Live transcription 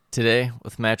Today,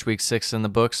 with Matchweek 6 in the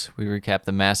books, we recap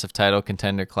the massive title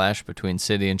contender clash between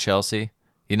City and Chelsea,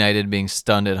 United being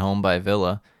stunned at home by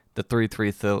Villa, the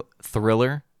 3-3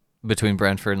 thriller between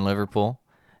Brentford and Liverpool,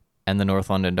 and the North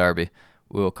London derby.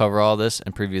 We will cover all this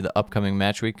and preview the upcoming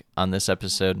Matchweek on this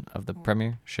episode of the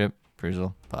Premiership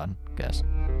Perusal Podcast.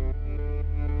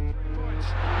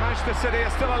 Manchester City are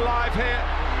still alive here.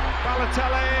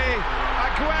 Balotelli,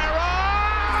 Aguero!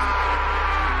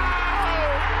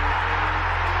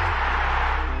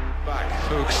 Back,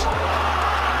 Fuchs, and the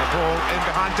ball in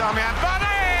behind Damian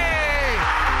Vardy!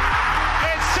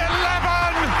 It's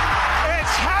 11!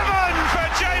 It's heaven for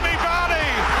Jamie Vardy!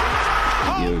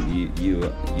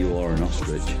 You are an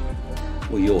ostrich.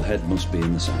 Well, your head must be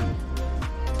in the sand.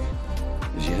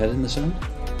 Is your head in the sand?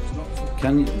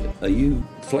 Are you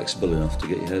flexible enough to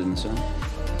get your head in the sand?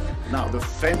 Now the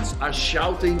fans are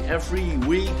shouting every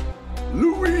week,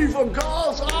 Louis van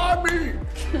Gaal's army!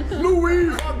 Louis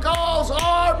van Gaal's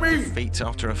army! Feet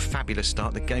after a fabulous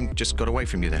start, the game just got away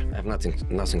from you there. I have nothing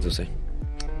to say.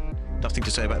 Nothing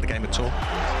to say about the game at all.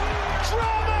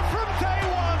 Drama from day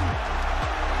one!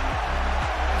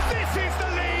 This is the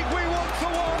league we want to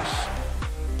watch!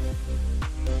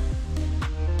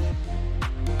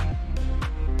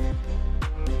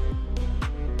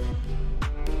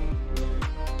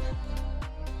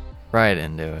 Right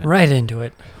into it. Right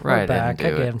We're back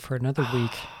into again it. for another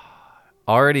week.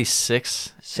 Already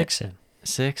six in.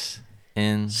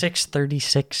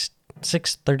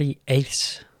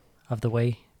 6/38 of the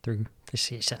way through the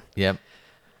season. Yep,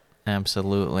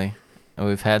 absolutely. And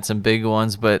we've had some big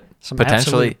ones, but Some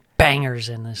potentially absolute bangers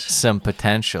in this some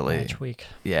potentially match week.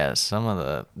 Yeah, some of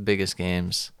the biggest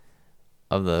games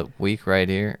of the week right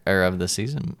here, or of the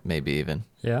season, maybe even.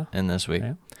 Yeah. In this week.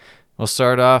 Yeah. We'll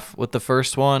start off with the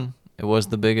first one. It was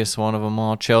the biggest one of them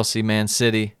all, Chelsea, Man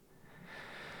City.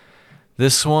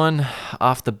 This one,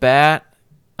 off the bat,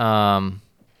 looking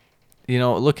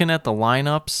at the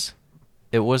lineups,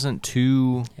 it wasn't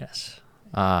too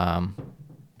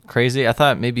crazy. I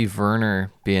thought maybe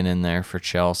Werner being in there for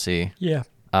Chelsea. Yeah.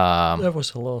 That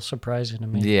was a little surprising to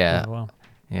me. Yeah. As well.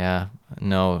 Yeah.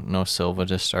 No Silva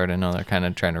to start. I know they're kind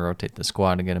of trying to rotate the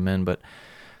squad to get him in, but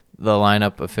the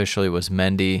lineup officially was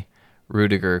Mendy,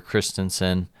 Rudiger,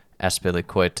 Christensen,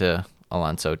 Azpilicueta,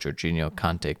 Alonso, Jorginho,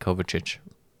 Kanté, Kovacic,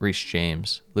 Reece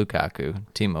James, Lukaku,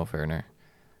 Timo Werner.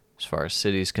 As far as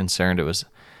City's concerned, it was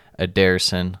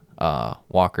Ederson,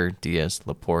 Walker, Diaz,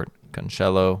 Laporte,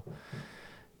 Cancelo,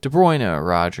 De Bruyne,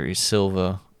 Rodri,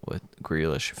 Silva, with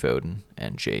Grealish, Foden,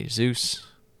 and Jesus.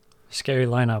 Scary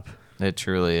lineup. It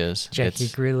truly is. Jackie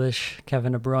Grealish,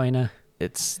 Kevin De Bruyne.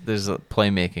 There's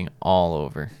playmaking all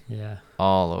over. Yeah.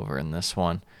 All over in this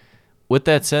one. With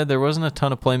that said, there wasn't a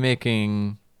ton of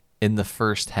playmaking in the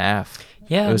first half.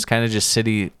 Yeah. It was kind of just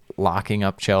City locking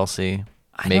up Chelsea.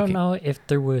 I don't know if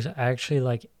there was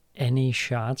actually any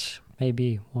shots,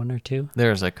 maybe one or two.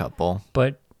 There's a couple.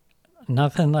 But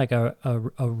nothing like a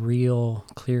real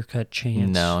clear-cut chance.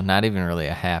 No, not even really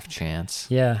a half chance.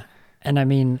 Yeah. And I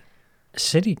mean,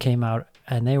 City came out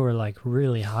and they were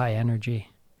really high energy.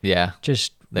 Yeah.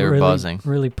 They were really, buzzing.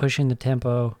 Really pushing the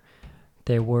tempo.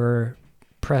 They were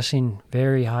pressing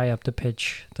very high up the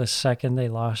pitch the second they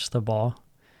lost the ball.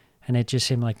 And it just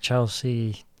seemed like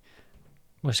Chelsea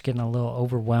was getting a little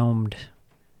overwhelmed.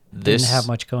 Didn't have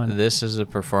much going. This is a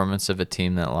performance of a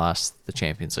team that lost the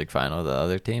Champions League final to the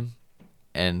other team.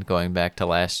 And going back to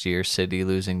last year, City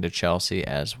losing to Chelsea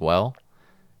as well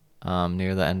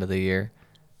near the end of the year.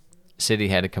 City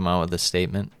had to come out with a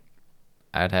statement,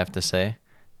 I'd have to say.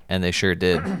 And they sure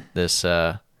did. This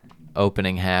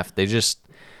opening half, they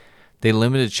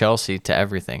limited Chelsea to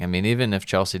everything. I mean, even if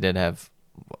Chelsea did have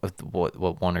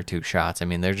one or two shots, I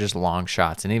mean, they're just long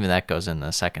shots, and even that goes in the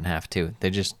second half too.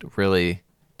 They just really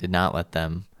did not let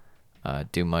them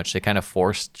do much. They kind of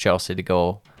forced Chelsea to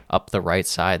go up the right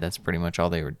side. That's pretty much all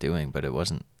they were doing, but it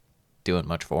wasn't doing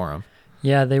much for them.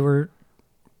 Yeah, they were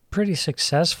pretty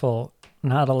successful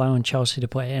not allowing Chelsea to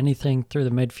play anything through the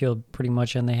midfield pretty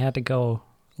much, and they had to go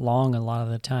long a lot of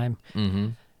the time. Mm-hmm.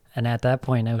 And at that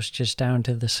point, it was just down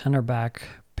to the center back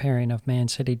pairing of Man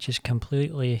City just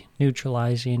completely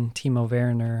neutralizing Timo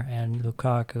Werner and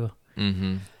Lukaku.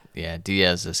 Mm-hmm. Yeah,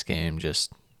 Diaz this game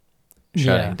just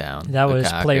shutting down. That was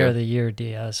Lukaku. Player of the Year,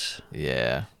 Diaz.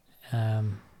 Yeah. A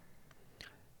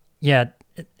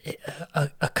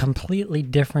completely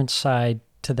different side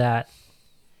to that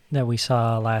we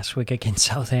saw last week against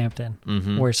Southampton,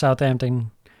 where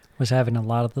Southampton was having a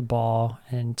lot of the ball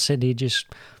and City just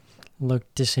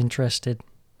looked disinterested.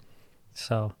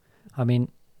 So, I mean,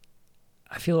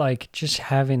 I feel like just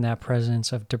having that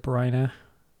presence of De Bruyne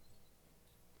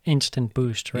instant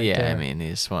boost right there. Yeah, I mean,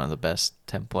 he's one of the best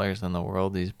 10 players in the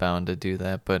world. He's bound to do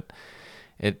that, but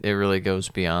it really goes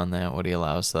beyond that, what he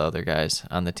allows the other guys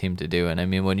on the team to do. And, I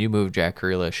mean, when you move Jack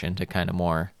Grealish into kind of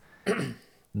more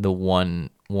the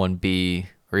 1B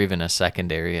or even a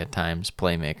secondary at times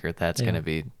playmaker, that's going to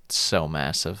be so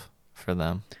massive for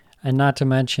them. And not to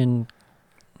mention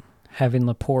having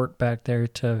Laporte back there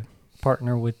to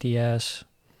partner with Diaz.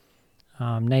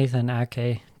 Nathan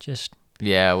Ake just...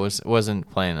 Yeah,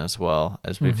 wasn't playing as well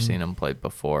as we've seen him play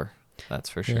before. That's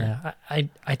for sure. Yeah,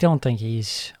 I don't think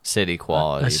he's City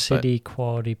quality. a City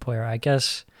quality player. I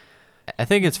guess I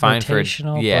think it's fine for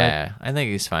rotational, I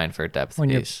think he's fine for a depth when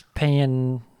piece. you're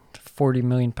paying £40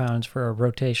 million for a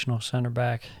rotational center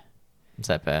back. Is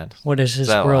that bad? What is his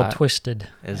that world lot? twisted,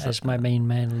 Is as that- my main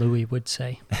man Louis would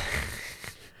say.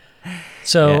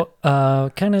 So,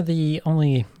 kind of the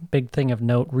only big thing of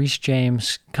note, Reece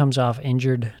James comes off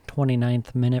injured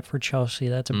 29th minute for Chelsea.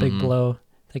 That's a big blow.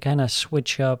 They kind of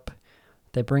switch up.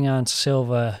 They bring on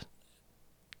Silva,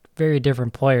 very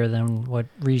different player than what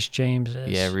Reece James is.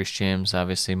 Yeah, Reece James,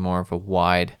 obviously more of a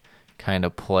wide kind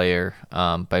of player.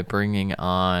 By bringing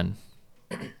on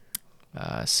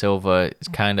Silva,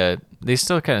 they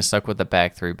still kind of stuck with the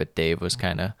back three, but Dave was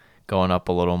kind of going up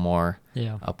a little more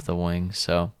up the wing.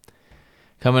 So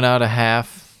coming out of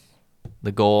half,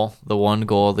 the one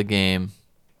goal of the game,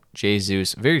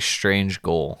 Jesus, very strange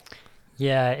goal.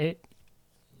 Yeah, it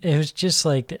was just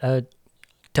like a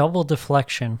double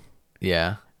deflection.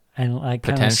 Yeah. And like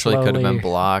Potentially could have been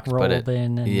blocked, but rolled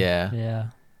in and, yeah.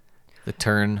 The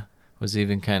turn was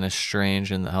even kind of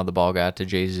strange in how the ball got to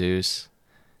Jesus.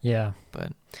 Yeah.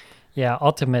 But yeah,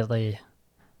 ultimately,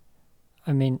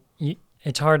 I mean,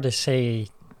 it's hard to say,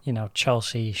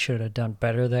 Chelsea should have done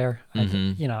better there. I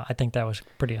think that was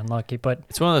pretty unlucky, but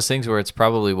it's one of those things where it's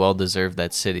probably well deserved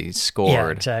that City scored. yeah,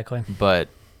 exactly. But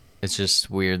it's just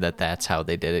weird that that's how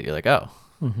they did it. You're like, oh,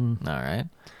 all right.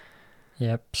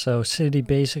 Yep. So City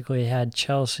basically had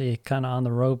Chelsea kind of on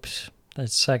the ropes that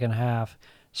second half.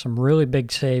 Some really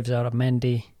big saves out of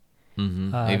Mendy.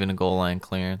 Even a goal line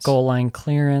clearance. Goal line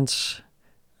clearance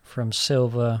from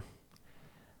Silva.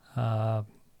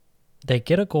 They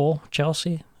get a goal.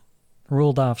 Chelsea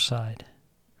ruled offside.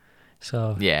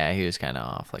 So yeah, he was kind of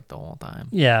off like the whole time.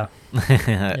 yeah,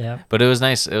 yeah. But it was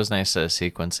nice. It was nice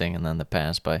sequencing, and then the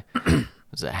pass by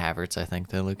was it Havertz, I think,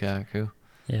 to Lukaku.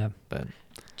 Yeah, but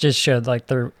just showed like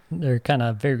they're kind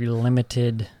of very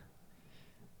limited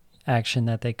action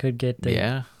that they could get.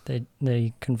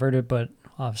 They converted, but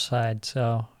offside.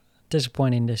 So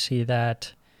disappointing to see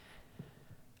that.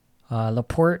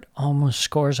 Laporte almost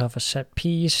scores off a set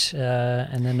piece,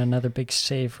 and then another big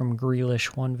save from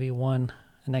Grealish 1v1,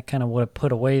 and that kind of would have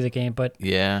put away the game. But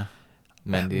yeah,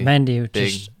 Mendy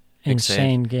just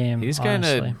insane game. He's kind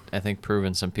of, I think,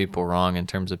 proven some people wrong in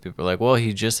terms of people like, well,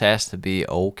 he just has to be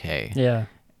okay. Yeah,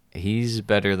 he's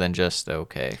better than just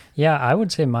okay. Yeah, I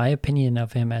would say my opinion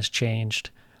of him has changed.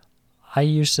 I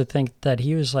used to think that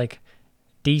he was like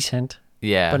decent,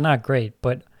 but not great.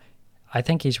 But I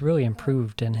think he's really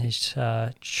improved, and his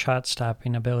shot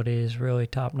stopping ability is really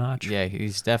top notch. Yeah,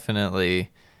 he's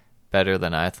definitely better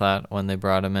than I thought when they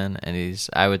brought him in, and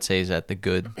I would say he's at the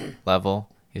good level.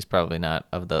 He's probably not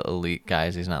of the elite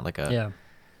guys. He's not like of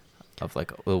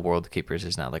like the world keepers.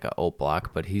 He's not like an Oblak,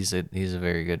 but he's a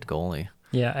very good goalie.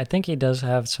 Yeah, I think he does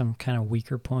have some kind of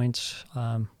weaker points.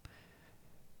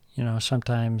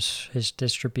 Sometimes his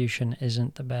distribution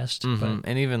isn't the best. But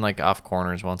and even like off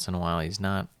corners once in a while, he's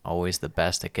not always the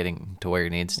best at getting to where he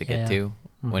needs to get to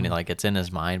when it's in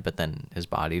his mind, but then his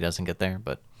body doesn't get there.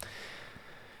 But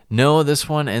no, this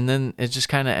one, and then it just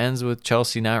kind of ends with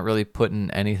Chelsea not really putting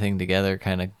anything together,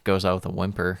 kind of goes out with a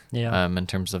whimper in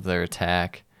terms of their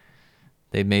attack.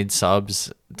 They made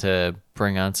subs to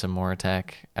bring on some more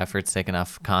attack efforts, taking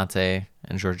off Conte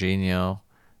and Jorginho,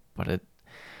 but it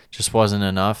just wasn't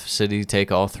enough. City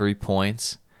take all 3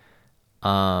 points.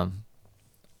 I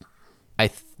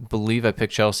believe I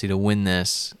picked Chelsea to win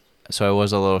this, so I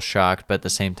was a little shocked, but at the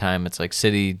same time, it's like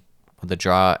City with a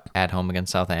draw at home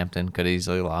against Southampton could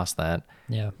easily lost that.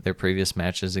 Yeah. Their previous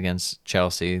matches against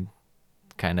Chelsea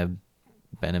kind of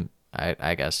been,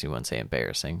 I guess you wouldn't say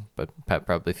embarrassing, but Pep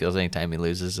probably feels anytime he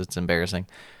loses, it's embarrassing.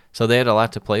 So they had a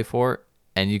lot to play for,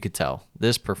 and you could tell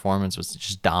this performance was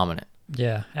just dominant.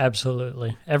 Yeah,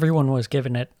 absolutely. Everyone was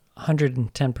giving it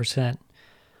 110%,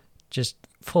 just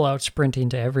full out sprinting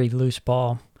to every loose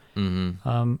ball.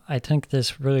 I think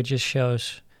this really just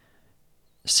shows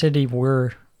City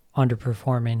were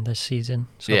underperforming this season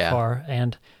so far,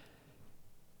 and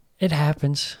it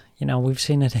happens. We've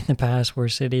seen it in the past where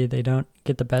City, they don't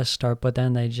get the best start, but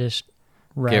then they just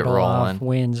rattle rolling. off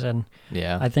wins, and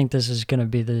Yeah. I think this is going to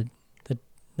be the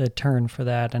turn for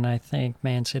that, and I think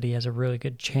Man City has a really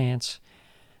good chance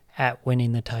at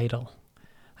winning the title.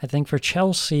 I think for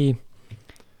Chelsea,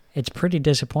 it's pretty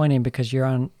disappointing because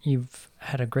you've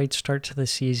had a great start to the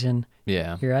season.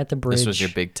 Yeah. You're at the bridge. This was your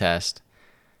big test.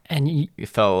 And You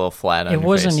fell a little flat on your face. it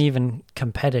wasn't even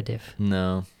competitive.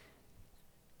 No.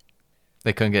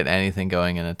 They couldn't get anything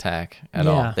going in attack at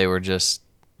all. They were just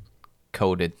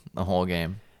coated the whole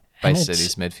game by And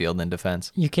City's midfield and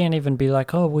defense. You can't even be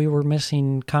like, oh, we were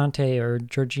missing Conte or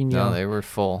Jorginho. No, they were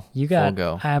full. You got full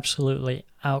go. absolutely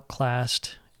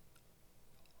outclassed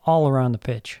all around the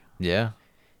pitch. Yeah.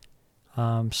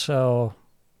 So,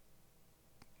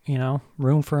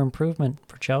 room for improvement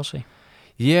for Chelsea.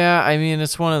 Yeah, I mean,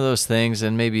 it's one of those things,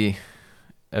 and maybe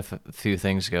if a few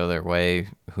things go their way,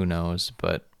 who knows,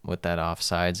 but with that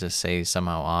offsides to say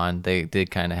somehow on, they did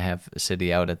kind of have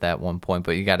City out at that one point,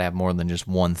 but you got to have more than just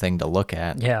one thing to look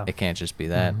at. Yeah. It can't just be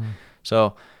that.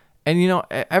 So, and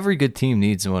every good team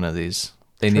needs one of these.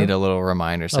 They True. need a little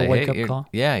reminder, say, wake-up hey, call.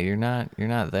 you're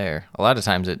not there. A lot of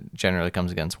times it generally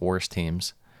comes against worse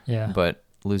teams, Yeah. but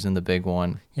losing the big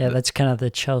one. Yeah, that's kind of the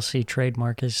Chelsea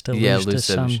trademark is to lose to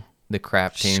some the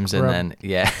crap teams scrub and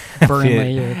then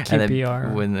Burnley or and then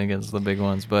QPR. win against the big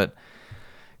ones. But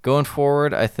going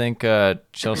forward, I think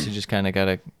Chelsea just kind of got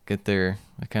to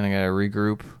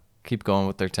regroup, keep going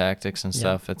with their tactics and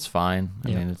stuff. It's fine.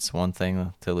 I mean, it's one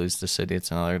thing to lose to City. It's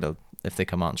another if they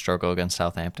come out and struggle against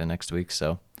Southampton next week.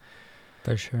 So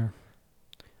For sure.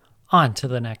 On to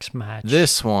the next match.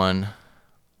 this one,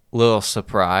 little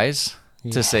surprise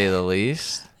to say the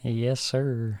least. Yes,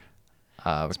 sir.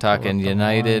 We're talking up the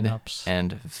United lineups.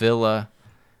 and Villa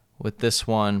with this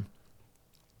one.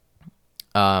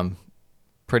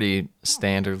 Pretty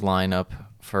standard lineup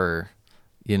for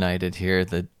United here.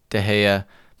 The De Gea,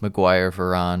 Maguire,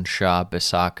 Varane, Shaw,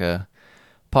 Bissaka,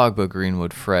 Pogba,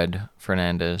 Greenwood, Fred,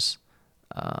 Fernandes,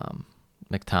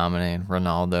 McTominay, and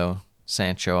Ronaldo.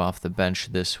 Sancho off the bench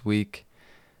this week.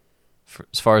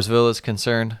 As far as Villa is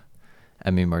concerned,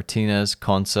 Emi Martinez,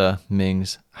 Konsa,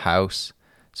 Mings, House.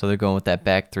 So they're going with that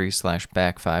back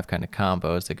 3/back 5 kind of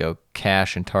combo as they go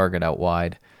Cash and Target out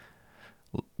wide.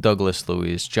 Douglas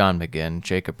Luiz, John McGinn,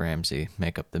 Jacob Ramsey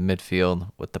make up the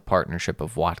midfield with the partnership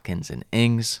of Watkins and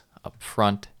Ings up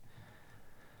front.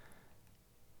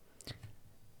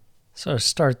 So to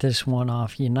start this one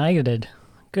off, United,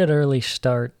 good early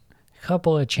start.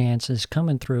 Couple of chances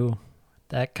coming through.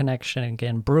 That connection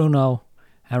again, Bruno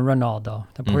and Ronaldo,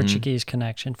 the Portuguese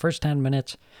connection. First 10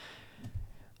 minutes,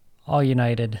 all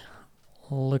United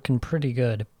looking pretty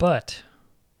good. But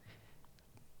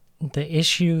the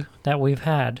issue that we've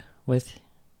had with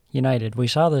United, we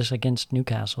saw this against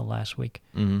Newcastle last week.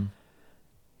 Mm-hmm.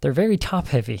 They're very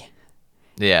top-heavy.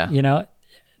 Yeah.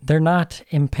 They're not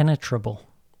impenetrable.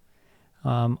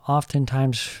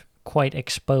 Oftentimes quite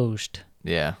exposed.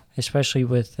 Yeah. Especially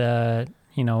with, a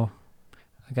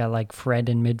guy like Fred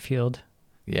in midfield,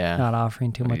 Yeah. not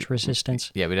offering too much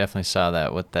resistance. Yeah, we definitely saw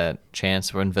that with that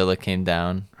chance when Villa came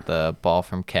down, the ball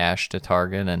from Cash to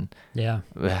Target, and Yeah.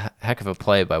 heck of a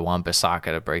play by Wan-Bissaka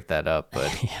to break that up,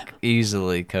 but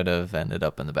easily could have ended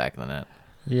up in the back of the net.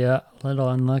 Yeah, a little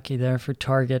unlucky there for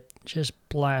Target. Just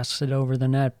blasted over the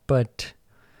net. But,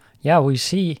 yeah, we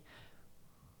see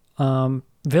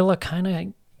Villa kind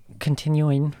of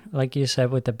continuing, like you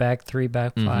said, with the back 3,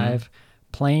 back 5,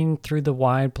 playing through the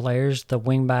wide players, the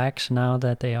wing backs now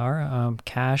that they are,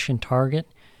 Cash and Target,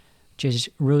 just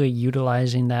really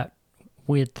utilizing that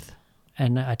width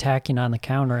and attacking on the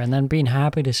counter, and then being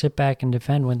happy to sit back and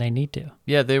defend when they need to.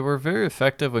 Yeah, they were very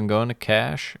effective when going to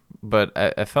Cash, but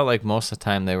I felt like most of the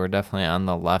time they were definitely on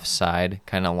the left side,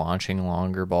 kind of launching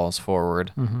longer balls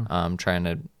forward, trying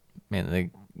to mainly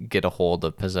get a hold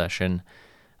of possession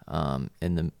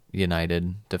in the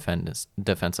United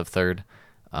defensive third.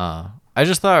 I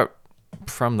just thought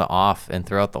from the off and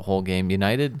throughout the whole game,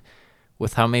 United,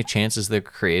 with how many chances they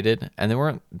created, and they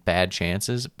weren't bad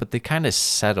chances, but they kind of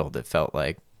settled, it felt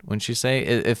like. Wouldn't you say?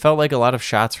 It felt like a lot of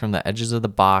shots from the edges of the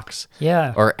box.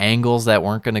 Yeah. Or angles that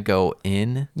weren't going to go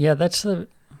in. Yeah, that's the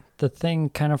thing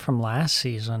kind of from last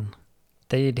season.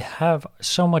 They'd have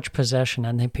so much possession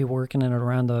and they'd be working it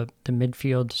around the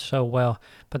midfield so well.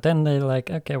 But then they're like,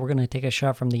 okay, we're going to take a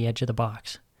shot from the edge of the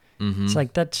box. Mm-hmm. It's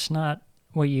like, that's not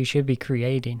what you should be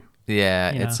creating. Yeah,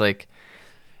 it's like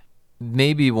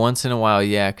maybe once in a while,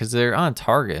 yeah, because they're on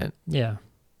target. Yeah.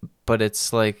 But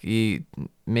it's like you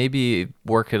maybe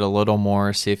work it a little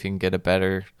more, see if you can get a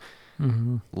better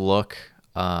look.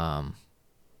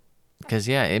 Because,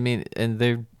 yeah, I mean, and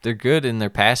they're good in their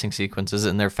passing sequences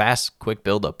and their fast, quick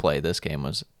build-up play. This game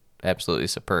was absolutely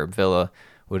superb. Villa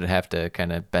would have to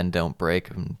kind of bend, don't break,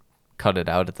 and cut it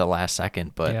out at the last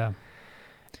second. But Yeah.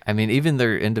 I mean, even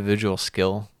their individual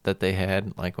skill that they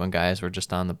had, like when guys were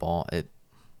just on the ball, it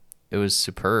was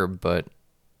superb, but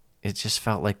it just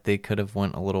felt like they could have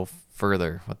went a little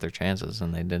further with their chances,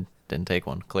 and they didn't take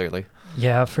one, clearly.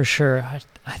 Yeah, for sure.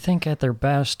 I think at their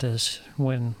best is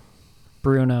when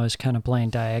Bruno is kind of playing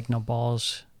diagonal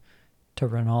balls to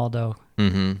Ronaldo,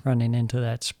 running into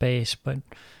that space, but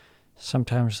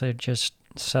sometimes they just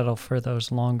settle for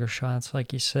those longer shots,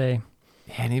 like you say.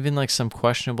 And even like some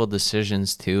questionable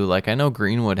decisions too. Like I know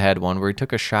Greenwood had one where he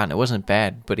took a shot and it wasn't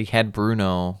bad, but he had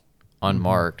Bruno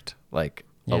unmarked, like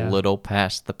a little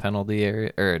past the penalty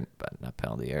area, or not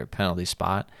penalty area, penalty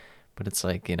spot. But it's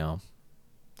like,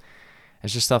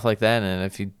 it's just stuff like that. And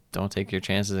if you don't take your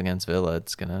chances against Villa,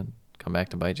 it's gonna come back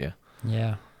to bite you.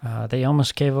 Yeah. They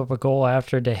almost gave up a goal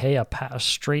after De Gea passed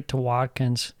straight to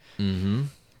Watkins. Mm-hmm.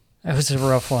 It was a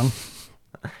rough one.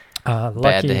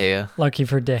 Bad De Gea. Lucky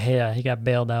for De Gea, he got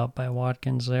bailed out by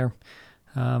Watkins there.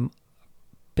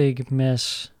 Big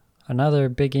miss. Another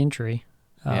big injury.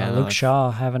 Luke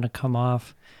Shaw having to come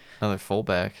off. Another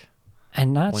fullback.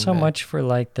 And not so much for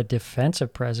like the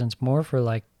defensive presence, more for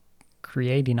like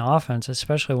creating offense,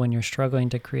 especially when you're struggling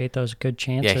to create those good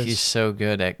chances. Yeah, he's so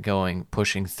good at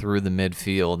pushing through the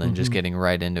midfield and just getting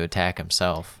right into attack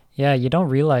himself. Yeah, you don't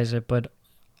realize it, but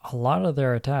a lot of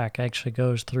their attack actually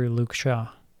goes through Luke Shaw,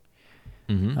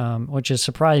 which is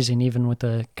surprising even with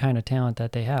the kind of talent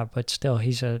that they have. But still,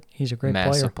 he's a great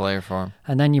Massive player for him.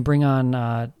 And then you bring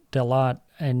on Delot,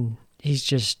 and he's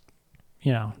just,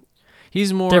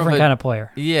 he's more different kind of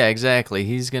player. Yeah, exactly.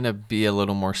 He's going to be a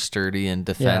little more sturdy in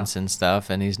defense and stuff,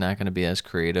 and he's not going to be as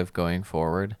creative going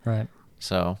forward. Right.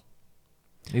 So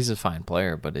he's a fine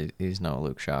player, but he's no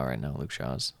Luke Shaw right now. Luke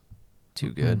Shaw's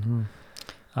too good.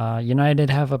 United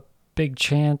have a big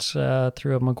chance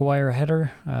through a Maguire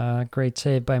header. Great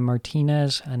save by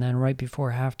Martinez. And then right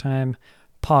before halftime,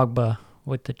 Pogba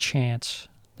with the chance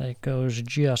that goes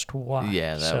just wide.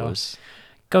 Yeah, that was...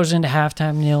 Goes into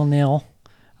halftime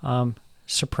 0-0.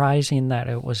 Surprising that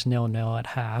it was 0-0 at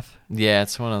half. Yeah,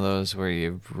 it's one of those where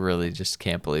you really just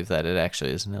can't believe that it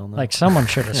actually is 0-0. Like someone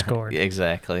should have scored.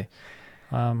 Exactly.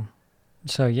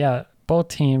 So yeah, both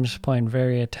teams playing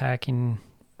very attacking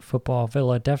football.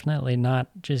 Villa definitely not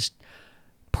just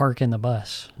parking the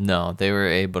bus. No, they were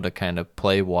able to kind of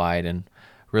play wide and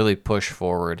really push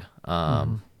forward,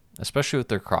 especially with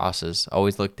their crosses.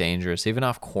 Always look dangerous, even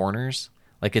off corners.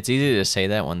 Like, it's easy to say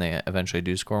that when they eventually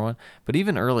do score one, but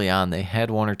even early on, they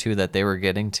had one or two that they were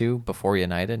getting to before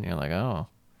United, and you're like, oh,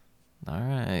 all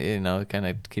right, kind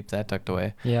of keep that tucked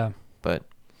away. Yeah. But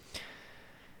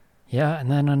yeah, and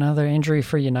then another injury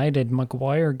for United.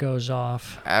 Maguire goes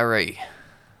off. All right.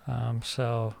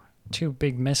 So 2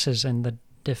 big misses in the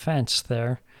defense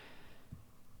there.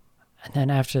 And then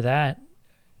after that,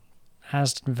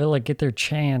 Aston Villa get their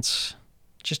chance.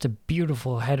 Just a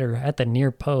beautiful header at the near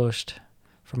post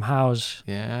from Howes.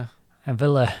 Yeah. And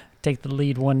Villa take the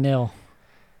lead 1-0.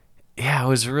 Yeah, it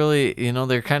was really,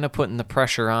 they're kind of putting the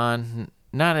pressure on.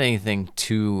 Not anything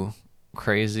too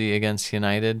crazy against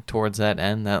United towards that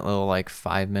end, that little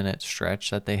 5-minute stretch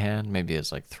that they had. Maybe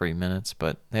it's 3 minutes,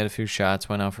 but they had a few shots,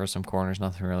 went out for some corners,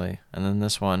 nothing really. And then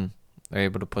this one, they're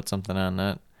able to put something on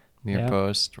that near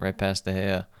post, right past De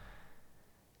Gea.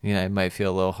 It might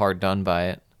feel a little hard done by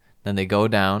it. Then they go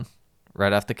down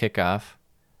right off the kickoff.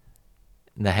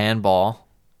 The handball.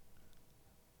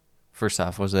 First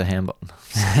off, was it a handball?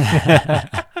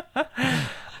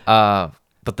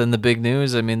 But then the big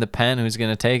news, the pen, who's going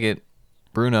to take it?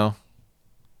 Bruno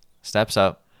steps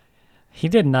up. He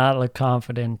did not look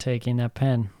confident taking that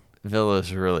pen.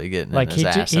 Villa's really getting in his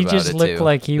ass about it, he just looked too.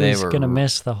 like he was going to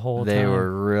miss the whole time. They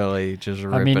were really just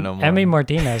ripping him. Emi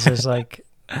Martinez is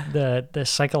the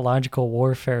psychological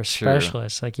warfare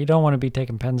specialist. You don't want to be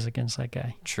taking pens against that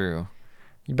guy. True.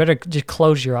 You better just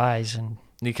close your eyes. And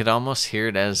you could almost hear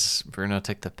it as Bruno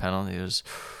took the penalty. It was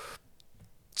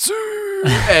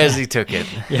as he took it.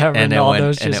 Yeah,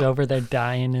 Ronaldo's just over there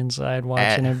dying inside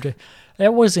watching him.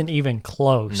 That wasn't even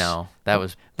close. No, that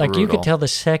was brutal. You could tell the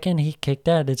second he kicked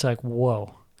that, it's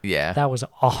whoa. Yeah. That was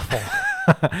awful.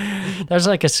 That was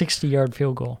a 60-yard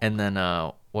field goal. And then,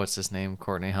 what's his name?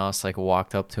 Courtney House,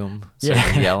 walked up to him,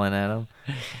 yelling at him.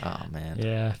 Oh, man.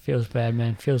 Yeah, feels bad,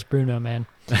 man. Feels Bruno, man.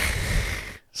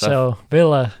 So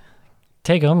Villa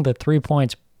take home the 3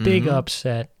 points. Big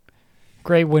upset.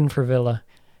 Great win for Villa.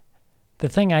 The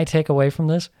thing I take away from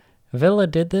this, Villa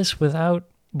did this without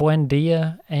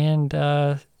Buendia and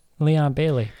Leon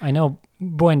Bailey. I know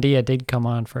Buendia did come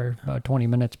on for about 20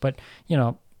 minutes, but,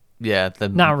 yeah,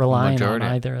 not relying on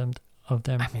either of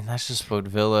them. I mean, that's just what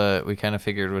Villa, we kind of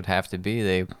figured would have to be.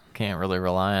 They can't really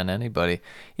rely on anybody.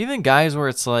 Even guys where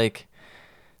it's like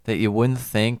that you wouldn't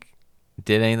think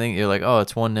did anything. You're like, oh,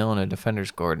 it's 1-0 and a defender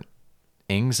scored.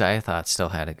 Ings, I thought, still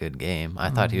had a good game. I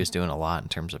thought he was doing a lot in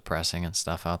terms of pressing and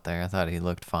stuff out there. I thought he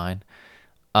looked fine.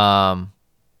 Now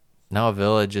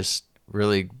Villa just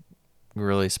really,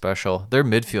 really special. Their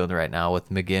midfield right now with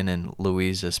McGinn and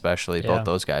Louise especially, both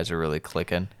those guys are really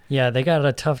clicking. Yeah, they got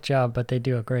a tough job, but they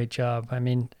do a great job. I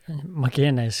mean,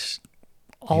 McGinn is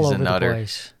all over the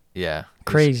place. Yeah.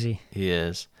 Crazy. He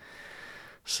is.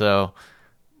 So,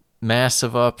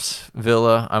 massive ups,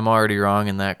 Villa. I'm already wrong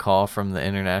in that call from the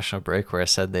international break where I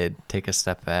said they'd take a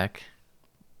step back.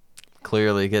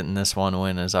 Clearly getting this one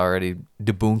win is already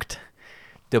debunked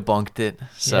it.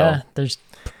 So yeah,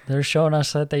 they're showing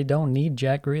us that they don't need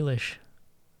Jack Grealish.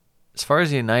 As far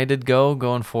as United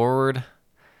going forward,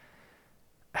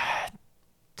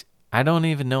 I don't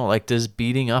even know. Like, does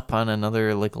beating up on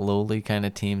another like lowly kind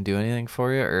of team do anything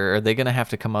for you, or are they gonna have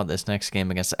to come out this next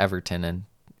game against Everton and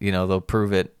they'll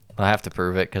prove it? They'll have to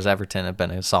prove it because Everton have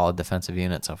been a solid defensive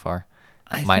unit so far,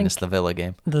 minus the Villa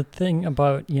game. The thing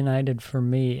about United for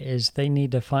me is they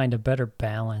need to find a better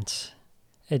balance.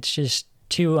 It's just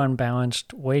too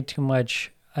unbalanced, way too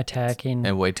much attacking.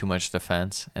 And way too much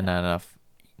defense and not enough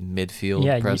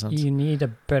midfield presence. You need a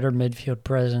better midfield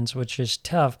presence, which is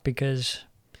tough because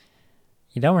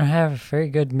you don't have very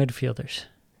good midfielders.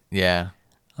 Yeah.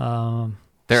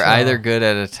 They're either good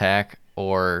at attack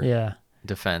or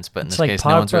defense, but in this case,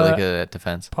 no one's really good at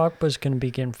defense. Pogba's going to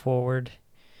be getting forward.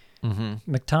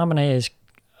 McTominay is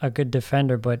a good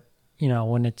defender, but,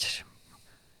 when it's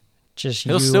just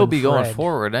he'll still be going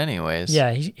forward anyways.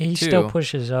 Yeah, he still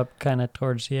pushes up kind of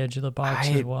towards the edge of the box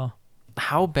as well.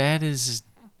 How bad is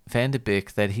Van de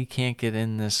Beek that he can't get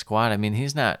in this squad? I mean,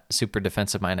 he's not super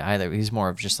defensive minded either. He's more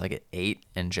of just like an 8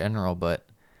 in general, but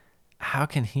how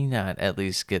can he not at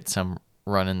least get some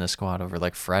run in the squad over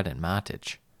like Fred and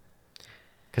Matic?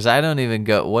 Because I don't even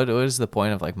go, what is the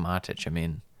point of like Matic? I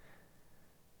mean,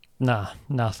 nah,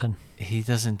 nothing. He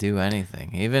doesn't do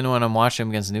anything. Even when I'm watching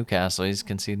him against Newcastle, he's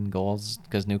conceding goals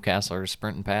because Newcastle are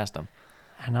sprinting past him.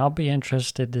 And I'll be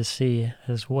interested to see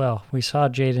as well. We saw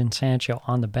Jadon Sancho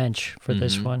on the bench for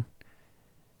this one.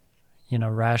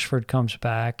 Rashford comes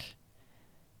back.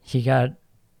 You got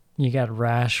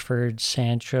Rashford,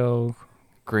 Sancho,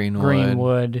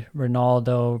 Greenwood,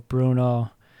 Ronaldo,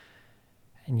 Bruno,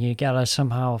 and you gotta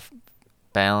somehow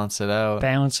balance it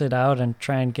out and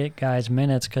try and get guys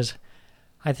minutes, because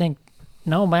I think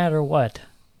no matter what,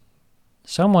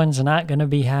 someone's not going to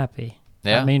be happy.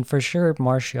 Yeah. I mean, for sure,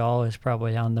 Martial is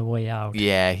probably on the way out.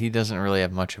 Yeah, he doesn't really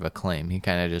have much of a claim. He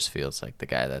kind of just feels like the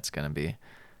guy that's going to be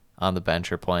on the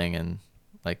bench or playing in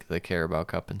like the Carabao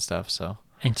Cup and stuff. So.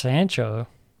 And Sancho,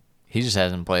 he just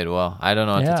hasn't played well. I don't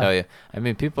know what to tell you. I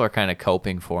mean, people are kind of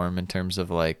coping for him in terms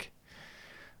of like,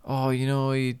 oh,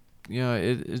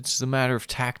 it's a matter of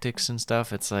tactics and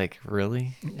stuff. It's like,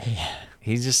 really? Yeah.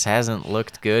 He just hasn't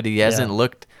looked good. He hasn't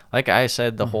looked, like I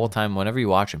said the whole time, whenever you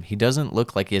watch him, he doesn't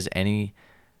look like he has any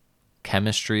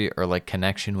chemistry or like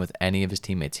connection with any of his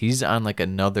teammates. He's on like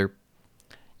another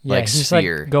he's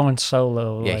sphere. Like going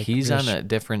solo. Yeah, he's on a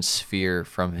different sphere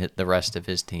from the rest of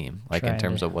his team, like in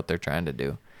terms of what they're trying to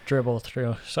do. Dribble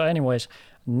through. So anyways,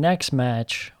 next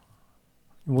match,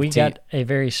 we got a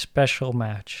very special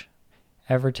match.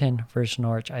 Everton versus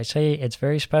Norwich. I say it's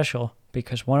very special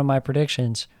because one of my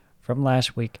predictions from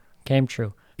last week came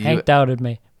true. Hank doubted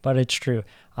me, but it's true.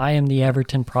 I am the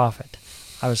Everton prophet.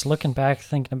 I was looking back,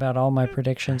 thinking about all my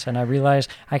predictions, and I realized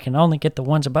I can only get the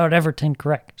ones about Everton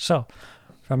correct. So,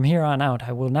 from here on out,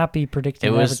 I will not be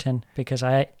predicting Everton because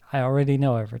I already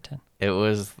know Everton. It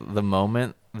was the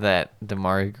moment that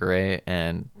Damari Gray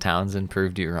and Townsend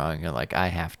proved you wrong. You're like, I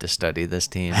have to study this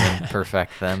team and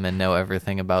perfect them and know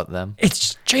everything about them.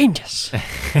 It's genius.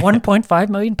 £1.5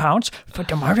 million for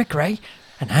Damari Gray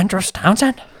and Andros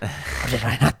Townsend? Or did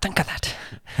I not think of that?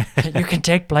 You can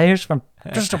take players from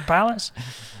Crystal Palace?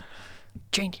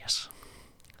 Genius.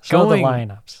 So the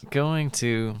lineups. Going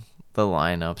to the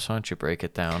lineups, why don't you break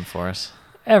it down for us?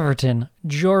 Everton,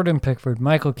 Jordan Pickford,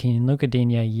 Michael Keane, Luca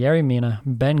Digne, Yerry Mina,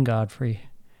 Ben Godfrey.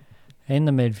 In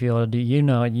the midfield, you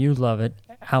know it, you love it.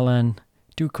 Alan,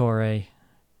 Doucouré,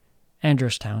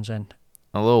 Andros Townsend.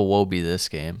 A little Wobie this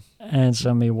game. And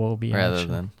some Iwobi rather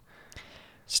action. Than.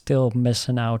 Still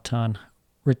missing out on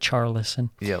Richarlison.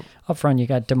 Yep. Up front, you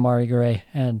got Damari Gray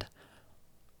and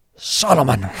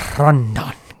Solomon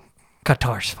Rondon,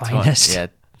 Qatar's finest. Yeah.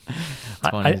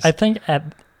 I think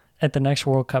at the next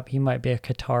World Cup, he might be a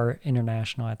Qatar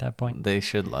international at that point. They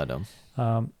should let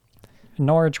him.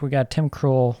 Norwich, we got Tim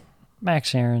Krul,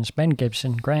 Max Aarons, Ben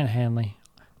Gibson, Grant Hanley,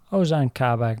 Ozan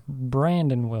Kabak,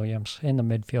 Brandon Williams in the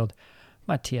midfield,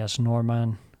 Matthias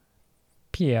Norman,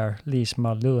 Pierre Lise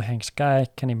Malou, Hank Sky,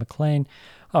 Kenny McLean,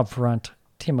 up front,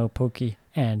 Timo Pukki,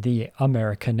 and the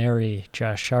Americanary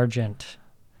Josh Sargent.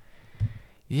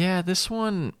 Yeah, this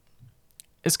one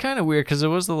is kind of weird because it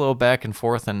was a little back and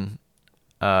forth and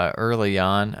early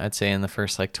on, I'd say in the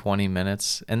first 20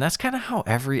 minutes. And that's kind of how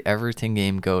every Everton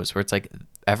game goes, where it's like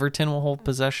Everton will hold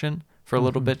possession for a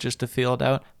little bit just to feel it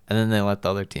out, and then they let the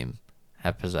other team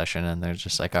have possession, and they're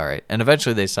just like, all right. And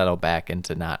eventually they settle back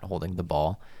into not holding the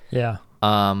ball. Yeah.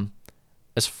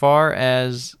 As far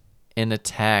as in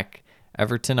attack,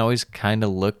 Everton always kind of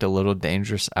looked a little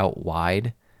dangerous out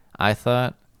wide, I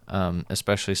thought,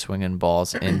 especially swinging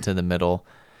balls into the middle.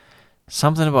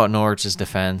 Something about Norwich's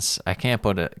defense, I can't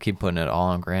keep putting it all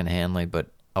on Grant Hanley, but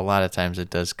a lot of times it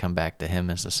does come back to him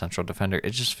as the central defender. It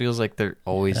just feels like they're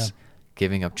always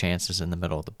giving up chances in the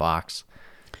middle of the box.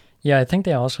 Yeah, I think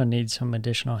they also need some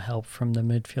additional help from the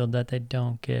midfield that they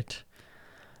don't get,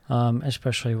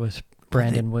 especially with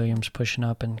Brandon Williams pushing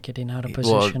up and getting out of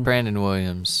position. Well, Brandon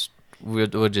Williams,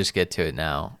 we'll just get to it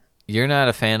now. You're not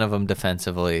a fan of him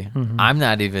defensively. I'm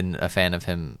not even a fan of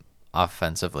him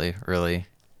offensively, really,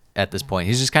 at this point.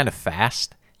 He's just kind of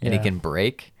fast, and he can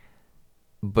break,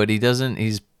 but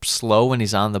he's slow when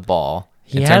he's on the ball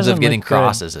in terms of getting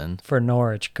crosses in. For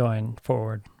Norwich going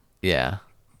forward. Yeah.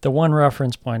 The one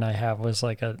reference point I have was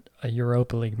like a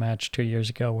Europa League match 2 years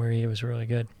ago where he was really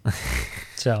good.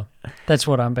 So that's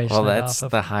what I'm basing it off of. Well, that's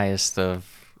the highest of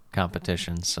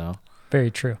competition, so.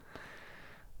 Very true.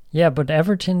 Yeah, but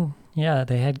Everton,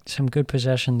 they had some good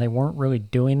possession. They weren't really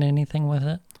doing anything with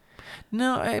it.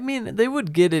 No, I mean, they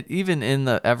would get it even in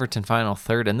the Everton final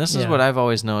third, and this is what I've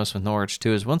always noticed with Norwich,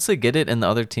 too, is once they get it in the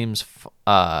other team's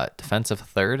defensive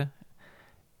third,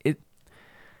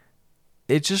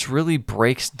 it just really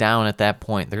breaks down at that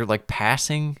point. They're like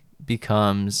passing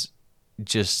becomes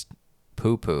just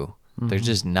poo-poo. They're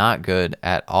just not good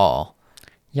at all.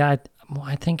 Yeah,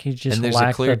 I think you just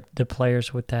lack the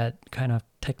players with that kind of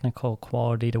technical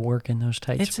quality to work in those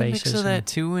tight spaces. It's a mix of that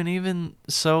too, and even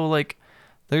so,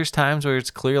 there's times where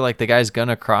it's clear the guy's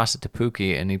gonna cross it to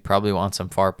Pukki, and he probably wants some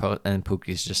far post, and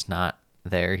Pukki's just not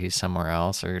there. He's somewhere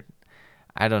else, or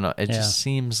I don't know. It just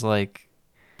seems like.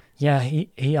 Yeah,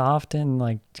 he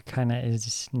often kind of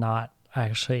is not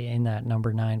actually in that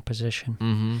number 9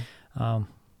 position.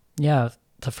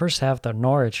 The first half though,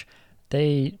 Norwich,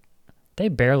 they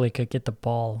barely could get the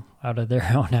ball out of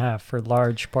their own half for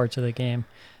large parts of the game.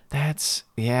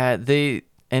 And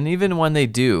even when they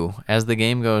do, as the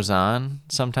game goes on,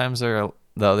 sometimes the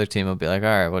other team will be like, all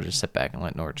right, we'll just sit back and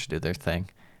let Norwich do their thing.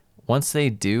 Once they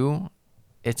do,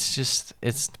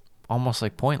 it's almost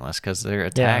pointless because their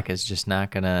attack is just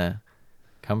not going to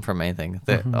come from anything.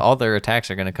 All their attacks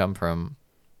are going to come from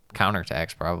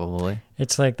counterattacks, probably.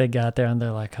 It's like they got there and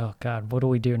they're like, oh, God, what do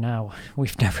we do now?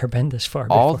 We've never been this far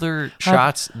before. All their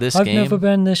shots I've never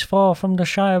been this far from the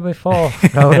Shire before.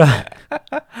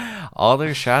 All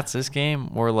their shots this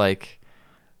game were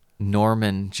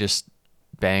Norman just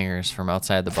bangers from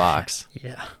outside the box.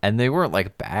 Yeah. And they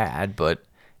weren't bad, but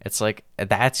it's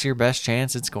that's your best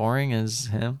chance at scoring is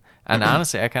him. And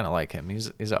honestly, I kind of like him. He's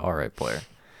an all right player.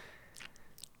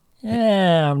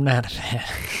 Yeah, I'm not a fan.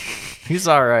 He's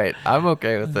all right. I'm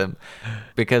okay with him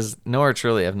because Norwich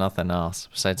really have nothing else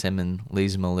besides him and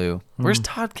Lise Malou. Where's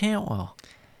Todd Cantwell?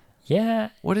 Yeah.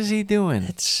 What is he doing?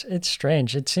 It's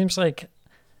strange. It seems like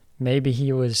maybe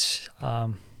he was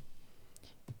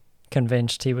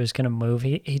convinced he was going to move.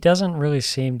 He doesn't really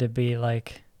seem to be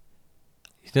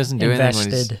He doesn't do anything when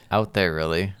he's out there,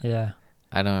 really. Yeah.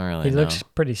 I don't really know. He looks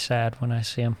pretty sad when I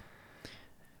see him.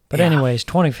 But anyways,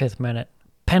 25th minute.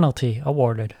 Penalty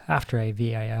awarded after a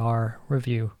VAR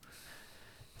review.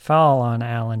 Foul on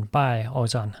Allen by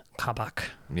Ozan Kabak.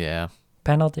 Yeah.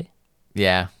 Penalty?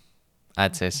 Yeah.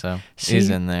 I'd say so. He's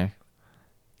in there.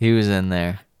 He was in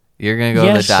there. You're going to go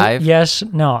to the dive? Yes.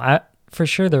 No, for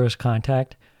sure there was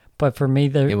contact. But for me,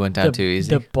 it went down too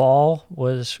easy. The ball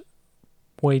was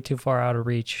way too far out of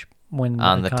reach when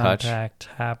the contact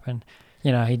happened.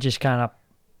 He just kind of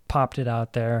popped it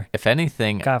out there. If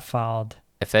anything, got fouled.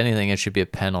 If anything, it should be a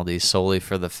penalty solely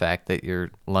for the fact that you're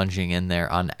lunging in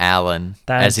there on Allen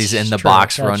as he's in the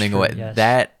box running away.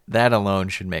 Yes. That alone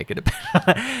should make it a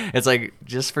penalty. It's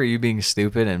just for you being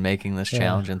stupid and making this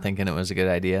challenge and thinking it was a good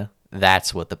idea.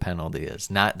 That's what the penalty is,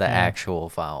 not the actual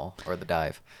foul or the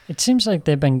dive. It seems like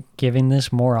they've been giving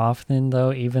this more often,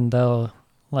 though, even though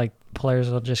players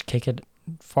will just kick it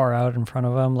far out in front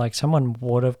of them. Someone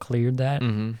would have cleared that.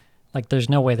 Mm-hmm. There's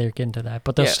no way they're getting to that,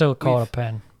 but they'll still call it a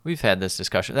pen. We've had this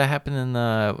discussion. That happened in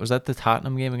was that the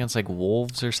Tottenham game against like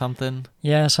Wolves or something?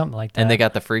 Yeah, something like that. And they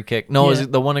got the free kick. No, Yeah. it was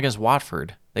the one against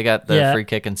Watford. They got the free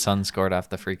kick and Son scored off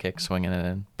the free kick, swinging it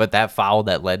in. But that foul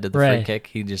that led to the free kick,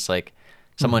 he just like,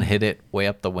 someone hit it way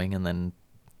up the wing and then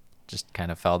just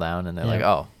kind of fell down. And they're like,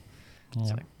 oh.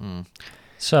 It's like,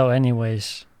 So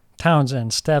anyways,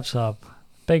 Townsend steps up.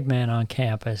 Big man on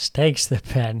campus, takes the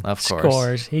pen, Of course.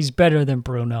 scores. He's better than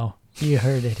Bruno. You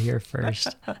heard it here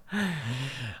first.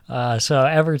 So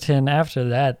Everton, after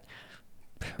that,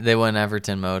 They went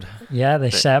Everton mode. yeah,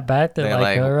 they sat back. They're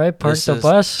like, all right, park this the is-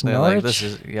 bus, they're Norwich.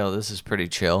 Like, this is pretty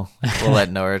chill. We'll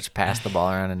let Norwich pass the ball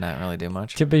around and not really do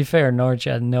much. To be fair, Norwich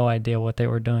had no idea what they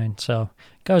were doing. So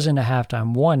goes into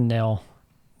halftime 1-0.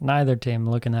 Neither team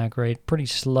looking that great. Pretty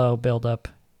slow build up.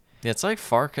 Yeah, it's like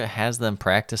Farka has them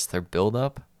practice their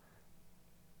build-up,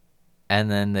 and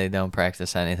then they don't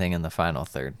practice anything in the final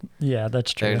third. Yeah,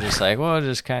 that's true. They're just like, well,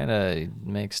 just kind of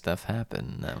make stuff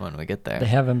happen then when we get there. They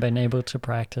haven't been able to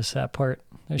practice that part.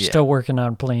 They're Yeah. still working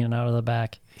on playing out of the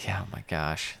back. Yeah, oh my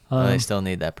gosh. They still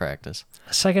need that practice.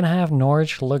 Second half,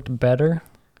 Norwich looked better.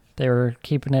 They were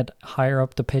keeping it higher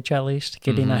up the pitch at least,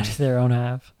 getting out of their own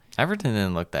half. Everton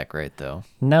didn't look that great, though.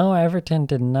 No, Everton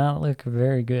did not look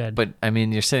very good. But, I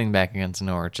mean, you're sitting back against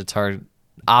Norwich. It's hard.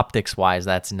 Optics-wise,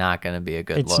 that's not going to be a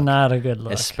good look. It's not a good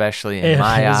look. Especially in It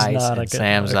my is eyes, not a in good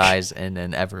Sam's look. eyes, and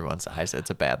in everyone's eyes. It's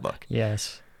a bad look.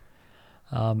 Yes.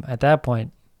 At that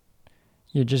point,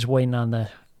 you're just waiting on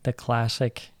the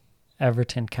classic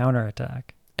Everton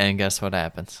counterattack. And guess what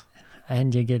happens?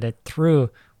 And you get it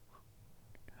through.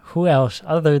 Who else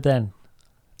other than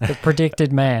the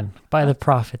predicted man by the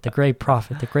prophet, the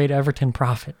great Everton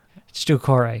prophet? It's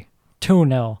Doucouré.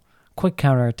 2-0. Quick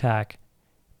counterattack.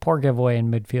 Poor giveaway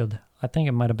in midfield. I think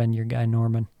it might have been your guy,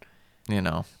 Norman. You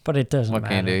know. But it doesn't What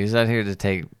matter. can you do? He's out here to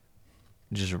take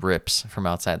just rips from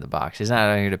outside the box. He's not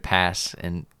out here to pass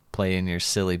and play in your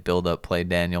silly build-up play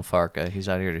Daniel Farka. He's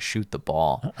out here to shoot the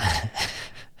ball.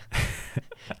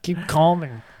 Keep calm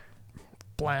and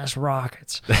blast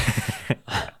rockets.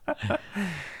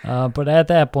 But at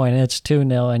that point, it's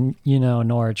 2-0, and you know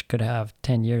Norwich could have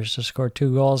 10 years to score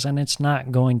 2 goals, and it's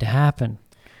not going to happen.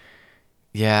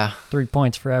 Yeah. 3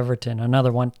 points for Everton.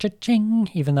 Another one, cha-ching,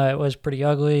 even though it was pretty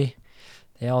ugly.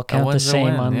 They all count the win's a same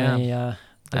win, on yeah.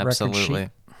 the record sheet. Absolutely.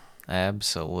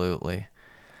 Absolutely.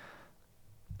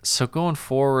 So going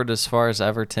forward, as far as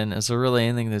Everton, is there really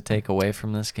anything to take away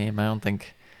from this game? I don't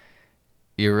think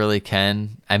you really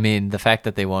can. I mean, the fact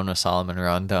that they won with Solomon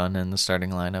Rondon in the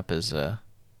starting lineup is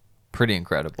pretty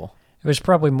incredible. It was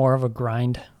probably more of a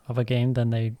grind of a game than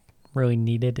they really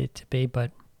needed it to be,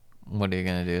 but What are you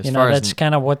going to do? As you far know, as that's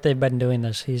kind of what they've been doing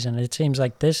this season. It seems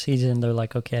like this season they're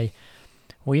like, okay,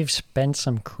 we've spent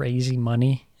some crazy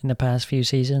money in the past few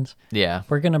seasons. yeah.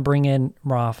 We're going to bring in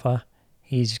Rafa.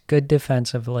 He's good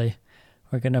defensively.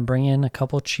 We're going to bring in a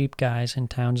couple cheap guys in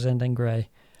Townsend and Gray.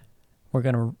 We're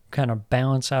going to kind of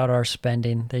balance out our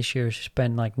spending. This year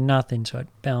spend like nothing, so it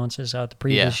balances out the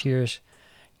previous years.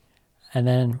 And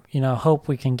then, hope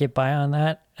we can get by on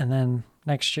that. And then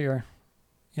next year,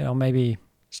 maybe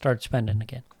start spending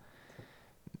again.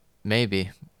 Maybe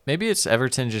it's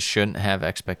Everton just shouldn't have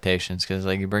expectations because,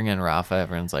 like, you bring in Rafa,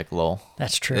 everyone's like, lol.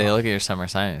 That's true. They look at your summer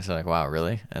signings, they're like, wow,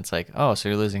 really? And it's like, oh, so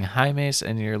you're losing Jaimes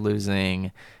and you're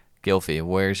losing Gylfi.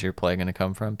 Where's your play going to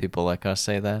come from? People like us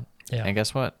say that. Yeah. And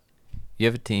guess what? You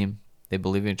have a team. They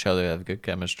believe in each other. They have good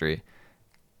chemistry.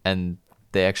 And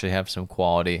they actually have some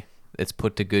quality. It's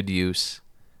put to good use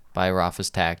by Rafa's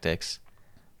tactics.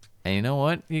 And you know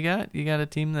what? You got a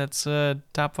team that's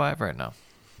top 5 right now.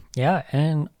 Yeah,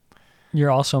 and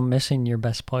you're also missing your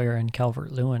best player in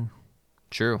Calvert-Lewin.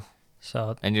 True.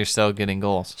 So And you're still getting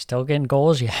goals. still getting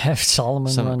goals. You have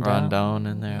Solomon Some Rondon. Rondon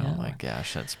in there. Yeah. Oh my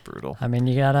gosh, that's brutal. I mean,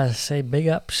 you got to say big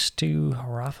ups to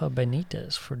Rafa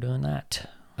Benitez for doing that.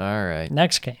 All right.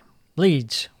 Next game,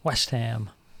 Leeds, West Ham.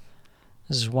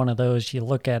 This is one of those you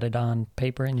look at it on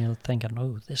paper and you're thinking,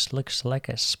 oh, this looks like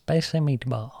a spicy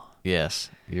meatball. Yes,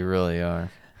 you really are.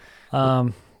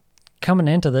 Coming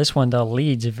into this one, though,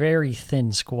 Leeds, very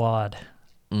thin squad.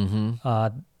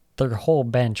 Mm-hmm. Their whole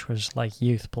bench was like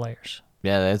youth players.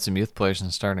 Yeah, they had some youth players in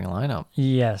the starting lineup.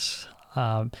 Yes.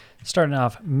 Starting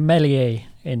off, Melier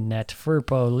in net,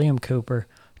 Firpo, Liam Cooper,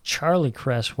 Charlie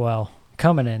Cresswell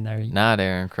coming in there. Not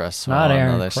Aaron Cresswell Not on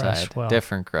Aaron the other Cresswell. side.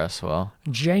 Different Cresswell.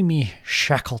 Jamie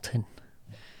Shackleton.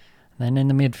 Then in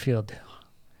the midfield,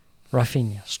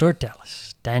 Rafinha, Stuart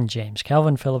Dallas, Dan James,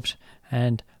 Calvin Phillips,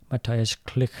 and Matthias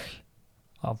Klich.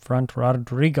 Up front,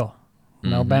 Rodrigo.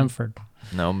 No Bamford.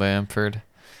 No Bamford.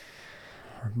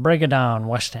 Break it down,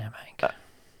 West Ham, Hank.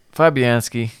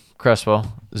 Fabianski,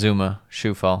 Cresswell, Zuma,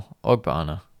 Schufel,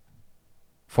 Ogbonna.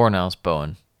 Fornals,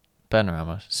 Bowen,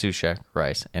 Benrahma, Soucek,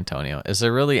 Rice, Antonio. Is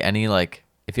there really any, like,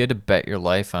 if you had to bet your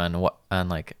life on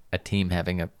like a team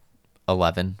having a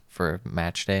 11 for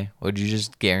match day, would you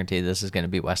just guarantee this is going to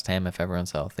be West Ham if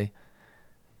everyone's healthy?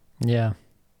 Yeah.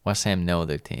 West Ham know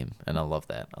their team, and I love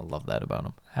that. I love that about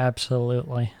them.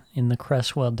 Absolutely. In the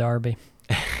Cresswell derby.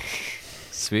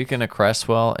 Speaking of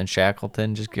Cresswell and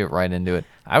Shackleton, just get right into it.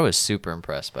 I was super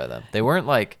impressed by them. They weren't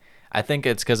like, I think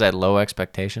it's because I had low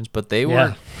expectations, but they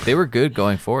were good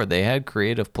going forward. They had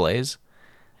creative plays.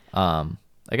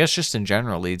 I guess just in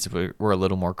general, Leeds were a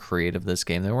little more creative this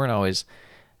game. They weren't always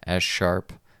as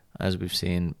sharp as we've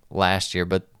seen last year,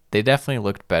 but they definitely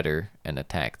looked better in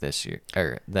attack this year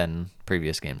than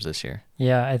previous games this year.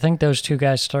 Yeah, I think those two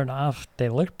guys starting off, they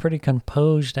looked pretty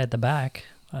composed at the back.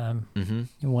 You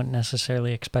wouldn't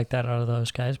necessarily expect that out of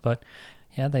those guys, but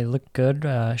yeah, they looked good.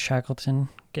 Shackleton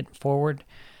getting forward,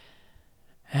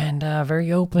 and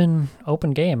very open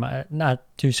game. Not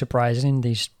too surprising.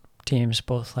 These teams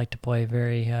both like to play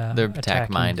very they're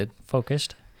attack-minded,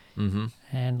 focused. Mm-hmm.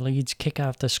 And Leeds kick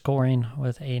off the scoring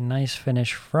with a nice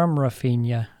finish from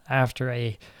Rafinha after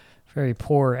a very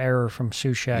poor error from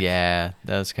Soucek. Yeah,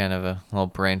 that was kind of a little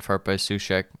brain fart by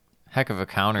Soucek. Heck of a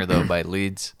counter, though, by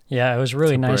Leeds. Yeah, it was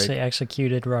really nicely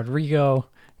executed. Rodrigo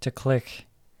to click,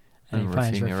 and he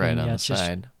finds Rafinha right on the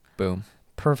side. Boom.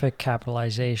 Perfect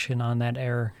capitalization on that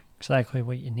error. Exactly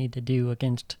what you need to do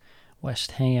against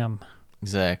West Ham.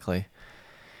 Exactly.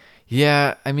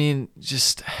 Yeah, I mean,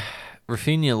 just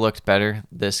Rafinha looked better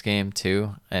this game,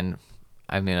 too. And,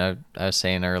 I mean, I was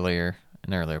saying in earlier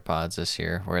pods this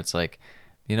year where it's like,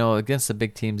 you know, against the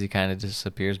big teams, he kind of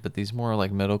disappears, but these more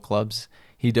like middle clubs,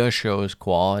 he does show his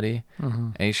quality,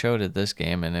 and he showed it this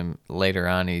game, and then later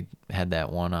on he had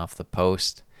that one off the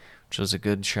post, which was a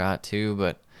good shot too,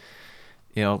 but,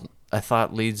 you know, I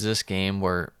thought Leeds this game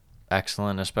were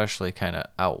excellent, especially kind of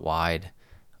out wide.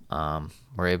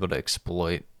 Were able to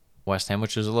exploit West Ham,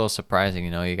 which is a little surprising.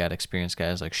 You know, you got experienced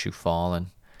guys like Shufal and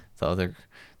the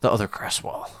other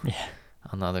Cresswell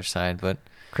on the other side, but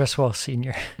Cresswell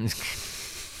Senior.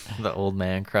 The old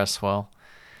man Cresswell.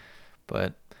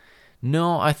 But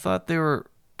no, I thought they were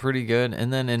pretty good.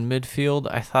 And then in midfield,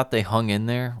 I thought they hung in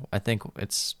there.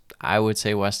 I would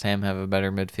say West Ham have a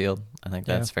better midfield. I think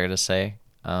that's fair to say.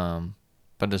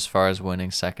 But as far as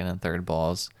winning second and third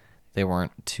balls, they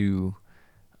weren't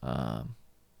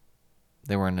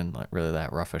they weren't in really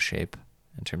that rough a shape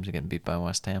in terms of getting beat by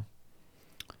West Ham.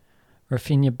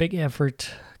 Rafinha, big effort,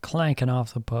 clanking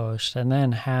off the post, and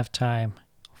then halftime,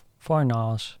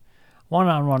 Fornals,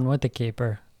 one-on-one with the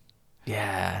keeper.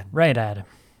 Yeah. Right at him.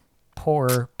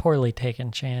 Poorly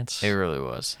taken chance. It really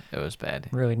was. It was bad.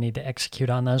 Really need to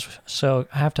execute on those. So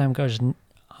halftime goes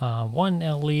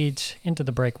 1-0 Leeds into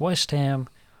the break. West Ham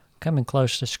coming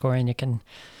close to scoring.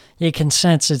 You can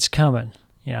sense it's coming,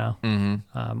 you know.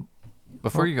 Mm-hmm.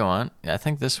 Before you go on, I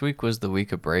think this week was the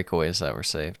week of breakaways that were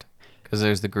saved. Because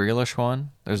there's the Grealish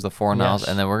one, there's the Fornals,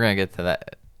 and then we're going to get to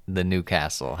that. The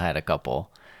Newcastle had a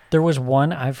couple. There was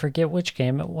one, I forget which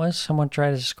game it was. Someone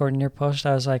tried to score near post.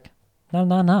 I was like,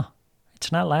 no.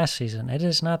 It's not last season. It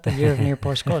is not the year of near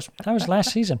post goals. That was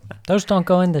last season. Those don't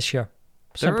go in this year.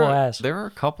 Simple as. There were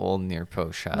a couple near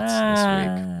post shots this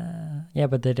week. Yeah,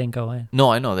 but they didn't go in.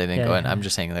 No, I know they didn't go in. I'm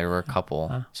just saying there were a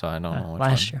couple, so I don't know which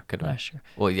last one. year. Last year.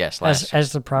 Well, yes, last year.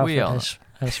 As the prophet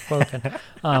has spoken.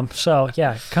 So,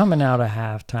 yeah, coming out of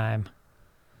halftime,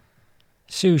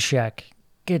 Soucek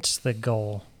gets the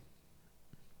goal.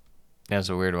 That was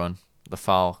a weird one. The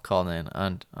foul called in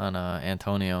on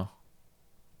Antonio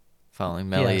fouling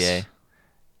Melier. Yes.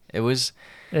 It was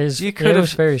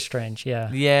very strange,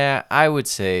 yeah. Yeah, I would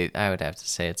have to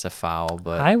say it's a foul,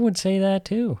 but I would say that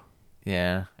too.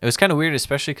 Yeah. It was kind of weird,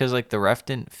 especially because like the ref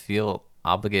didn't feel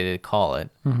obligated to call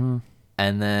it. Mm-hmm.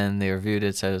 And then they reviewed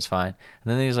it, said it was fine.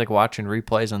 And then he was like watching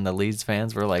replays, and the Leeds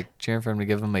fans were like cheering for him to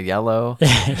give him a yellow.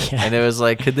 And it was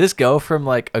like, could this go from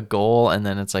like a goal and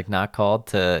then it's like not called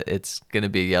to it's gonna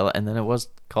be a yellow, and then it was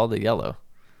called a yellow.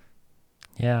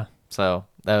 Yeah. So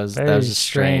that was just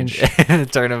strange.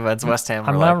 Tournaments, West Ham.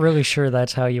 I'm not really sure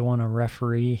that's how you want to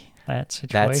referee that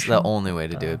situation. That's the only way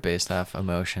to do it, based off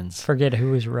emotions. Forget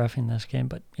who was reffing this game,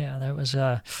 but yeah, that was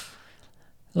a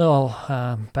little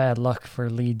bad luck for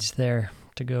Leeds there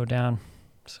to go down.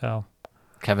 So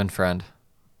Kevin Friend,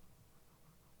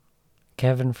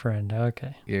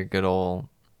 okay. Your good old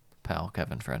pal,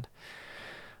 Kevin Friend.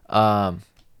 And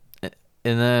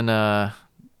then,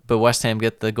 but West Ham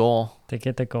get the goal. They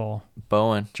get the goal.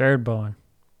 Jared Bowen.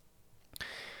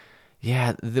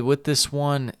 Yeah, with this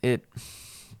one, it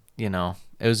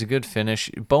was a good finish.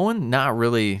 Bowen, not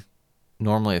really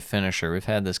normally a finisher. We've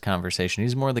had this conversation.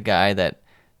 He's more the guy that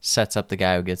sets up the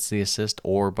guy who gets the assist,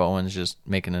 or Bowen's just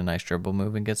making a nice dribble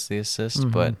move and gets the assist.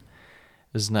 But it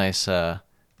was nice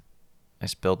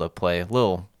build-up play. A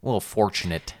little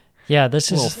fortunate. Yeah,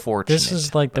 this is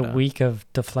fortunate, like the week of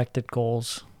deflected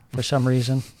goals for some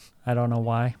reason. I don't know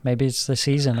why. Maybe it's the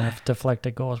season of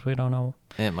deflected goals. We don't know.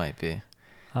 It might be.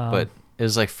 But it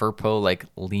was like Firpo like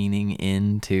leaning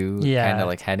into kind of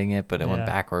like heading it, but it went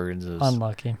backwards. It was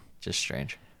unlucky. Just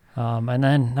strange. And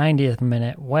then 90th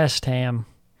minute, West Ham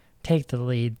take the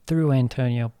lead through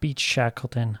Antonio, beat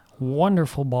Shackleton.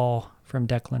 Wonderful ball from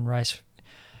Declan Rice.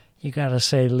 You got to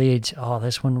say, Leeds,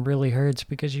 this one really hurts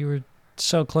because you were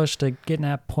so close to getting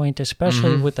that point,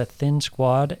 especially with a thin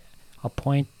squad. A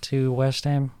point to West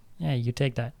Ham. Yeah, you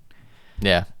take that.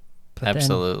 Yeah, but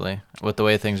absolutely. With the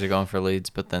way things are going for Leeds,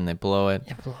 but then they blow it.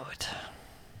 You blow it.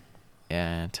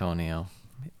 Yeah, Antonio.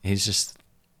 He's just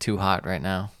too hot right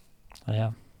now.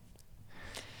 Yeah.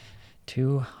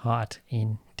 Too hot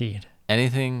indeed.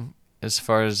 Anything as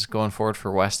far as going forward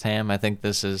for West Ham? I think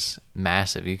this is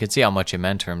massive. You could see how much it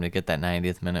meant to him to get that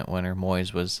 90th minute winner.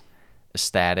 Moyes was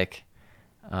ecstatic.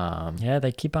 Yeah,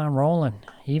 they keep on rolling.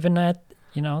 Even at,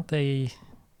 it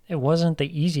wasn't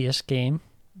the easiest game.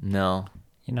 No.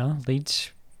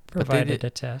 Leeds provided a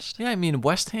test. Yeah, I mean,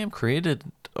 West Ham created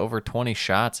over 20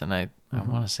 shots, and I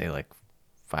want to say like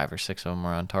 5 or 6 of them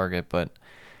were on target, but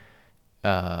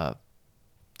it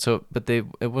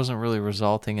wasn't really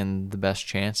resulting in the best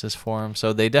chances for them.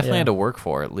 So they definitely had to work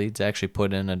for it. Leeds actually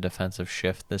put in a defensive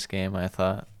shift this game, I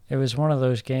thought. It was one of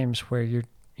those games where you're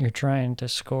trying to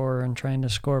score,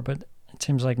 but it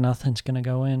seems like nothing's going to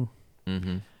go in.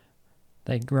 Mm-hmm.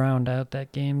 They ground out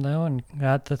that game, though, and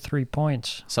got the 3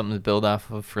 points. Something to build off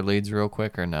of for Leeds real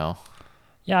quick, or no?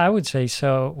 Yeah, I would say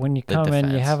so. When you come in,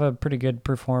 you have a pretty good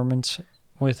performance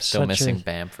with still missing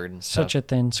Bamford and stuff. Such a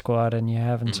thin squad, and you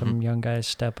having some young guys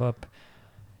step up.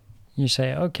 You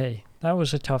say, okay, that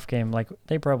was a tough game. Like,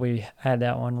 they probably had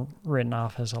that one written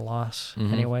off as a loss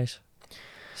anyways.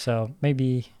 So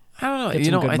maybe... I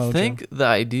don't know. I think the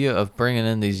idea of bringing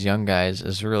in these young guys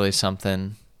is really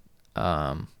something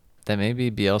that maybe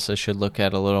Bielsa should look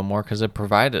at a little more, because it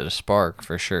provided a spark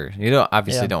for sure. You don't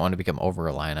want to become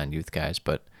over-reliant on youth guys,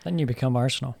 but... Then you become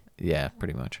Arsenal. Yeah,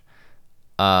 pretty much.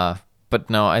 But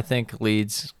no, I think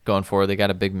Leeds going forward, they got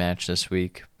a big match this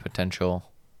week, potential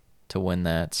to win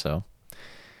that. So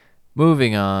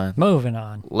moving on.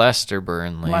 Leicester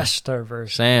Burnley. Leicester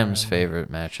versus Sam's Burnley. favorite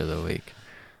match of the week.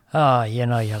 Oh, you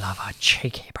love a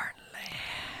cheeky Burnley.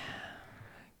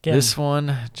 This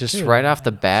one, just right off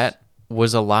the bat,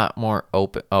 was a lot more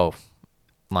open. Oh,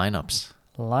 lineups.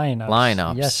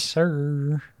 Yes,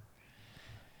 sir.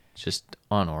 Just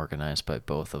unorganized by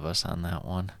both of us on that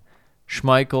one.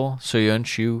 Schmeichel,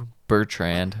 Soyuncu,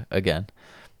 Bertrand, again.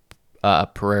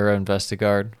 Pereira and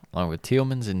Vestergaard, along with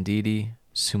Tielemans and Ndidi.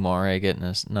 Soumare getting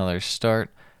another start.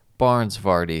 Barnes,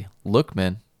 Vardy,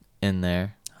 Lookman in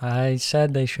there. I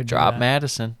said they should drop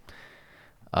Madison.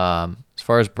 As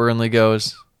far as Burnley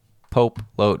goes, Pope,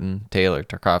 Lowton, Taylor,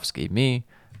 Tarkovsky, me,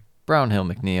 Brownhill,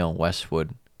 McNeil,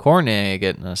 Westwood, Cornet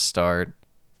getting a start,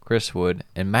 Chris Wood,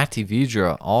 and Mati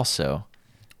Vidra also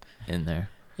in there.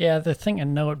 Yeah, the thing to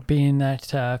note being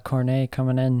that Cornet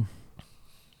coming in,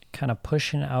 kind of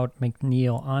pushing out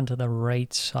McNeil onto the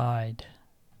right side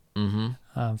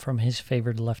from his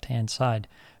favored left-hand side.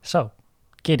 So,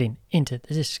 getting into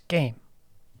this game,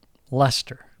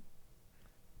 Leicester.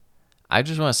 I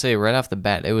just want to say right off the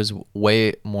bat, it was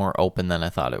way more open than I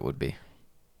thought it would be.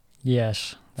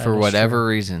 Yes. For whatever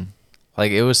reason.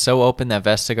 Like, it was so open that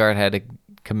Vestergaard had to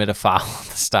commit a foul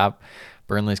to stop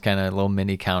Burnley's kind of little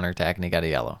mini counterattack, and he got a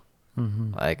yellow.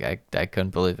 Like, I couldn't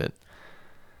believe it.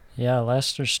 Yeah,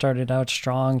 Leicester started out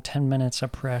strong, 10 minutes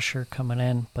of pressure coming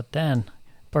in, but then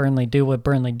Burnley do what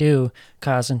Burnley do,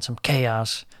 causing some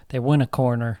chaos. They win a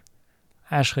corner.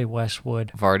 Ashley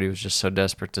Westwood. Vardy was just so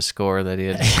desperate to score that he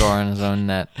had to score on his own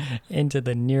net. Into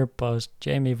the near post.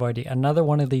 Jamie Vardy. Another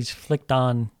one of these flicked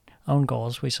on own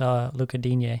goals. We saw Luca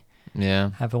Digne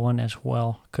have one as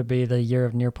well. Could be the year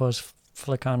of near post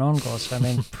flick on own goals. I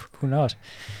mean, who knows?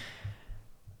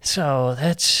 So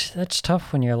that's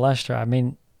tough when you're Leicester. I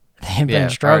mean, they've been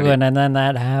struggling, and then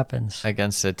that happens.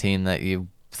 Against a team that you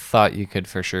thought you could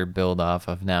for sure build off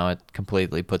of. Now it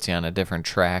completely puts you on a different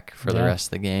track for the rest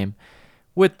of the game.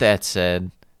 With that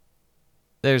said,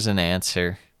 there's an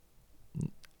answer.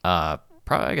 Probably,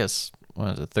 I guess,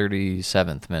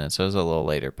 37th minute, so it was a little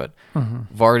later. But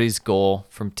Vardy's goal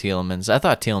from Tielemans. I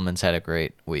thought Tielemans had a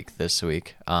great week this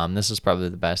week. This is probably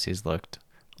the best he's looked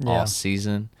all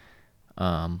season.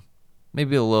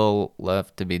 Maybe a little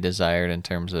left to be desired in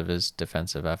terms of his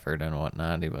defensive effort and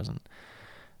whatnot. He wasn't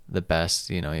the best.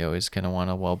 You always kind of want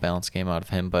a well-balanced game out of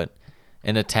him. But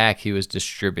in attack, he was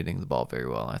distributing the ball very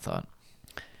well, I thought.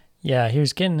 Yeah, he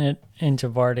was getting it into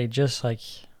Vardy just like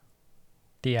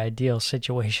the ideal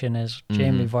situation is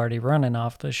Jamie Vardy running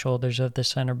off the shoulders of the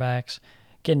center backs,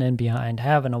 getting in behind,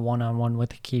 having a one-on-one with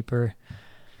the keeper.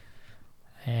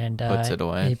 And puts it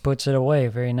away. He puts it away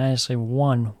very nicely,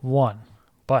 1-1.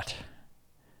 But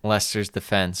Leicester's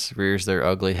defense rears their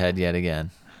ugly head yet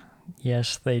again.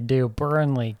 yes, they do.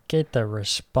 Burnley get the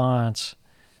response.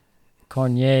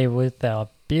 Cornier with a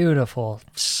beautiful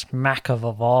smack of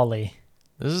a volley.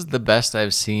 This is the best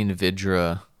I've seen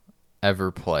Vidra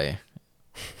ever play.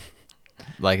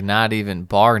 Like, not even,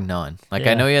 bar none. Like,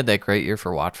 I know he had that great year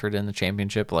for Watford in the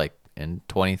Championship, like, in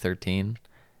 2013.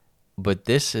 But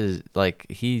this is, like,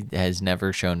 he has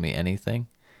never shown me anything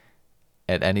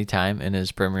at any time in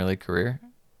his Premier League career.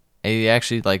 And he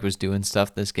actually, like, was doing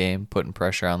stuff this game, putting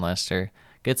pressure on Leicester.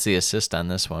 Gets the assist on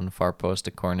this one, far post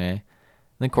to Cornet. And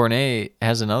then Cornet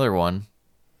has another one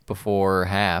before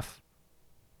half.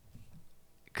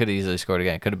 Could have easily scored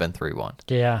again. Could have been 3-1.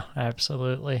 Yeah,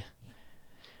 absolutely.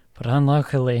 But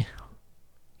unluckily,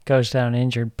 goes down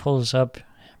injured, pulls up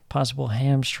possible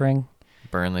hamstring.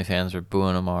 Burnley fans are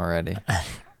booing him already.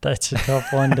 That's a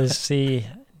tough one to see.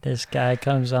 This guy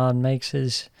comes on, makes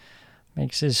his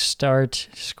start,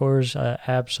 scores an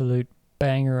absolute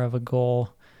banger of a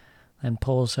goal, and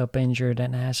pulls up injured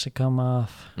and has to come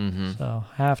off. Mm-hmm. So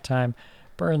halftime,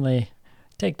 Burnley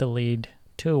take the lead,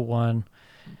 2-1,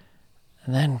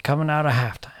 and then coming out of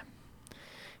halftime.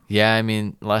 Yeah, I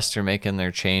mean, Leicester making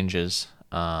their changes,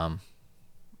 bringing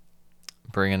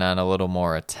on a little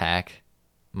more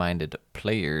attack-minded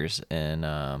players in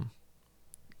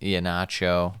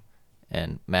Iheanacho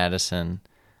and Maddison.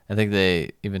 I think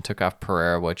they even took off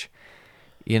Pereira, which,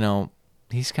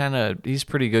 he's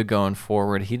pretty good going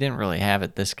forward. He didn't really have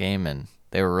it this game, and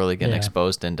they were really getting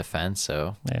exposed in defense.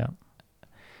 So, I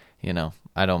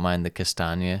don't mind the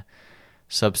Castagna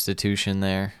substitution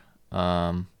there.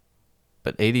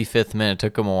 But 85th minute,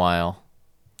 took him a while.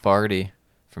 Vardy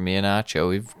from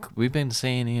Iheanacho. We've been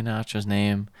saying Iheanacho's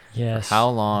name for how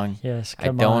long? Yes, I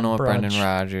don't know what Brendan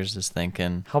Rodgers is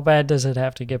thinking. How bad does it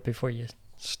have to get before you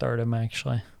start him,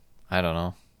 actually? I don't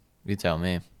know. You tell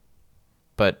me.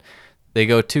 But they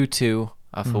go 2-2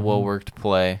 off a well-worked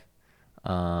play.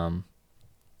 Your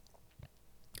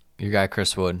guy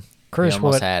Chris Wood. Chris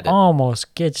almost Wood had it.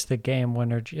 almost gets the game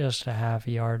winner just a half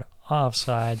yard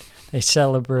offside. They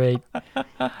celebrate,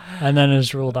 and then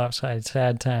is ruled offside.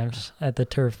 Sad times at the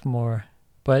Turf Moor.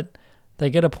 But they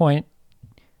get a point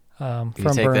from You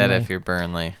take Burnley. that if you're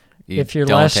Burnley. If you're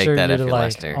don't Leicester, take that you're if you're like,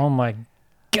 Leicester. oh my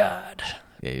God.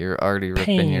 Yeah, you're already ripping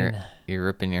Pain. you're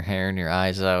ripping your hair and your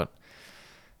eyes out.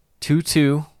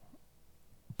 2-2.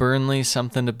 Burnley,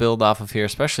 something to build off of here,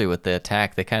 especially with the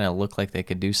attack. They kind of look like they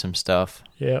could do some stuff.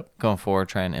 Yep. Going forward,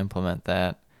 try and implement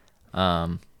that.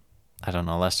 I don't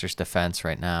know, Leicester's defense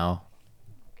right now.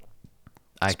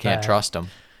 I can't bad. trust them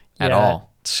at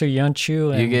all.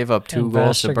 Suyuncu and You gave up 2 and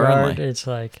goals to Vestergaard, Burnley. It's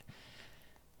like,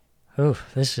 oh,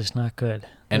 this is not good.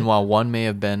 And while one may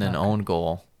have been an own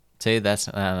goal, say that's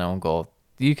not an own goal,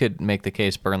 you could make the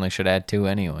case Burnley should add 2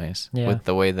 anyways, with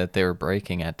the way that they were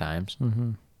breaking at times.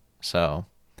 Mm-hmm. So,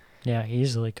 yeah,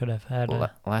 easily could have had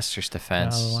Leicester's another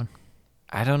defense, one.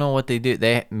 I don't know what they do.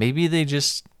 Maybe they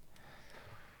just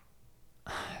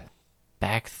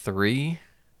back 3,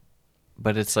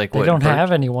 but it's like They don't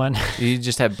have anyone. You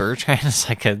just have Bertrand as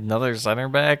like another center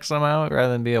back somehow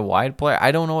rather than be a wide player.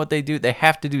 I don't know what they do. They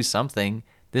have to do something.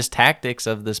 This tactics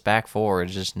of this back 4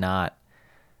 is just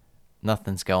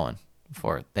nothing's going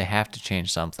for it. They have to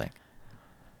change something.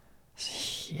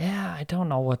 Yeah, I don't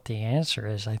know what the answer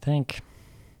is. I think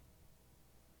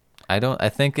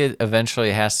it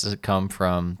eventually has to come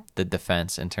from the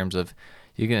defense in terms of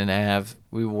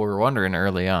we were wondering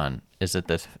early on, is it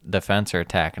the defense or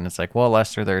attack? And it's like, well,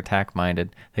 Leicester, they're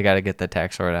attack-minded. They got to get the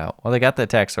attack sorted out. Well, they got the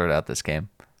attack sorted out this game.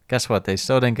 Guess what? They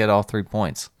still didn't get all 3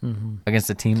 points against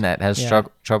a team that has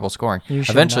trouble scoring. you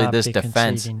should Eventually, not this be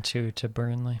defense, conceding to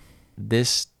Burnley.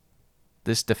 this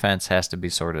defense has to be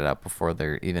sorted out before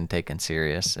they're even taken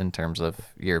serious in terms of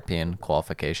European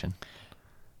qualification.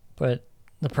 But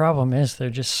the problem is they're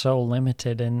just so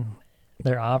limited in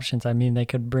their options. I mean, they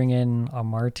could bring in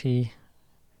Amarty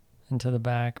into the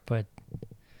back, but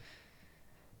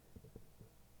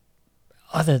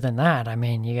other than that, I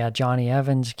mean, you got Johnny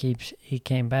Evans. He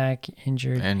came back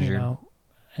injured.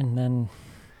 And then,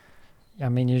 I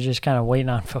mean, you're just kind of waiting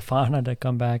on Fofana to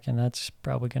come back, and that's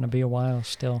probably going to be a while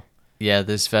still. Yeah,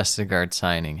 this Vestergaard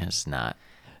signing has not.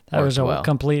 That was a well.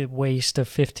 complete waste of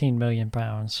 £15 million.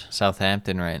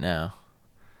 Southampton right now.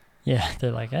 Yeah,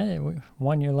 they're like, hey,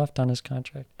 1 year left on his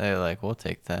contract. They're like, we'll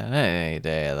take that any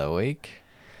day of the week.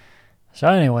 So,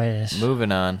 anyways,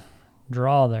 Moving on.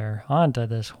 draw there. On to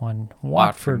this one.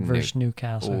 Watford versus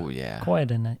Newcastle. Oh, yeah. Quite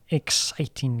an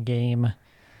exciting game.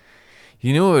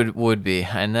 You know what it would be,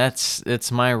 and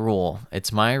it's my rule.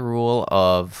 It's my rule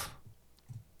of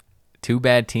two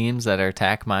bad teams that are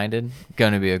attack-minded.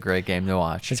 Going to be a great game to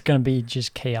watch. It's going to be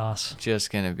just chaos.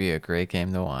 Just going to be a great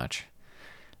game to watch.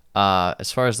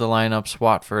 As far as the lineups,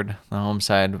 Watford, the home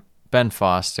side, Ben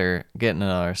Foster getting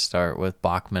another start with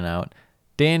Bachmann out.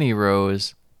 Danny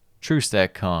Rose,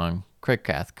 Trustek Kong, Craig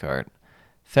Cathcart,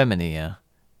 Femenia,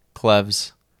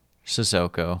 Cleves,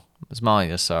 Sissoko, Ismail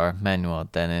Yassar, Manuel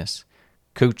Dennis,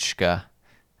 Kuchka,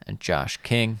 and Josh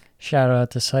King. Shout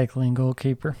out to cycling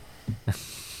goalkeeper.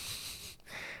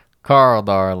 Carl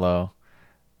Darlow,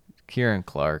 Kieran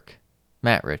Clark,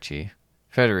 Matt Ritchie,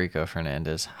 Federico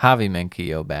Fernandez, Javi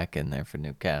Menquillo back in there for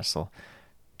Newcastle,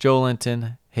 Joe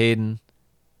Linton, Hayden,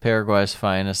 Paraguay's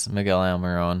finest, Miguel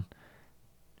Almiron,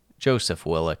 Joseph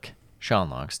Willock,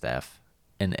 Sean Longstaff,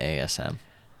 and ASM.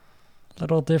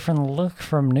 Little different look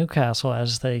from Newcastle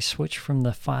as they switch from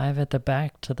the 5 at the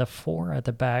back to the 4 at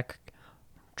the back,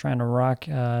 trying to rock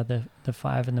the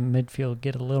 5 in the midfield,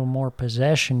 get a little more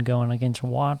possession going against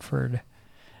Watford.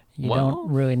 You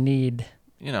don't really need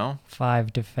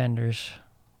 5 defenders,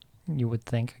 you would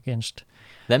think, against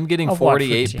them getting a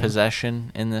 48 Watford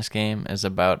possession in this game is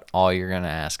about all you're going to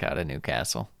ask out of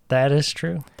Newcastle. That is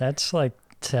true. That's like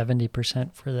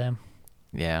 70% for them.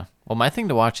 Yeah. Well, my thing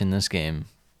to watch in this game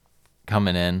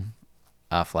coming in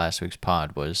off last week's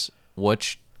pod was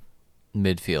which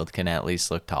midfield can at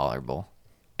least look tolerable.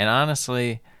 And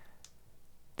honestly,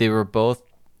 they were both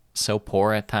so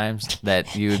poor at times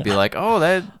that you would be like, oh,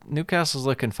 that Newcastle's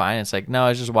looking fine. It's like, no,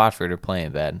 it's just Watford are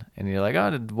playing bad. And you're like,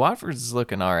 oh, Watford's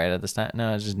looking all right at this time.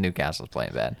 No, it's just Newcastle's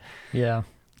playing bad. Yeah,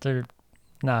 they're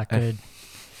not good.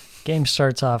 Game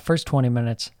starts off, first 20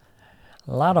 minutes,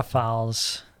 a lot of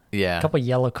fouls. Yeah. A couple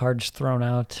yellow cards thrown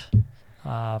out.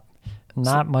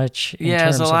 Not much in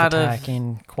there's terms a lot of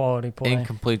attacking quality play.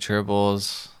 Incomplete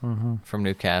dribbles from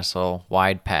Newcastle,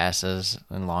 wide passes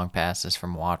and long passes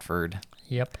from Watford.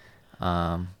 Yep.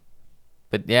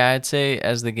 But yeah, I'd say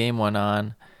as the game went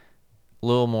on, a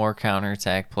little more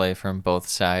counterattack play from both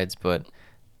sides. But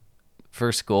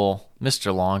first goal,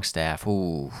 Mr. Longstaff.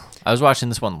 Ooh, I was watching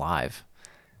this one live.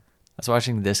 I was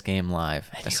watching this game live.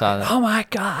 I saw that. Oh my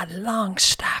God,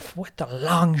 Longstaff with the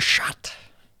long shot.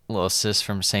 Little assist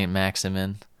from St.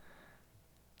 Maximin.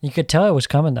 You could tell it was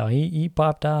coming though. He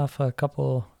popped off a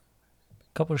couple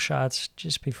shots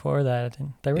just before that,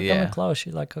 and they were coming close.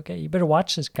 You're like, okay, you better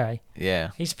watch this guy. Yeah,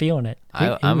 he's feeling it.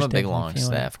 I'm a big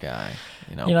Longstaff guy.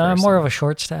 I'm more of a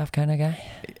short staff kind of guy.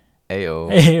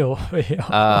 Ayo.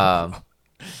 Ayo.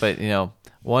 But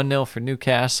 1-0 for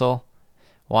Newcastle.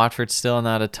 Watford still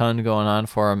not a ton going on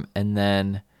for him, and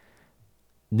then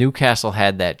Newcastle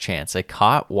had that chance. They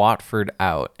caught Watford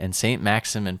out, and St.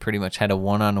 Maximin pretty much had a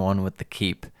one-on-one with the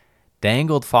keep.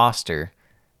 Dangled Foster.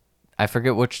 I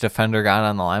forget which defender got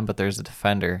on the line, but there's a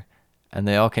defender, and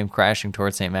they all came crashing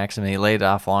towards St. Maximin. He laid it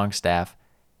off Longstaff,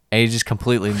 and he just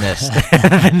completely missed.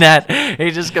 He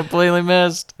just completely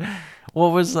missed.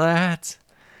 What was that?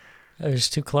 It was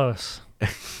too close.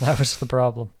 That was the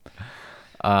problem.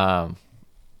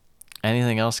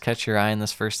 Anything else catch your eye in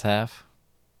this first half?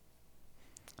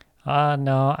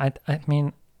 No. I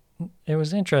mean, it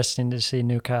was interesting to see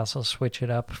Newcastle switch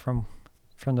it up from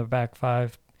the back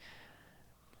 5.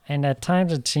 And at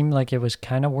times it seemed like it was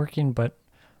kind of working, but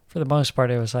for the most part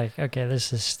it was like, okay,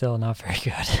 this is still not very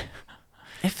good.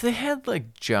 If they had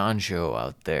like John Joe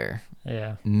out there,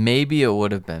 yeah, maybe it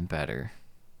would have been better.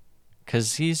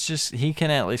 Because he can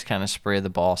at least kind of spray the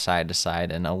ball side to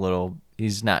side and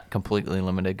he's not completely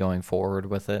limited going forward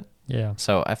with it. Yeah.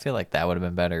 So I feel like that would have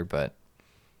been better, but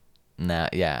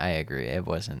I agree. It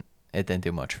didn't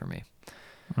do much for me.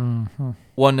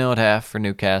 1-0 at half for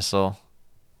Newcastle.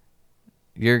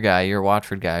 Your guy, your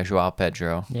Watford guy, Joao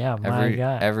Pedro. Yeah, my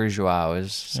guy. Every Joao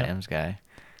is Sam's guy.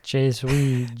 Jesus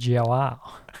Joao.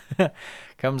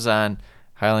 Comes on.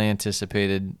 Highly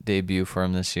anticipated debut for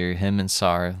him this year. Him and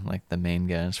Sarr, like the main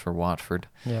guys for Watford.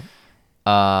 Yep.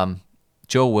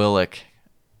 Joe Willock,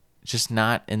 just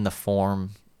not in the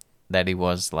form that he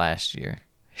was last year.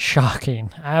 Shocking.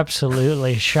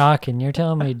 Absolutely shocking. You're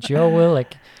telling me Joe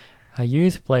Willock, a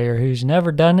youth player who's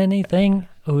never done anything,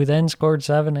 who then scored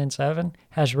 7 and 7,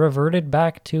 has reverted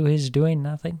back to his doing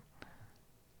nothing?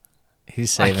 He's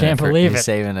saving He's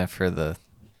saving it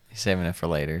for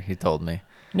later, he told me.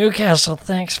 Newcastle,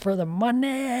 thanks for the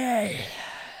money.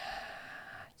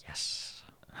 Yes.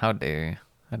 How dare you?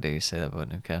 How dare you say that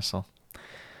about Newcastle?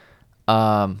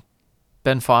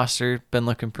 Ben Foster been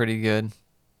looking pretty good.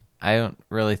 I don't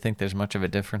really think there's much of a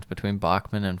difference between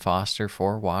Bachmann and Foster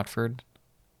for Watford.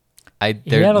 He had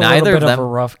a little bit of a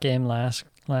rough game last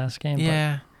game.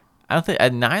 Yeah, I don't think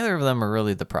neither of them are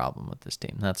really the problem with this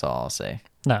team. That's all I'll say.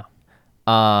 No.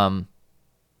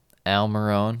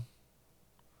 Almiron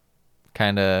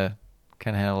kind of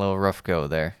had a little rough go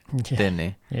there, didn't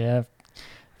he? Yeah,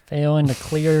 failing to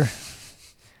clear,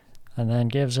 and then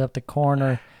gives up the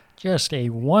corner. Just a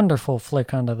wonderful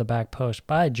flick onto the back post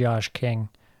by Josh King.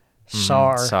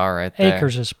 Saw right there.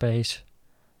 Acres of space.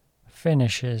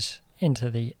 Finishes into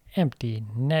the empty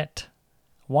net.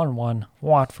 1-1.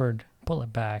 Watford pull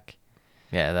it back.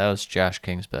 Yeah, that was Josh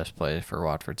King's best play for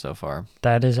Watford so far.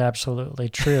 That is absolutely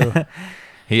true.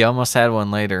 He almost had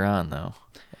one later on, though.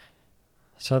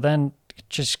 So then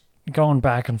just going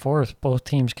back and forth, both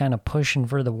teams kind of pushing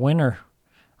for the winner.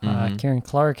 Kieran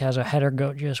Clark has a header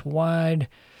go just wide.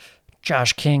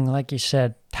 Josh King, like you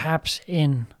said, taps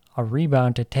in a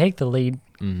rebound to take the lead,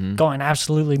 going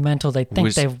absolutely mental. They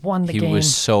think they've won the game. He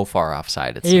was so far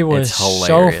offside. It's so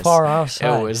hilarious. far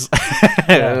offside. It was,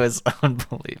 it was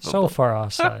unbelievable. So far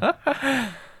offside.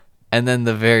 And then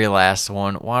the very last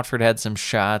one, Watford had some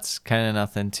shots, kind of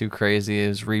nothing too crazy. It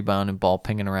was rebound and ball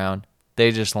pinging around.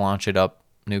 They just launch it up,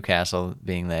 Newcastle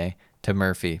being they, to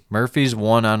Murphy. Murphy's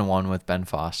one-on-one with Ben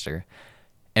Foster.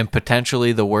 And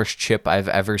potentially the worst chip I've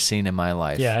ever seen in my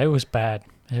life. Yeah, it was bad.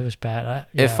 It was bad.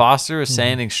 If Foster was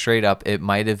standing straight up, it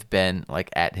might have been like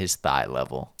at his thigh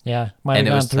level. Yeah, might have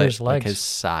gone through his legs. Like his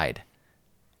side.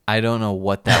 I don't know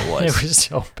what that was. It was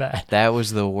so bad. That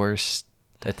was the worst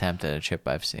attempt at a chip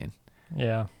I've seen.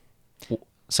 Yeah.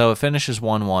 So it finishes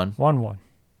 1-1. 1-1.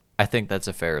 I think that's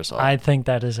a fair result. I think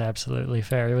that is absolutely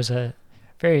fair. It was a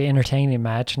very entertaining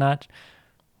match. Not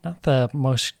the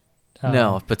most...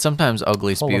 no, but sometimes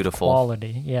ugly's beautiful.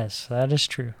 Quality. Yes, that is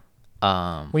true.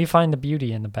 We find the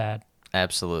beauty in the bad.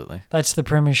 Absolutely. That's the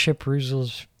Premiership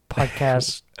Perusal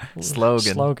Podcast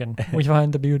slogan. We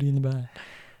find the beauty in the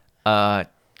bad.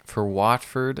 For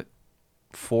Watford,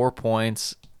 4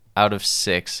 points out of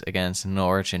 6 against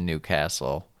Norwich and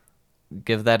Newcastle.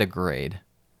 Give that a grade.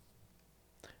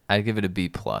 I'd give it a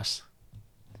B+.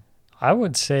 I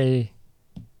would say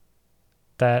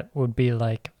that would be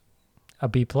like a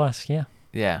B+, yeah.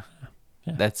 Yeah.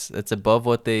 That's above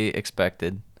what they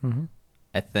expected. Mm-hmm.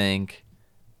 I think,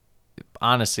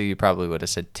 honestly, you probably would have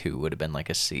said 2 would have been like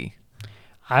a C.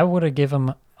 I would have given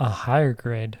them a higher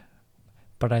grade,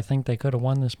 but I think they could have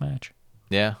won this match.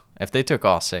 Yeah. If they took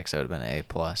all 6, it would have been an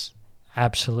A+.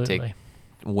 Absolutely.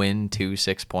 Win 2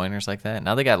 6-pointers like that.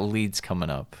 Now they got Leeds coming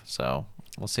up, so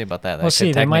we'll see about that. That we'll could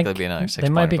see. technically be another 6-pointer.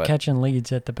 They might be catching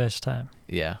Leeds at the best time.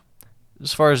 Yeah.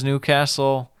 As far as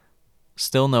Newcastle,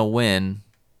 still no win.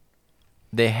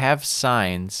 They have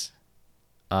signs.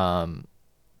 Their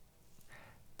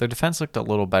defense looked a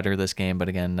little better this game, but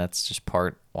again, that's just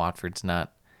part. Watford's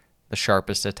not the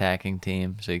sharpest attacking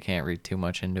team, so you can't read too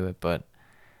much into it. But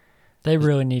they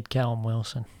really need Callum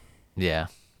Wilson. Yeah,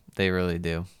 they really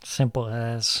do. Simple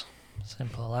as.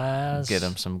 Get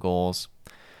them some goals.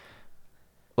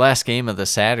 Last game of the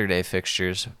Saturday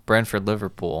fixtures,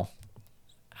 Brentford-Liverpool.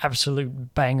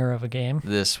 Absolute banger of a game.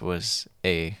 This was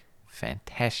a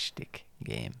fantastic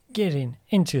game. Getting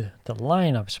into the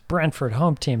lineups, Brentford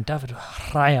home team, David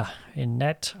Raya in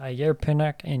net, Ayer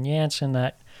Pinnock and Janssen,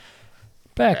 that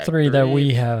back three that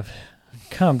we have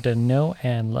come to know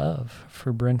and love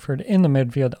for Brentford. In the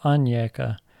midfield,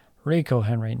 Onyeka, Rico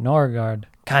Henry, Norgard,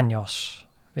 Canos,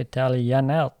 Vitaly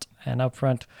Janelt, and up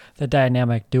front, the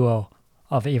dynamic duo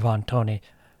of Ivan Toney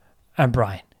and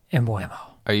Brian Mbeumo.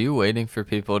 Are you waiting for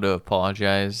people to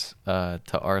apologize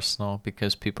to Arsenal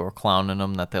because people were clowning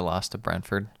them that they lost to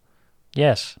Brentford?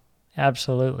 Yes,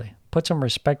 absolutely. Put some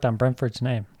respect on Brentford's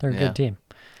name. They're a good team.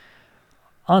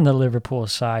 On the Liverpool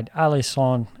side,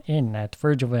 Alisson in net,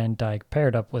 Virgil van Dijk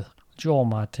paired up with Joel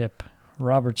Matip,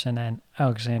 Robertson, and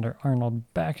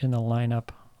Alexander-Arnold back in the lineup.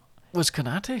 Was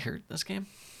Konate hurt this game?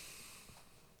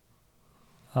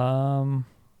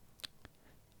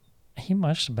 He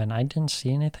must have been. I didn't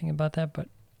see anything about that, but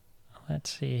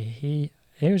let's see.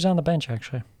 He was on the bench,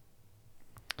 actually.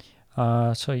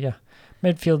 So, yeah.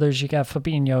 Midfielders, you got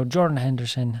Fabinho, Jordan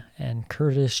Henderson, and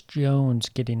Curtis Jones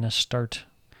getting a start.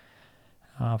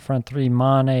 Front three,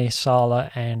 Mane,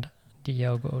 Salah, and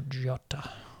Diogo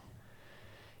Jota.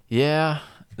 Yeah,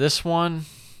 this one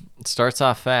starts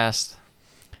off fast.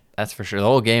 That's for sure. The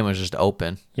whole game was just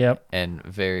open. Yep. And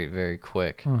very, very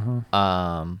quick.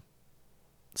 Mm-hmm.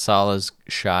 Salah's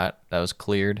shot that was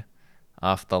cleared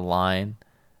off the line.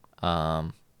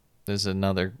 There's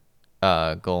another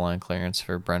goal line clearance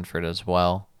for Brentford as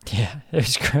well. Yeah, it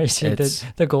was crazy.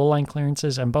 The goal line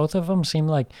clearances, and both of them seemed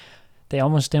like they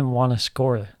almost didn't want to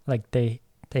score. Like they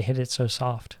hit it so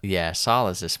soft. Yeah,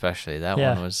 Salah's especially. That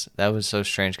was so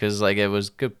strange because like it was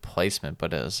good placement,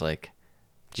 but it was like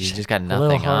you just got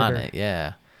nothing on it.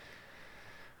 Yeah.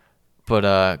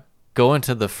 But going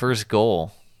to the first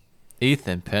goal,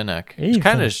 Ethan Pinnock.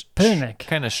 Kind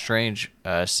of strange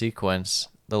sequence.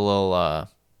 The little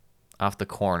off the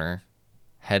corner,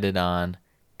 headed on.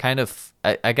 Kind of,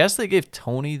 I guess they gave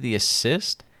Tony the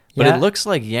assist, but it looks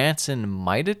like Janssen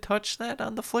might have touched that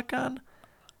on the flick on.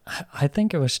 I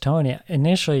think it was Tony.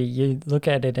 Initially, you look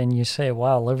at it and you say,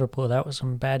 wow, Liverpool, that was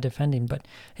some bad defending. But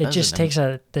it just takes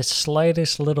the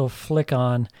slightest little flick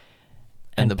on,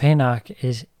 and Pinnock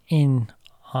is in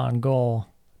on goal.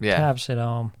 Yeah. Taps it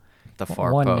home. The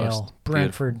far 1-0. post.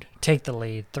 Brentford take the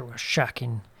lead through a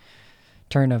shocking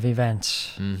turn of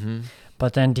events. Mm-hmm.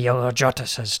 But then Diogo Jota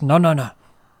says, no.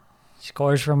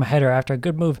 Scores from a header after a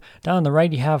good move. Down the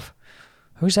right, you have,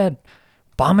 who's that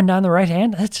bombing down the right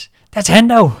hand? That's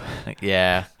Hendo.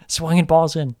 Yeah. Swinging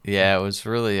balls in. Yeah, it was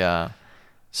really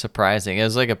surprising. It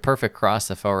was like a perfect cross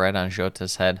that fell right on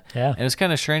Jota's head. Yeah. And it was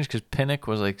kind of strange because Pinnock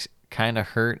was like kind of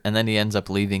hurt, and then he ends up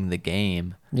leaving the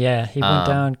game. Yeah, he went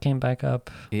down, came back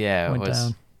up. Yeah, it was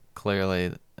down.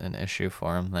 Clearly an issue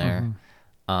for him there.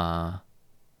 Mm-hmm.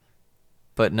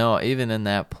 But no, even in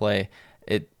that play,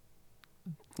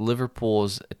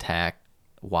 Liverpool's attack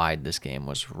wide this game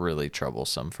was really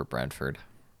troublesome for Brentford.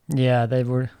 Yeah, they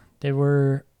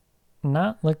were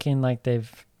not looking like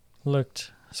they've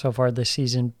looked so far this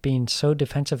season, being so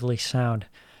defensively sound.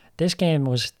 This game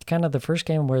was kind of the first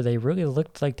game where they really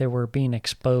looked like they were being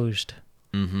exposed.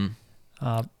 Mm-hmm.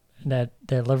 That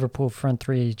Liverpool front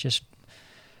three just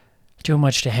too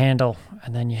much to handle,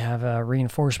 and then you have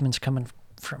reinforcements coming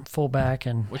from fullback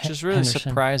and which is really Henderson.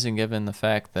 Surprising given the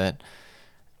fact that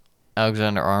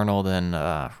Alexander-Arnold and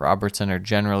Robertson are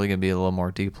generally going to be a little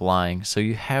more deep lying. So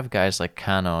you have guys like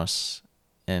Canos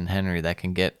and Henry that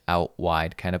can get out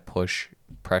wide, kind of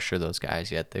pressure those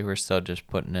guys, yet they were still just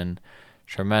putting in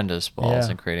tremendous balls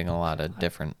and creating a lot of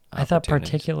different I thought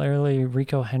particularly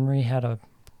Rico Henry had a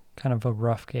kind of a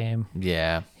rough game.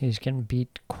 Yeah. He was getting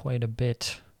beat quite a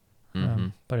bit. Mm-hmm.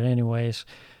 But anyways,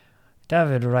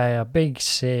 David Raya, big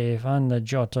save on the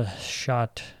Jota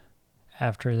shot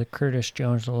after the Curtis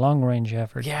Jones long-range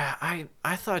effort. Yeah,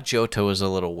 I thought Jota was a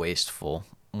little wasteful,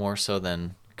 more so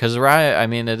than... Because Raya, I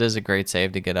mean, it is a great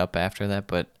save to get up after that,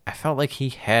 but I felt like he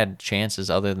had chances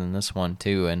other than this one,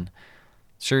 too. And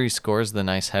sure, he scores the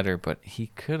nice header, but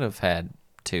he could have had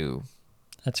two.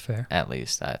 That's fair. At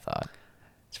least, I thought.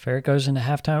 It's fair. It goes into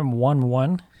halftime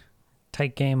 1-1.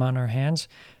 Tight game on our hands.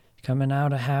 Coming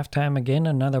out of halftime again,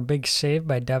 another big save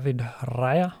by David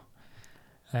Raya.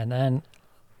 And then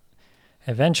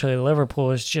eventually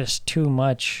Liverpool is just too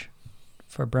much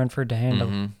for Brentford to handle.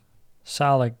 Mm-hmm.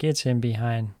 Salah gets in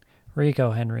behind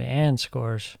Rico Henry and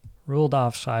scores. Ruled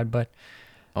offside, but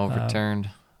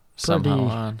overturned somehow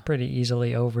on. Pretty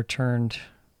easily overturned,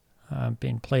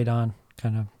 being played on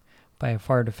kind of by a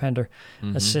far defender.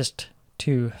 Mm-hmm. Assist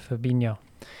to Fabinho.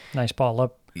 Nice ball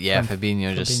up. Yeah,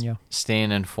 Fabinho just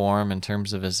staying in form in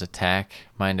terms of his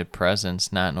attack-minded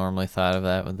presence. Not normally thought of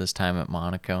that with his time at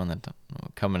Monaco, and then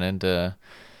coming into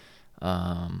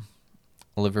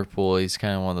Liverpool, he's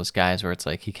kind of one of those guys where it's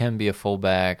like he can be a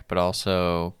fullback, but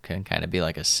also can kind of be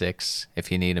like a 6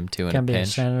 if you need him to in a pinch. Can be a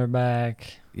center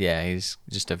back. Yeah, he's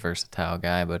just a versatile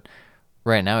guy, but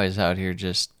right now he's out here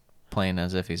just playing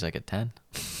as if he's like a 10.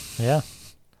 Yeah.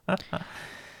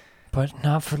 But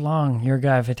not for long. Your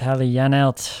guy, Vitaly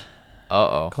Janelt,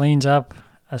 cleans up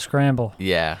a scramble.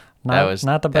 Yeah. That was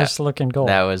not the best-looking goal.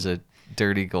 That was a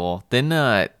dirty goal.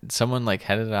 Then someone like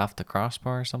headed it off the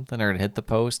crossbar or something, or it hit the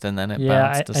post, and then it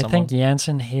bounced to someone? I think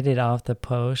Janssen hit it off the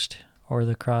post or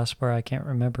the crossbar. I can't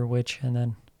remember which. And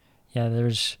then,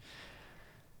 there's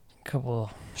a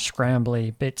couple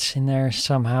scrambly bits in there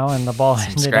somehow, and the ball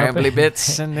ended scrambly up...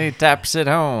 bits, and he taps it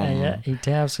home. Yeah, he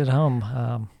taps it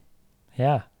home.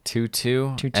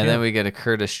 2-2. And then we get a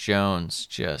Curtis Jones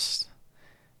just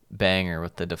banger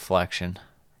with the deflection.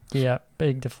 Yeah,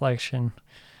 big deflection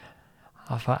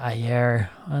off of Ayer.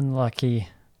 Unlucky.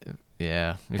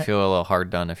 Yeah, you feel a little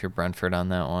hard done if you're Brentford on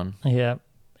that one. Yeah,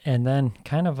 and then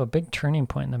kind of a big turning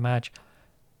point in the match.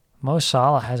 Mo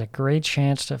Salah has a great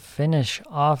chance to finish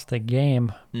off the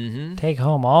game, take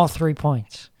home all 3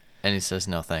 points. And he says,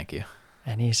 no, thank you.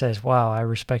 And he says, wow, I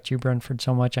respect you, Brentford,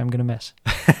 so much I'm going to miss.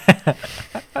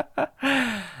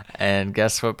 And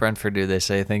guess what Brentford do? They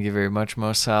say, thank you very much,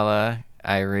 Mo Salah.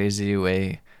 I raise you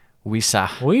a Wisa.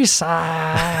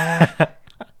 Wisa!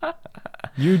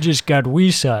 You just got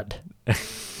Wisa'd.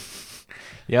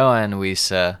 Johan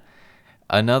Wissa,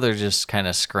 another just kind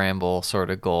of scramble sort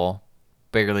of goal.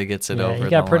 Barely gets it over. He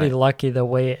got pretty line. lucky the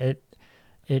way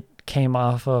it came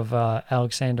off of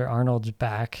Alexander Arnold's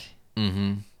back,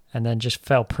 Mm-hmm. and then just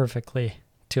fell perfectly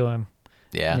to him.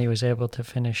 Yeah. And he was able to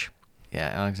finish. Yeah,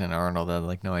 Alexander Arnold had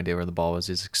like no idea where the ball was.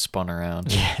 He's like, spun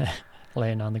around. Yeah,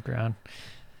 laying on the ground.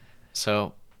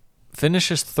 So,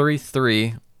 finishes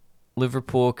 3-3.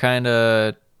 Liverpool kind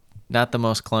of not the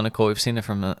most clinical. We've seen it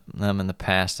from them in the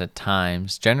past at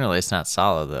times. Generally, it's not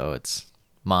solid, though. It's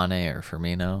Mane or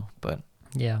Firmino. But,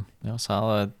 Yeah.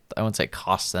 Salah, I wouldn't say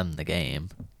cost them the game.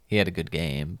 He had a good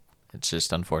game. It's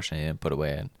just unfortunate he didn't put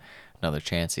away another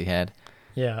chance he had.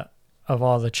 Yeah. Of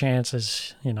all the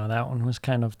chances, that one was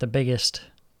kind of the biggest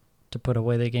to put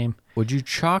away the game. Would you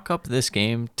chalk up this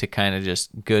game to kind of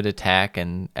just good attack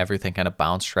and everything kind of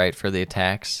bounced right for the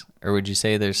attacks? Or would you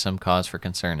say there's some cause for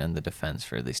concern in the defense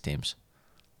for these teams?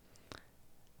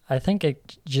 I think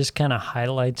it just kind of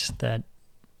highlights that,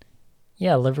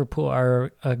 Liverpool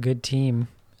are a good team,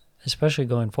 especially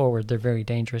going forward. They're very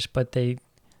dangerous, but they're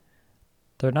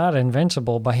not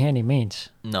invincible by any means.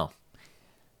 No.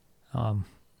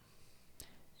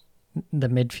 The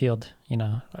midfield,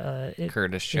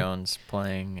 Curtis Jones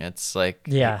playing. It's like,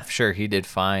 Yeah. sure, he did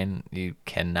fine. You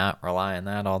cannot rely on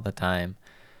that all the time.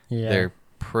 Yeah. They're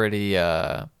pretty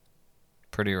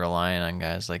reliant on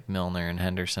guys like Milner and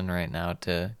Henderson right now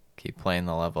to keep playing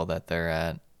the level that they're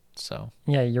at. So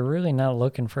Yeah, you're really not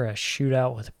looking for a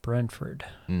shootout with Brentford.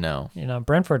 no,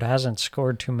 Brentford hasn't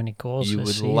scored too many goals you this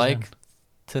would season. like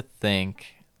to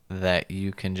think that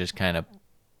you can just kind of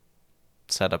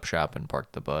set up shop and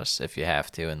park the bus if you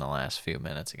have to in the last few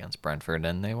minutes against Brentford,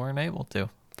 and they weren't able to.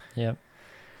 Yep.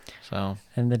 So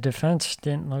And the defense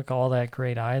didn't look all that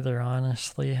great either,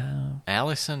 honestly.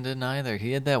 Alisson didn't either.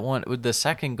 He had that one with the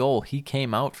second goal. He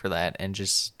came out for that and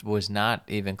just was not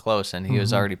even close, and he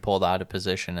was already pulled out of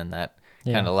position, and that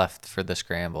Yeah. kind of left for the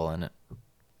scramble, and it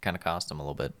kind of cost him a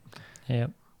little bit.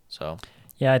 Yep. So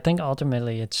Yeah, I think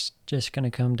ultimately it's just going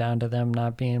to come down to them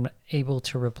not being able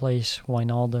to replace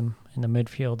Wijnaldum in the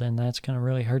midfield, and that's going to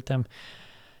really hurt them.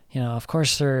 Of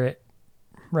course they're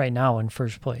right now in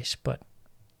first place, but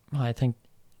I think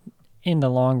in the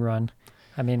long run,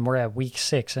 we're at week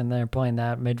 6 and they're playing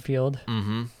that midfield.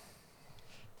 mm-hmm.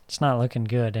 It's not looking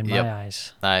good in Yep. my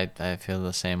eyes. I feel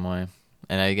the same way.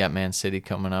 And now you got Man City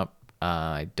coming up.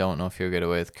 I don't know if you'll get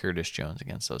away with Curtis Jones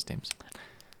against those teams.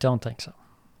 Don't think so.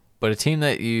 But a team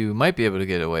that you might be able to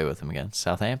get away with them against,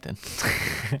 Southampton.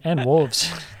 And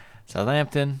Wolves.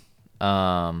 Southampton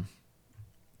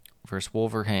versus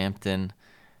Wolverhampton.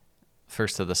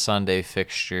 First of the Sunday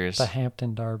fixtures. The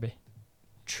Hampton Derby.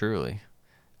 Truly.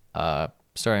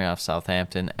 Starting off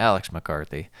Southampton, Alex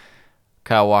McCarthy.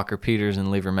 Kyle Walker-Peters and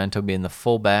Livramento being the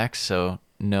fullbacks, so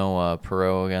no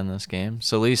Perot again this game.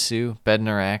 Salisu,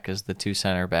 Bednarak as the two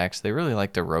center backs. They really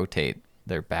like to rotate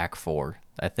their back four.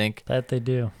 I think. That they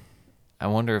do. I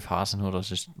wonder if Hasenhutl's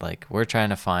just like, we're trying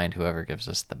to find whoever gives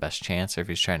us the best chance, or if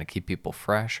he's trying to keep people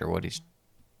fresh, or what he's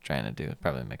trying to do.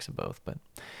 Probably a mix of both. But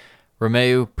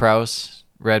Romeu, Prowse,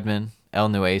 Redmond, El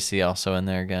Nuacy also in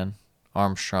there again.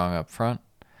 Armstrong up front,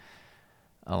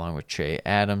 along with Che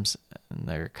Adams and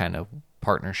their kind of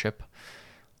partnership.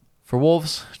 For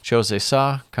Wolves, Jose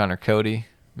Sa, Connor Cody,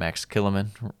 Max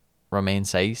Killerman, Romain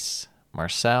Saiz,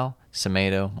 Marcel,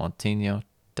 Semedo, Montinho,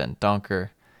 Den Donker,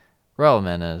 Raul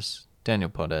Menez, Daniel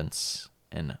Podence,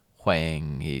 and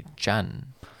Huang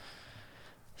Yi-chan.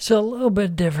 So a little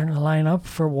bit different lineup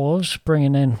for Wolves,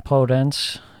 bringing in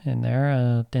Podence in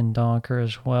there, Den Donker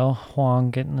as well. Huang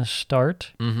getting the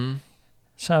start. Mm-hmm.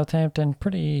 Southampton,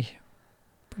 pretty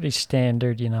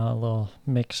standard, a little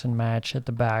mix and match at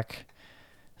the back.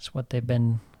 That's what they've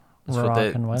been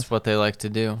rocking with. That's what they like to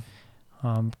do.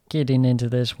 Getting into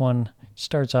this one,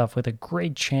 starts off with a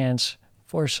great chance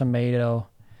for Semedo.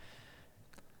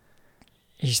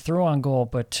 He's through on goal,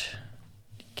 but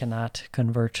cannot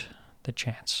convert the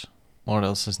chance. What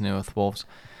else is new with Wolves?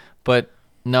 But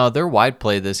no, their wide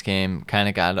play this game kind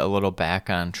of got a little back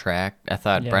on track. I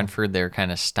thought Brentford, they were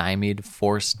kind of stymied,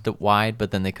 forced wide,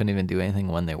 but then they couldn't even do anything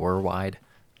when they were wide.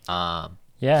 Yeah,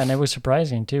 and it was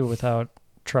surprising too without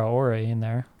Traore in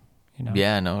there.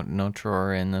 Yeah, no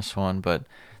Traore in this one, but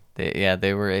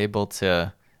they were able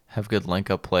to have good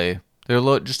link-up play.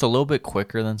 They're just a little bit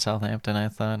quicker than Southampton, I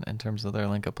thought, in terms of their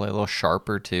link-up play. A little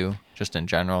sharper, too, just in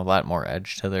general. A lot more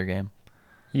edge to their game.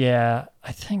 Yeah,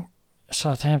 I think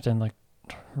Southampton looked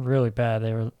really bad.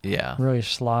 They were really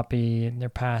sloppy in their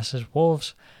passes.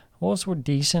 Wolves were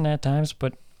decent at times,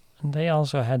 but they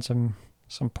also had some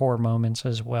poor moments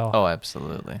as well. Oh,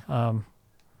 absolutely.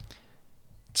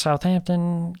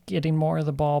 Southampton getting more of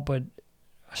the ball, but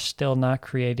still not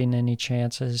creating any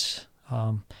chances.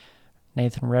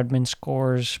 Nathan Redmond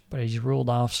scores, but he's ruled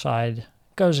offside.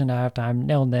 Goes into halftime,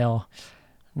 0-0.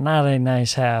 Not a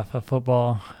nice half of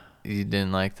football. You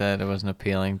didn't like that? It wasn't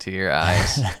appealing to your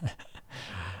eyes?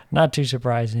 Not too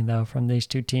surprising, though, from these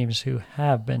two teams who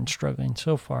have been struggling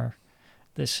so far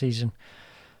this season.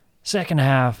 Second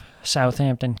half,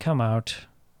 Southampton come out,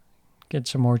 get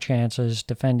some more chances,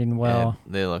 defending well.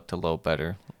 Yeah, they looked a little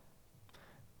better.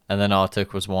 And then all it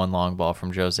took was one long ball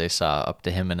from Jose Sa up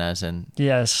to Jimenez, and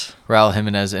Yes. Raul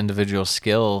Jimenez's individual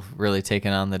skill really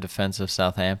taking on the defense of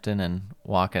Southampton and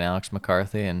walking Alex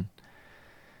McCarthy. And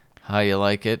how you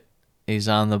like it, he's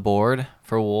on the board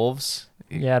for Wolves.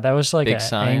 Yeah, that was like Big an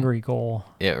sign. angry goal.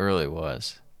 It really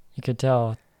was. You could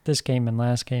tell this game and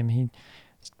last game he's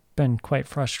been quite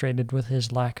frustrated with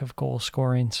his lack of goal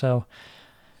scoring. So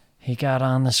he got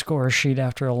on the score sheet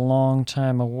after a long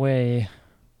time away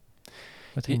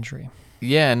with injury.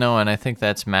 Yeah, no, and I think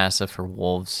that's massive for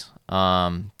Wolves.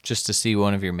 Just to see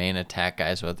one of your main attack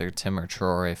guys, whether it's him or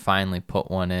Traore, finally put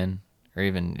one in, or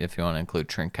even if you want to include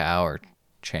Trincao or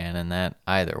Chan in that,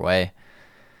 either way.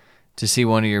 To see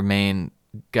one of your main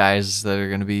guys that are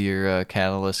going to be your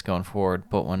catalyst going forward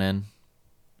put one in,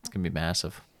 it's going to be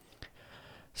massive.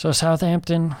 So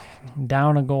Southampton,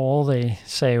 down a goal, they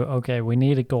say, okay, we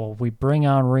need a goal. We bring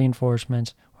on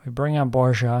reinforcements. We bring on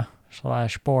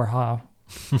Borja/Borja.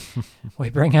 We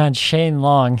bring on Shane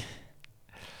Long.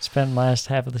 Spent last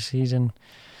half of the season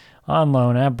on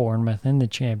loan at Bournemouth in the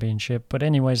championship. But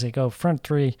anyways, they go front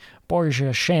three,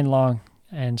 Borja, Shane Long,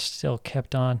 and still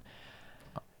kept on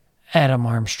Adam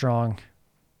Armstrong.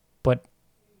 But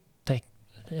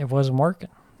it wasn't working.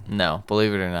 No,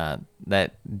 believe it or not,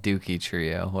 that Dookie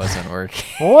trio wasn't working.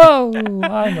 Whoa,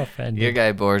 I'm offended. Your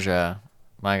guy Borja,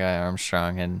 my guy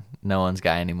Armstrong, and no one's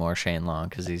guy anymore, Shane Long,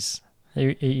 because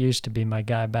He used to be my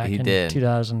guy back in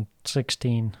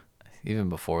 2016. Even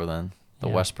before then, the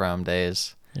Yeah. West Brom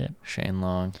days. Yeah. Shane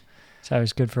Long. So he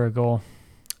was good for a goal.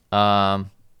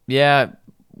 Yeah,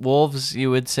 Wolves,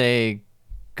 you would say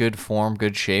good form,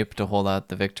 good shape to hold out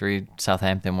the victory.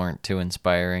 Southampton weren't too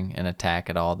inspiring in attack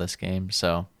at all this game.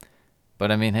 So,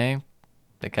 but I mean, hey,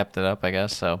 they kept it up, I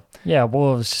guess. So Yeah,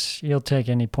 Wolves, you'll take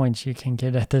any points you can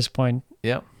get at this point.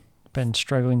 yep. Been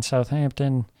struggling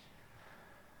Southampton.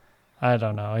 I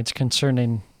don't know. It's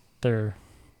concerning their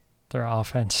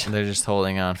offense. They're just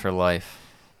holding on for life.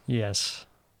 Yes.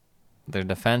 Their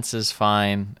defense is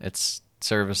fine. It's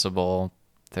serviceable.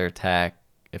 Their attack,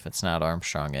 if it's not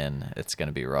Armstrong in, it's going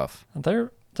to be rough.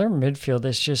 Their midfield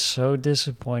is just so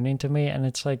disappointing to me, and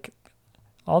it's like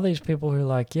all these people who are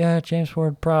like, yeah, James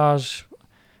Ward-Prowse,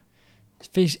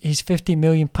 he's 50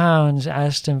 million pounds,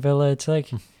 Aston Villa. It's like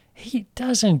he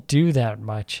doesn't do that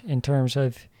much in terms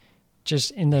of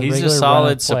just in the He's regular a solid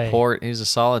run of play. support. He's a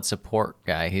solid support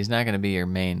guy. He's not going to be your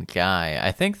main guy.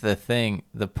 I think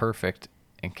the perfect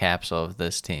encapsule of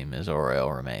this team is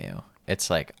Oriol Romeu.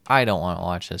 It's like, I don't want to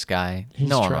watch this guy. He's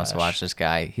No one wants to trash. watch this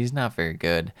guy. He's not very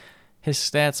good. His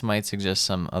stats might suggest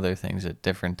some other things at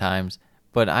different times,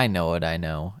 but I know what I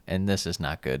know, and this is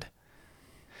not good.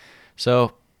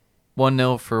 So,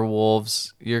 1-0 for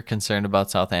Wolves. You're concerned about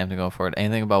Southampton going forward.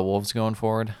 Anything about Wolves going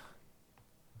forward?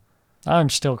 I'm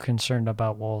still concerned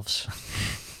about Wolves.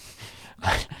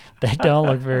 They don't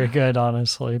look very good,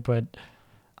 honestly, but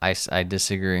I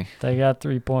disagree. they got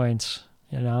 3 points,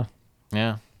 you know.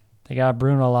 Yeah, They got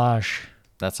Bruno Lage.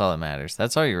 that's all that matters.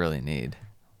 That's all you really need.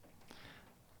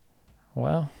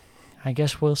 Well, I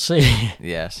guess we'll see.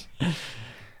 Yes.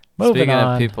 Moving Speaking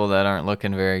on of people that aren't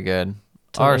looking very good,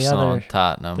 to the Arsenal other- and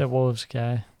Tottenham. the Wolves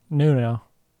guy. Nuno.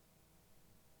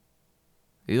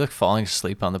 You look falling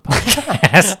asleep on the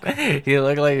podcast. You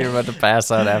look like you're about to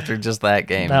pass out after just that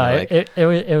game. No, You're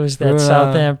like, it was that Bruno.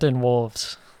 Southampton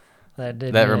Wolves that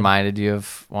did that me in. reminded you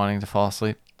of wanting to fall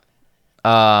asleep.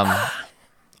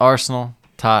 Arsenal,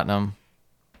 Tottenham,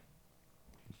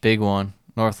 big one.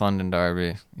 North London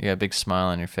derby. You got a big smile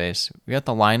on your face. We got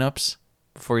the lineups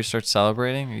before you start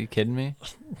celebrating. Are you kidding me?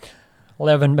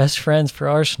 11 best friends for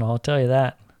Arsenal, I'll tell you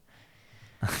that.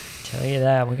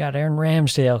 We got Aaron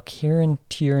Ramsdale, Kieran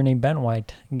Tierney, Ben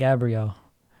White, Gabriel,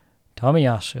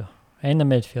 Tomiyasu. In the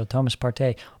midfield, Thomas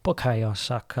Partey, Bukayo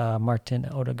Saka, Martin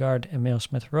Odegaard, Emil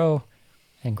Smith-Rowe,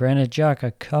 and Granit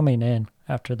Xhaka coming in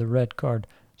after the red card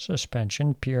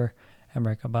suspension.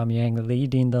 Pierre-Emerick Aubameyang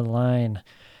leading the line.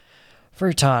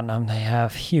 For Tottenham, they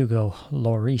have Hugo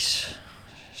Lloris,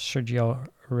 Sergio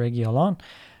Reguilon,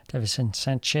 Davison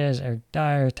Sanchez, Eric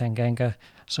Dyer, Tanganga.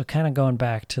 So kind of going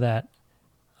back to that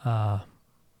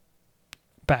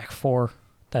back four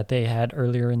that they had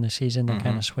earlier in the season. They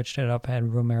kind of switched it up,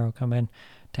 had Romero come in,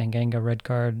 Tanganga, red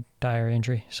card, Dyer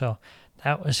injury. So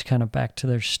that was kind of back to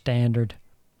their standard.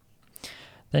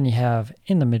 Then you have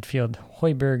in the midfield,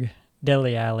 Højbjerg,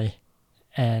 Dele Alli,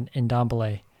 and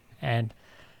Ndombele. And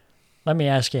let me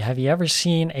ask you, have you ever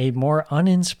seen a more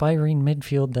uninspiring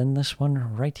midfield than this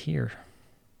one right here?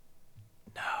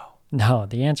 No,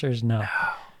 the answer is no.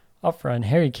 Up front,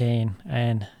 Harry Kane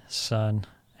and Son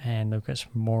and Lucas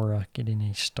Moura getting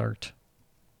a start.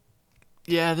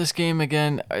 Yeah, this game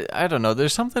again, I don't know.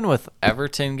 There's something with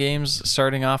Everton games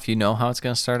starting off. You know how it's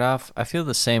going to start off. I feel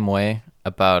the same way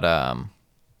about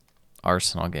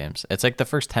Arsenal games. It's like the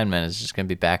first 10 minutes is just going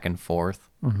to be back and forth,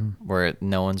 where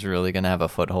no one's really going to have a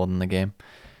foothold in the game.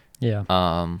 Yeah.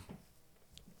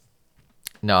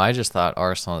 No, I just thought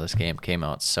Arsenal this game came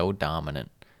out so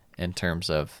dominant in terms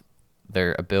of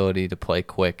their ability to play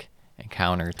quick and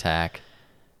counterattack.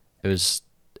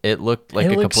 It looked like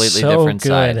a completely different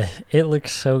side. It looked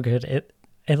so good.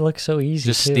 It looked so easy.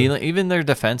 Just too. stealing, even their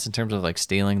defense in terms of like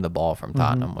stealing the ball from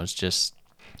Tottenham was just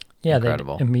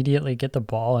incredible. They immediately get the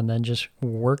ball and then just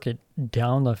work it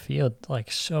down the field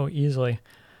like so easily.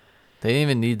 They didn't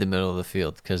even need the middle of the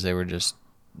field because they were just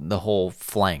the whole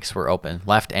flanks were open,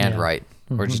 left and right.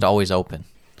 Were just always open.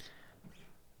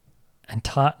 And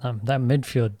Tottenham, that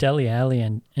midfield, Dele Alli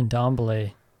and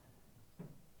Ndombele,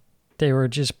 they were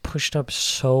just pushed up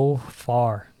so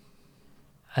far.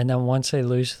 And then once they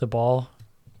lose the ball,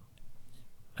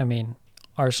 I mean,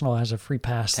 Arsenal has a free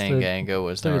pass. Tanganga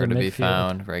was nowhere to be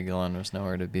found. Reguilon was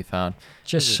nowhere to be found.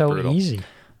 Just so brutal. easy.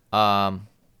 What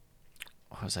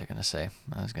was I going to say?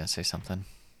 I was going to say something.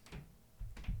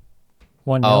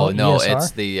 1-0 Oh, no, ESR?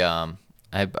 it's the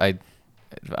I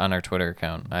on our Twitter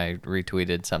account, I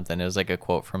retweeted something. It was like a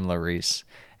quote from Lloris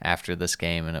after this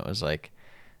game, and it was like,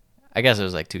 I guess it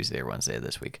was like Tuesday or Wednesday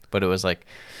this week, but it was like,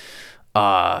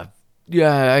 yeah,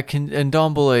 I can, and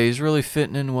Ndombele, he's really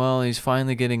fitting in well. He's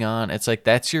finally getting on. It's like,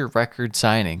 that's your record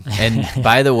signing. And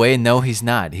by the way, no, he's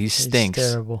not. He stinks.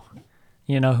 He's terrible.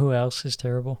 You know who else is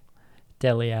terrible?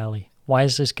 Dele Alli. Why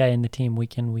is this guy in the team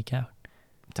week in, week out?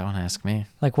 Don't ask me.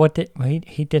 Like, what did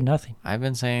he did nothing. I've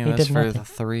been saying this for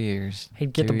 3 years.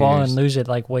 He'd get the ball and lose it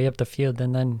like way up the field,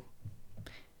 and then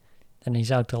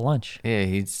he's out to lunch.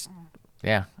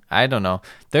 Yeah, I don't know.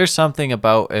 There's something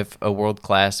about if a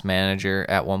world-class manager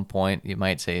at one point, you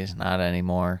might say he's not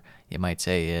anymore. You might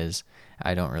say he is.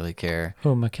 I don't really care.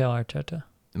 Who, Mikel Arteta?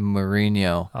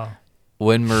 Mourinho. Oh.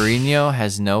 When Mourinho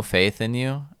has no faith in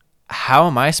you, how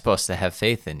am I supposed to have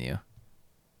faith in you?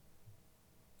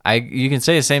 You can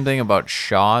say the same thing about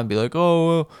Shaw and be like,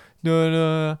 oh,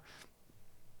 no.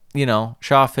 You know,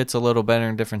 Shaw fits a little better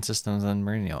in different systems than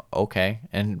Mourinho. Okay.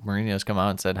 And Mourinho's come out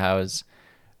and said, how is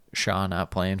Shaw not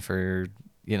playing for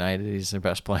United? He's their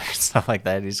best player, stuff like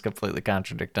that. He's completely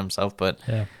contradicted himself. But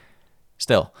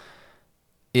still,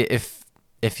 if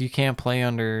you can't play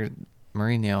under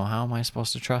Mourinho, how am I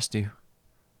supposed to trust you?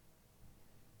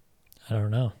 I don't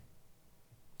know.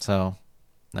 So,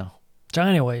 no. So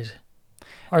anyways,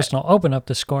 Arsenal open up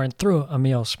the scoring through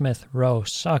Emile Smith-Rowe.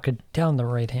 Saka down the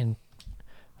right-hand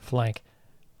flank.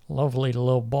 Lovely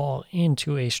little ball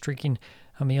into a streaking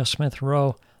Emile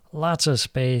Smith-Rowe. Lots of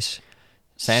space.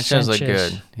 Sanchez looked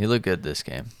good. He looked good this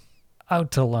game.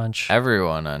 Out to lunch.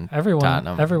 Everyone on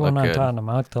Tottenham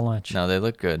out to lunch. No, they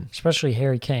look good. Especially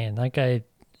Harry Kane. That guy,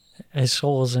 his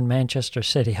soul is in Manchester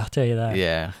City, I'll tell you that.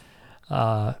 Yeah.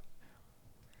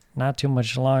 Not too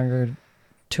much longer.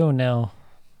 2-0.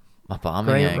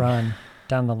 Great run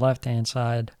down the left-hand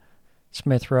side.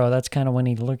 Smith-Rowe, that's kind of when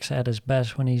he looks at his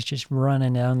best, when he's just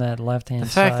running down that left-hand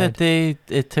side. The fact that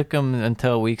it took him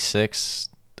until week 6,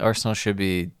 Arsenal should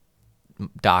be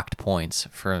docked points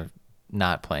for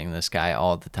not playing this guy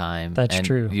all the time. That's and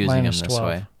true. Using him this 12.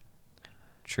 way.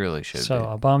 Truly should be. So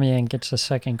Aubameyang gets the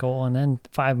second goal, and then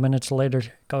 5 minutes later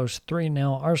goes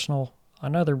 3-0. Arsenal,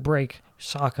 another break.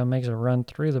 Saka makes a run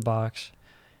through the box.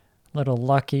 Little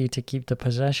lucky to keep the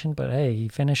possession, but hey, he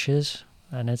finishes,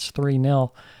 and it's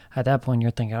 3-0. At that point,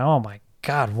 you're thinking, oh my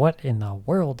God, what in the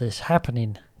world is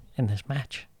happening in this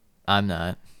match? I'm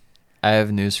not. I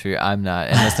have news for you. I'm not.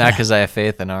 And it's not because I have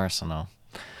faith in Arsenal.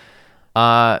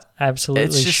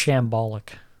 Absolutely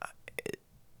shambolic.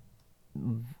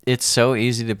 It's so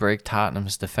easy to break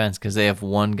Tottenham's defense because they have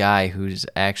one guy who's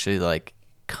actually like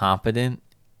competent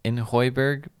in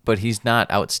Højbjerg, but he's not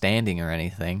outstanding or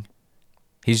anything.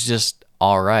 He's just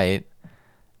all right.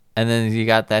 And then you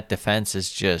got that defense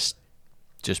is just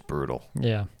brutal.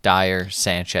 Yeah. Dyer,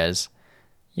 Sanchez.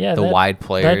 Yeah, the wide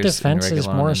players. That defense is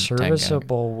more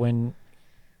serviceable when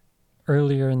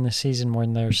earlier in the season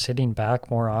when they're sitting back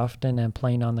more often and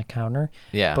playing on the counter.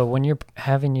 Yeah. But when you're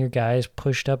having your guys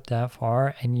pushed up that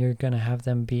far and you're going to have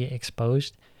them be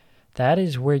exposed, that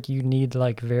is where you need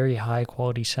like very high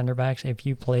quality center backs. If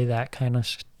you play that kind of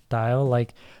style,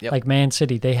 like Man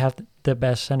City, they have the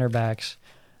best center backs,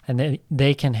 and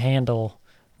they can handle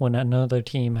when another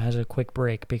team has a quick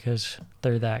break because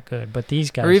they're that good. But these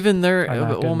guys, or even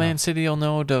Man City will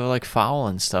know to like foul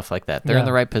and stuff like that. They're in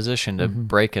the right position to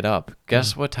break it up.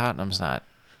 Guess what? Tottenham's not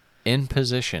in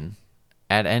position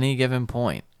at any given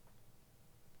point.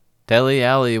 Dele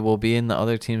Alli will be in the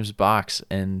other team's box,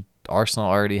 and Arsenal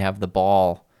already have the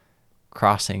ball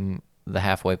crossing the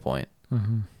halfway point.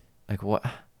 Like, what?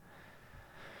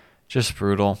 Just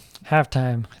brutal.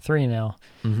 Halftime,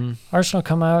 3-0. Arsenal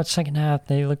come out, second half,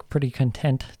 they look pretty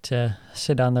content to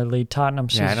sit on their lead. Tottenham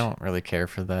says... Yeah, I don't really care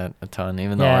for that a ton,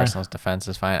 even though Arsenal's defense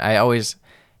is fine. I always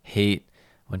hate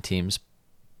when teams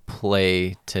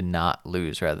play to not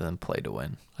lose rather than play to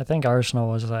win. I think Arsenal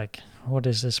was like, what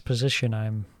is this position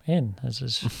I'm in? This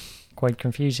is quite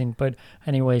confusing. But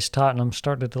anyways, Tottenham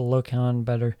started to look on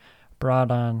better,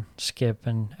 brought on Skip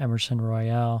and Emerson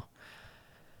Royale.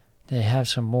 They have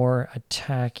some more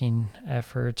attacking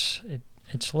efforts.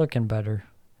 It's looking better.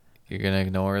 You're going to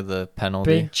ignore the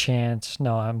penalty? Big chance.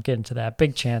 No, I'm getting to that.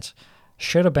 Big chance.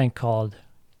 Should have been called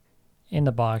in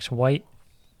the box. White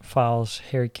fouls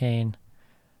Harry Kane.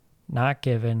 Not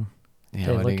given. Yeah,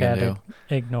 they what look are you at going to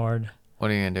it, ignored.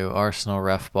 What are you going to do? Arsenal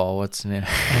ref ball. What's new?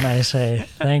 And I say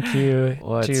thank you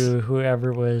to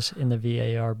whoever was in the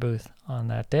VAR booth on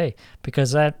that day,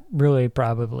 because that really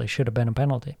probably should have been a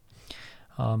penalty.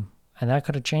 And that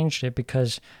could have changed it,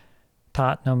 because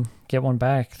Tottenham get one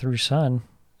back through Son.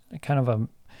 Kind of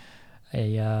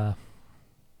a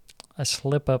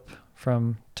slip up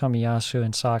from Tomiyasu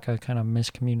and Saka, kind of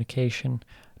miscommunication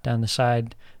down the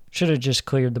side. Should have just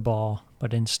cleared the ball,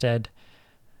 but instead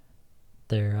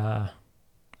they're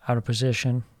out of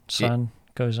position. Son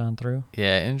goes on through.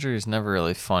 Yeah, injury is never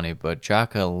really funny, but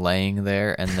Xhaka laying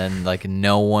there and then like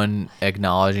no one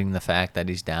acknowledging the fact that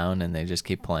he's down, and they just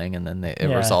keep playing, and then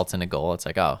it results in a goal. It's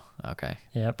like, oh, okay.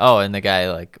 Yep. Oh, and the guy,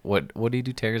 like, what did he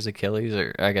do? Tear his Achilles?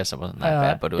 Or I guess it wasn't that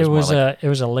bad, but it was more it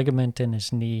was a ligament in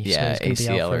his knee. Yeah, so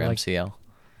ACL or MCL.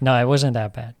 No, it wasn't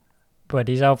that bad, but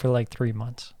he's out for like 3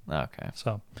 months. Okay.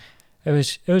 So it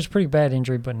was pretty bad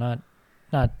injury, but not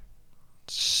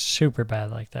super bad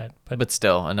like that. But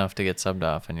still enough to get subbed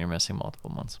off, and you're missing multiple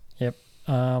months. Yep.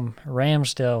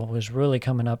 Ramsdale was really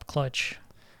coming up clutch.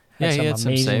 He had some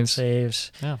amazing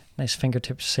saves. Yeah. Nice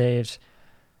fingertip saves.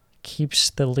 Keeps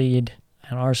the lead,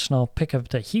 and Arsenal pick up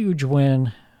the huge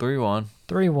win. 3-1.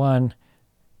 3-1.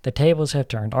 The tables have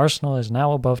turned. Arsenal is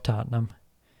now above Tottenham.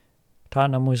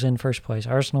 Tottenham was in first place.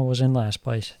 Arsenal was in last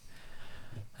place.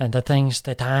 And the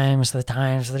times,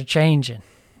 they're changing.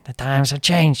 The times are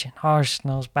changing.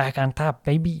 Arsenal's back on top,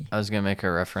 baby. I was going to make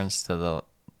a reference to the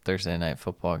Thursday night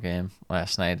football game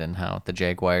last night and how the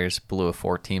Jaguars blew a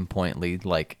 14-point lead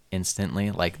like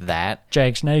instantly, like that.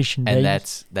 Jags Nation, baby.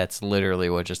 And that's literally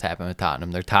what just happened with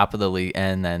Tottenham. They're top of the league,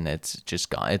 and then it's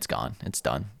just gone. It's gone. It's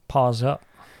done. Pause up.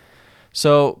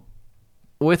 So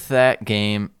with that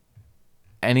game,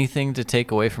 anything to take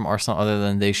away from Arsenal other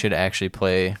than they should actually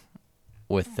play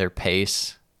with their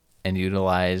pace and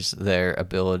utilize their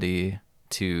ability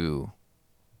to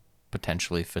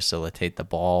potentially facilitate the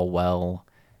ball well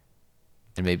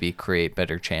and maybe create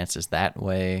better chances that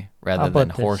way rather than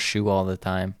horseshoe all the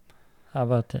time? How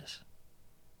about this?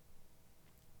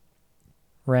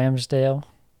 Ramsdale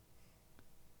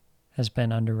has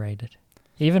been underrated.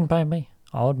 Even by me,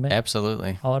 I'll admit.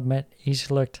 Absolutely. I'll admit he's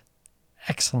looked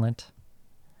excellent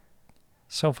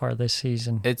so far this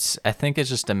season. I think it's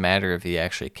just a matter of he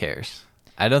actually cares.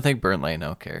 I don't think Bernd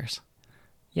Leno cares.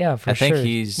 Yeah, for sure. I think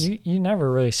he's... You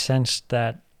never really sensed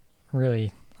that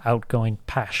really outgoing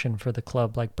passion for the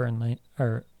club like Bernd Leno.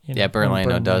 Bernd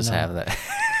Leno does have that.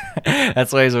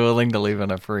 That's why he's willing to leave on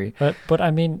a free. But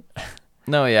I mean...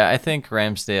 No, yeah, I think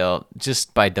Ramsdale,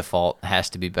 just by default, has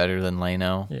to be better than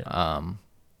Leno. Yeah.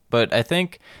 But I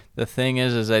think the thing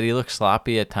is that he looks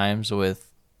sloppy at times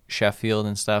with Sheffield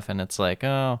and stuff, and it's like,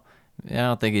 oh, I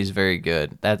don't think he's very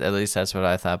good. At least that's what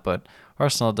I thought, but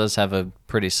Arsenal does have a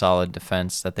pretty solid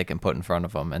defense that they can put in front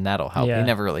of him, and that'll help. Yeah. He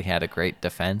never really had a great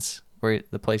defense where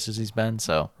the places he's been,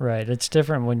 so. Right. It's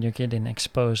different when you're getting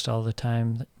exposed all the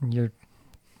time. You're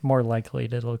more likely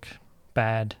to look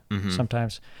bad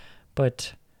sometimes.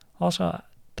 But also, the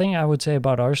thing I would say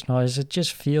about Arsenal is it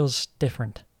just feels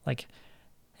different. Like,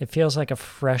 it feels like a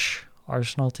fresh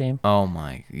Arsenal team. Oh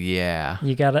my, yeah.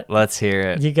 You got it. Let's hear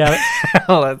it. You got it.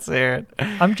 Let's hear it.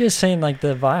 I'm just saying, like,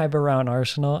 the vibe around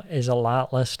Arsenal is a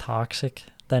lot less toxic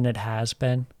than it has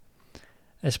been,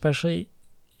 especially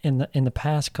in the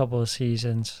past couple of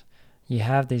seasons. You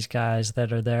have these guys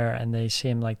that are there, and they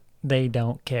seem like they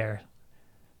don't care.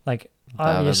 Like,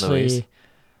 David Luiz. obviously,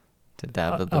 To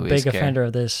David a Luiz big care. offender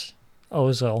of this,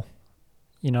 Ozil,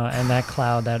 and that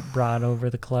cloud that brought over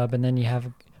the club. And then you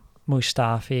have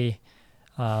Mustafi,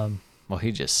 Well,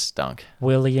 he just stunk.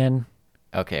 Willian.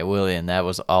 Okay, Willian, that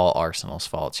was all Arsenal's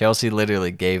fault. Chelsea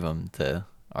literally gave him to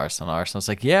Arsenal. Arsenal's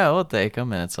like, yeah, we'll take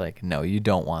him. And it's like, no, you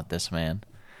don't want this man.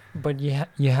 But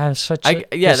you have such yeah,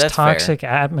 this that's fair. toxic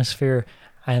atmosphere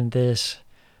and this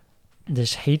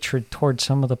hatred towards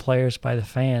some of the players by the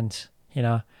fans.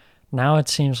 Now it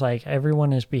seems like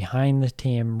everyone is behind the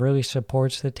team, really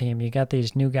supports the team. You got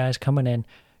these new guys coming in,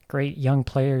 great young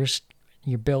players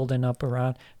you're building up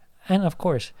around. And of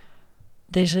course,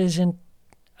 this isn't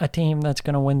a team that's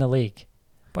going to win the league,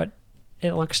 but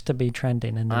it looks to be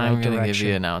trending in the right I'm direction. going to give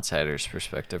you an outsider's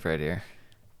perspective right here.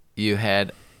 You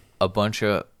had a bunch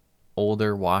of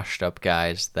older, washed-up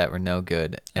guys that were no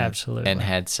good. Absolutely. And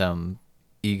had some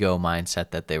ego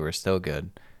mindset that they were still good.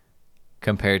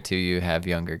 Compared to you have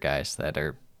younger guys that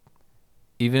are,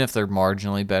 even if they're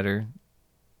marginally better,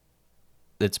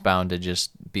 it's bound to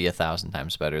just be 1,000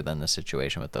 times better than the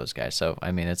situation with those guys. So,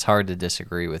 I mean, it's hard to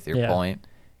disagree with your point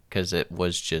because it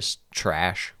was just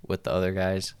trash with the other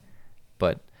guys.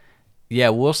 But, yeah,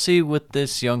 we'll see with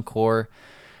this young core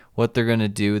what they're going to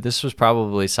do. This was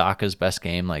probably Saka's best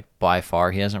game, like, by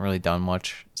far. He hasn't really done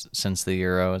much since the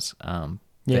Euros.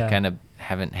 They kind of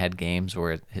haven't had games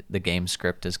where the game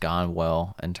script has gone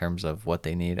well in terms of what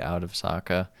they need out of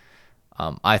Saka.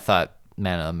 I thought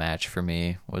man of the match for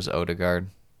me was Odegaard.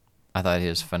 I thought he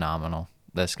was phenomenal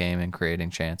this game in creating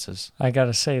chances. I got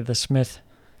to say, the Smith,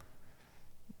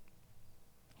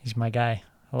 he's my guy.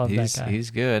 I love that guy. He's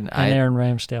good. And Aaron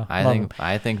Ramsdale.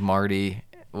 I think Marty,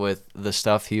 with the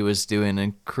stuff he was doing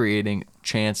and creating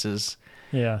chances,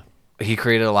 he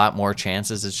created a lot more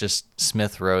chances. It's just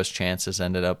Smith Rowe's chances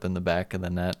ended up in the back of the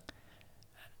net.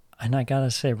 And I got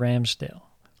to say, Ramsdale,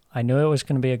 I knew it was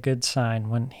going to be a good sign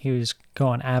when he was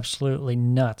going absolutely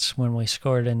nuts when we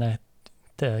scored in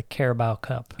the Carabao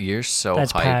Cup. You're so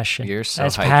That's hyped. passion. You're so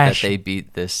That's hyped passion. that they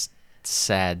beat this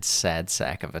sad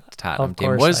sack of a Tottenham Of team.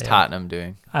 course What is I am. Tottenham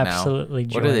doing Absolutely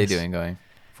now? What are they joyous. doing going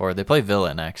forward? They play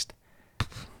Villa next.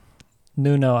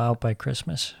 Nuno out by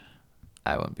Christmas.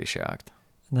 I wouldn't be shocked.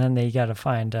 And then they got to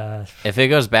find If it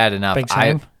goes bad enough,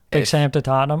 Big Sam to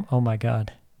Tottenham. Oh, my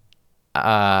God.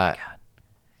 I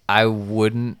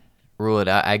wouldn't rule it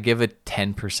out. I give a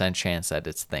 10% chance that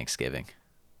it's Thanksgiving.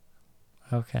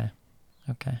 Okay.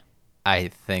 I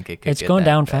think it could It's get going that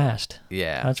down bad. fast.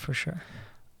 Yeah. That's for sure.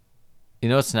 You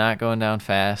know it's not going down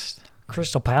fast?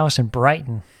 Crystal Palace and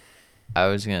Brighton. I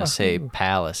was going to say Wahoo.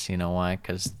 Palace. You know why?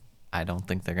 Because I don't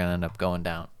think they're going to end up going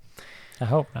down. I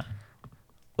hope not.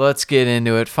 Let's get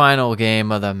into it. Final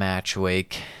game of the match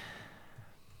week.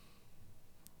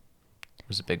 It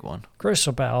was a big one.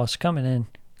 Crystal Palace coming in.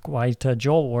 White,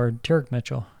 Joel Ward, Turk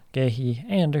Mitchell, Gehi,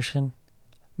 Anderson,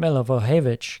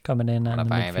 Milivojevic coming in on the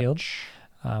midfield.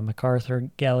 MacArthur,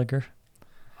 Gallagher,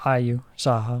 Ayew,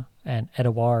 Zaha, and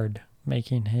Edouard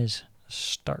making his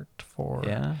start for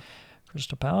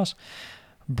Crystal Palace.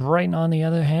 Brighton, on the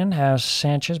other hand, has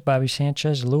Sanchez, Bobby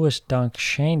Sanchez, Lewis Dunk,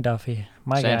 Shane Duffy,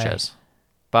 my Sanchez.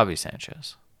 Bobby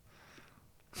Sanchez.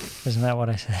 guy. Isn't that what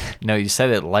I said? No, you said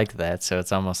it like that, so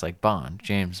it's almost like Bond,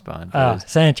 James Bond.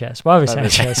 Sanchez, Bobby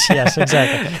Sanchez. Yes,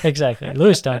 exactly.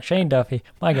 Lewis Dunk, Shane Duffy,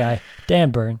 my guy,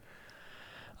 Dan Byrne,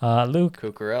 Luke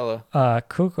Cucurella.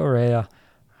 Cucurella,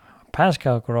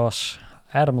 Pascal Gross,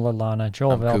 Adam Lallana,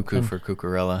 Joel I'm cuckoo Veltman. for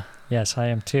Cucurella. Yes, I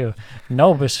am too.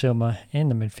 No Basuma in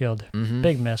the midfield. Mm-hmm.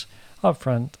 Big miss. Up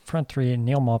front three,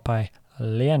 Neil Maupay,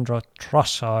 Leandro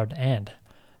Trossard, and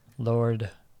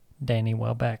Lord Danny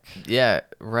Welbeck. Yeah,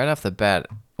 right off the bat,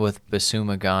 with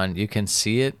Basuma gone, you can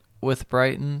see it with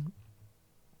Brighton,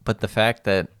 but the fact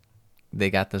that they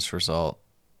got this result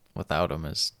without him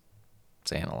is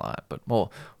saying a lot. But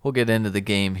we'll get into the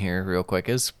game here real quick.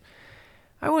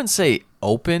 I wouldn't say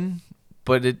open,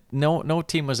 but no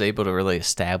team was able to really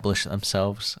establish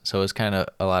themselves, so it was kind of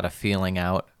a lot of feeling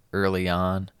out early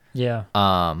on. Yeah.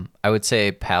 I would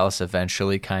say Palace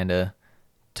eventually kind of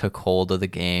took hold of the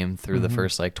game through the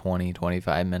first 20,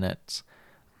 25 minutes.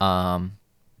 Yeah.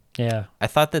 I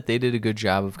thought that they did a good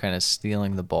job of kind of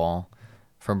stealing the ball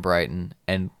from Brighton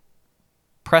and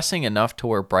pressing enough to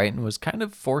where Brighton was kind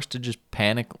of forced to just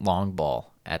panic long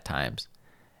ball at times.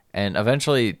 And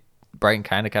eventually Brighton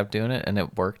kind of kept doing it, and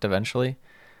it worked eventually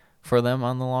for them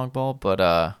on the long ball. But,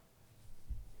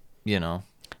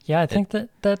 Yeah, I think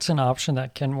that's an option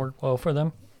that can work well for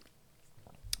them.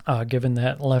 Given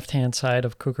that left-hand side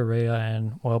of Cucurella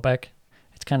and Welbeck,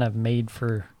 it's kind of made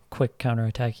for quick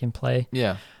counterattacking play.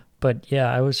 Yeah. But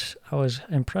yeah, I was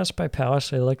impressed by Palace.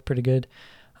 They looked pretty good.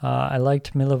 I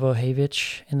liked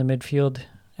Milivojevic in the midfield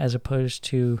as opposed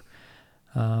to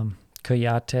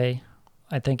Koyate.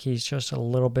 I think he's just a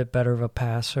little bit better of a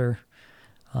passer,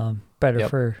 better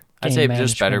for game I'd say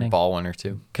just better management and ball winner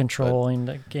too. controlling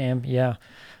the game. Yeah.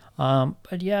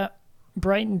 But yeah,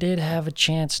 Brighton did have a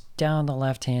chance down the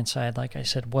left-hand side. Like I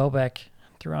said, Welbeck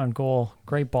threw on goal.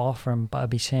 Great ball from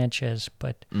Bobby Sanchez,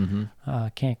 but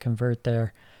can't convert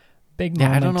there. Big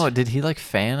moment. Yeah, I don't know. Did he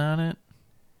fan on it?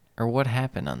 Or what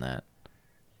happened on that?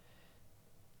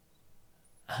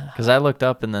 Because I looked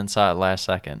up and then saw it last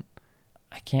second.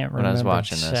 I can't when I was remember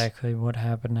watching exactly what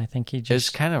happened. I think he It was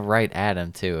just... kind of right at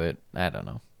him, too. I don't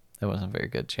know. It wasn't a very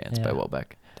good chance by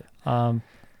Welbeck.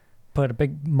 But a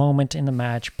big moment in the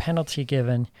match. Penalty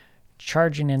given.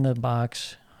 Charging into the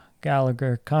box.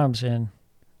 Gallagher comes in.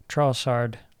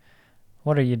 Trossard.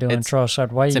 What are you doing,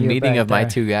 Trossard? Why are you It's a meeting back of my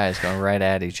there? two guys going right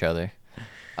at each other.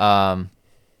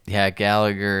 Yeah,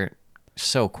 Gallagher,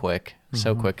 so quick.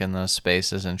 So quick in those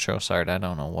spaces. And Trossard, I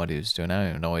don't know what he was doing. I don't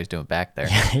even know what he's doing back there.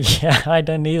 Yeah, I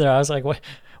didn't either. I was like,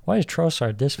 why is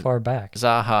Trossard this far back?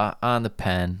 Zaha on the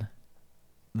pen.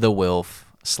 The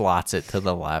Wilf slots it to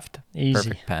the left. Easy.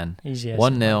 Perfect pen. Easy as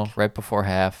 1-0 right before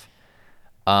half.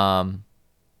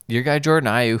 Your guy Jordan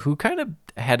Ayew, who kind of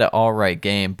had an all right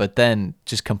game, but then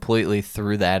just completely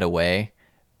threw that away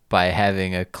by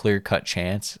having a clear-cut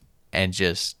chance and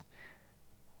just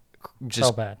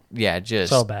so bad. Yeah,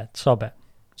 just So bad. So bad.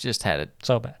 Just had it.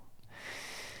 So bad.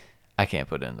 I can't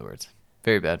put it into words.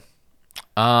 Very bad.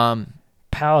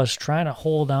 Palace trying to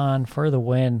hold on for the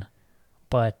win,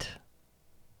 but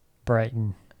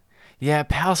Brighton. Yeah,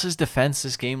 Palace's defense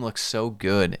this game looks so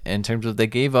good in terms of they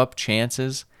gave up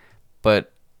chances,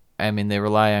 but I mean they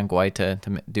rely on Guaita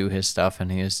to do his stuff,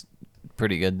 and he was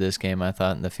pretty good this game. I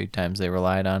thought in the few times they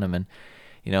relied on him, and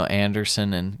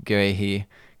Anderson and Guehi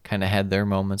kind of had their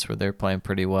moments where they're playing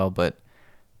pretty well, but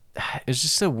it's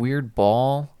just a weird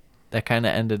ball that kind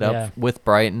of ended up with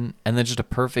Brighton, and then just a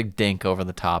perfect dink over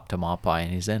the top to Maupay,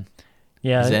 and he's in.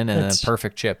 Yeah, he's in, and then a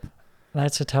perfect chip.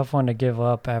 That's a tough one to give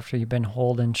up after you've been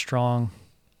holding strong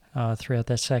throughout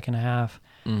that second half.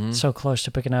 Mm-hmm. So close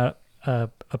to picking out a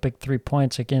big 3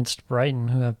 points against Brighton,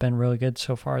 who have been really good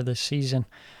so far this season.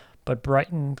 But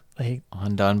Brighton,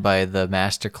 undone by the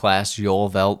masterclass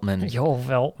Joel Veltman.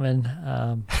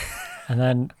 And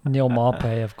then Neil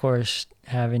Maupay, of course,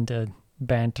 having to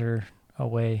banter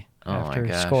away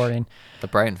after scoring. The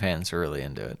Brighton fans are really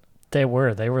into it. They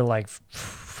were like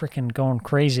freaking going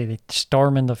crazy. They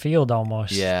storming the field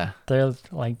almost. Yeah. They're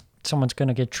like someone's going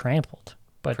to get trampled.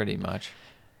 But pretty much.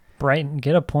 Brighton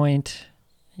get a point.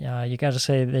 Yeah, you got to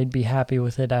say they'd be happy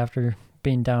with it after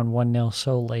being down 1-0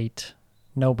 so late.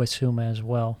 No Basuma as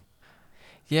well.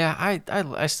 Yeah,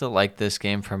 I still like this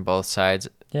game from both sides.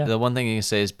 Yeah. The one thing you can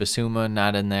say is Basuma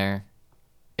not in there,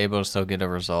 able to still get a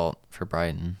result for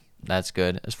Brighton. That's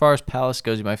good. As far as Palace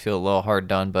goes, you might feel a little hard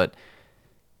done, but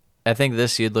I think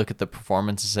this you'd look at the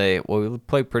performance and say, well, we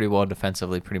played pretty well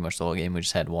defensively pretty much the whole game. We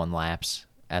just had one lapse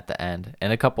at the end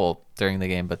and a couple during the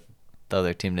game, but the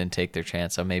other team didn't take their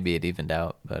chance, so maybe it evened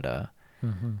out. But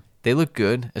they look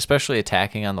good, especially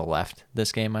attacking on the left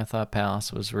this game. I thought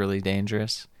Palace was really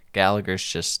dangerous. Gallagher's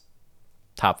just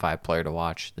top 5 player to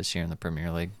watch this year in the Premier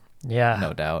League. Yeah.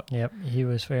 No doubt. Yep, he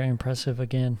was very impressive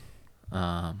again.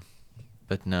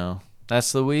 But no,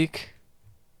 that's the week.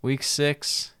 Week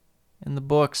 6 in the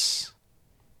books.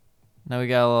 Now we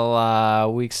got a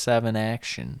little Week 7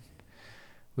 action.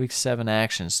 Week 7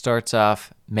 action starts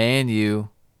off Man U,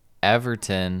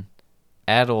 Everton,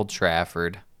 at Old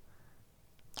Trafford.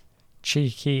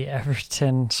 Cheeky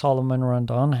Everton Solomon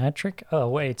Rondon hat-trick? Oh,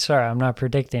 wait, sorry, I'm not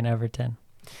predicting Everton.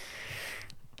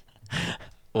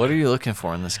 What are you looking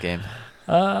for in this game?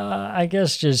 I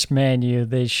guess just Man U.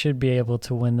 They should be able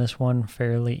to win this one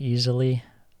fairly easily.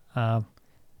 But,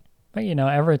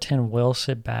 Everton will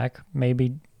sit back,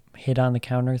 maybe hit on the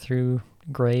counter through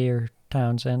Gray or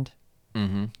Townsend.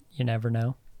 Mm-hmm. You never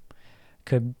know.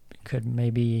 Could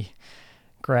maybe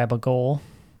grab a goal.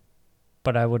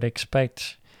 But I would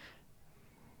expect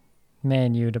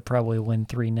Man U to probably win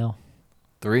 3-0.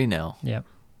 3-0? Yep.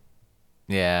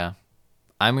 Yeah.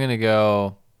 I'm going to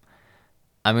go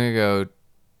 2-0. I'm going to go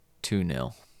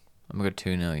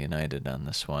 2-0 United on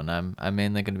this one. I'm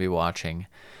mainly going to be watching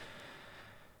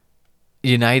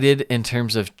United in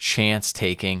terms of chance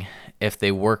taking. If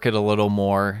they work it a little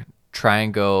more, try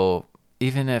and go,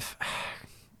 even if,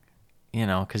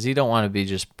 because you don't want to be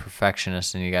just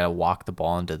perfectionist and you got to walk the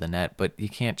ball into the net, but you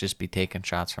can't just be taking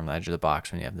shots from the edge of the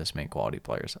box when you have this many quality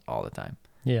players all the time.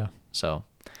 Yeah. So,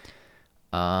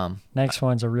 next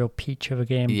one's a real peach of a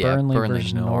game. Yeah, Burnley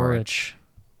versus Norwich.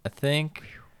 I think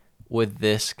with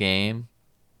this game,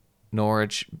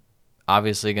 Norwich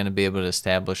obviously going to be able to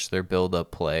establish their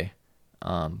build-up play,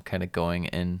 kind of going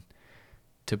in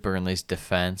to Burnley's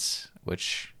defense,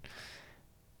 which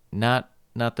not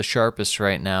the sharpest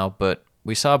right now, but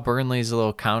we saw Burnley's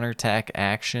little counterattack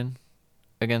action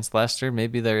against Leicester.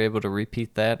 Maybe they're able to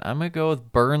repeat that. I'm going to go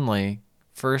with Burnley,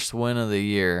 first win of the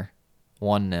year,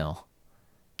 1-0.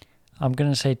 I'm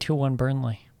going to say 2-1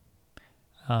 Burnley.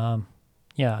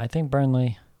 I think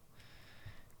Burnley,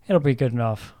 it'll be good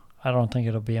enough. I don't think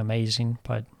it'll be amazing,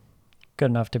 but good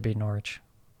enough to beat Norwich.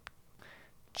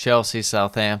 Chelsea,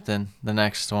 Southampton, the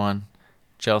next one.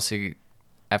 Chelsea,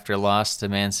 after loss to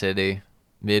Man City,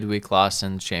 midweek loss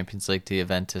in Champions League to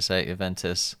Juventus at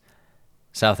Juventus.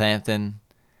 Southampton,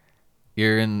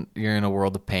 you're in a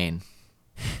world of pain.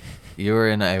 You're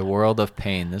in a world of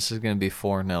pain. This is going to be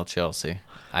 4-0 Chelsea.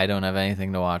 I don't have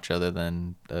anything to watch other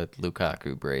than the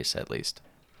Lukaku brace, at least.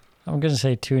 I'm going to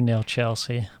say 2-0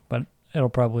 Chelsea, but it'll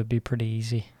probably be pretty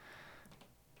easy.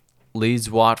 Leeds,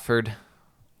 Watford.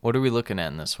 What are we looking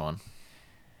at in this one?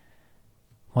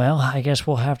 Well, I guess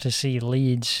we'll have to see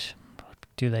Leeds.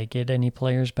 Do they get any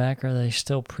players back? Are they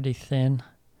still pretty thin?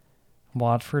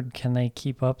 Watford, can they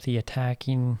keep up the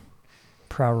attacking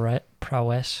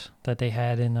prowess that they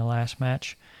had in the last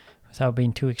match without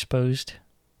being too exposed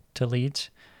to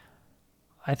Leeds?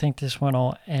 I think this one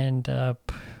will end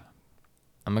up...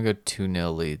 I'm going to go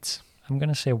 2-0 Leeds. I'm going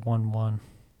to say 1-1.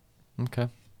 Okay.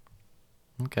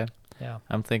 Yeah.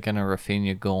 I'm thinking a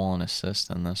Rafinha goal and assist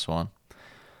in this one.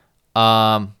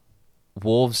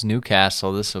 Wolves,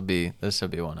 Newcastle. This will be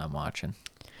one I'm watching.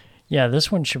 Yeah,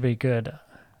 this one should be good.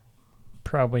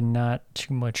 Probably not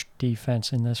too much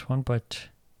defense in this one, but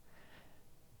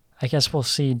I guess we'll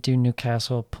see. Do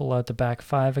Newcastle pull out the back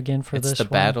five again for this one? It's the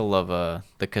battle of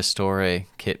the Castore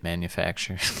kit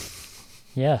manufacturer.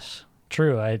 Yes,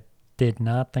 true. I did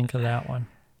not think of that one.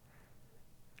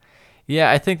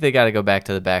 Yeah, I think they got to go back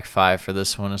to the back five for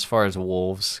this one. As far as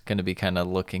Wolves, going to be kind of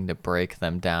looking to break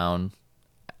them down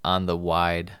on the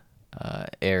wide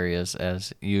areas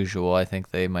as usual. I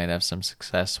think they might have some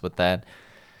success with that.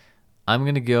 I'm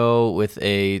going to go with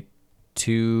a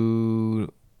 2-0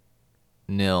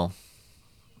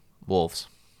 Wolves.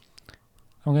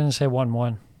 I'm going to say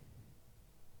 1-1.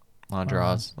 A lot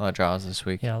of draws this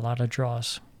week. Yeah, a lot of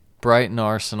draws. Brighton,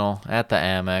 Arsenal at the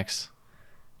Amex.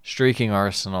 Streaking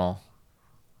Arsenal.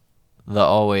 The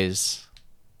always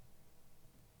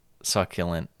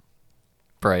succulent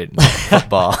Brighton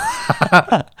football.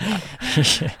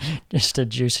 Just a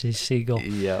juicy seagull.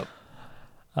 Yep.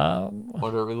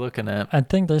 What are we looking at? I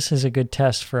think this is a good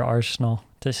test for Arsenal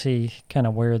to see kind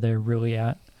of where they're really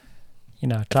at. You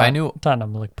know,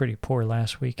 Tottenham looked pretty poor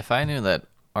last week. If I knew that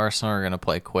Arsenal are going to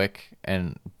play quick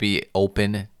and be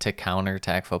open to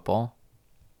counterattack football,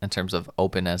 in terms of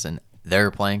open as in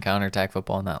they're playing counterattack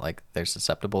football, not like they're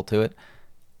susceptible to it,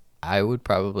 I would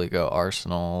probably go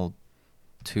Arsenal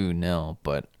 2-0,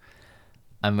 but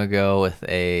I'm going to go with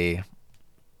a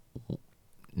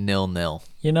 0-0.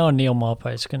 You know Neil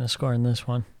Maupay is going to score in this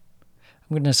one.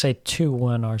 I'm going to say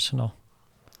 2-1 Arsenal.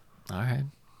 All right.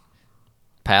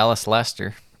 Palace,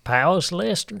 Leicester. Palace,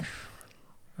 Leicester.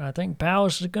 I think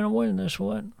Palace is going to win this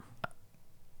one.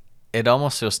 It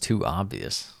almost feels too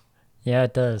obvious. Yeah,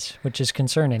 it does, which is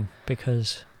concerning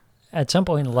because at some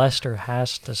point Leicester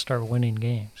has to start winning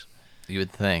games. You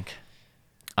would think.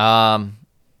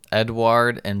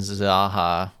 Edouard and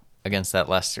Zaha against that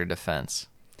Leicester defense.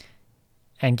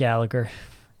 And Gallagher,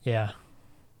 yeah.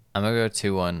 I'm going to go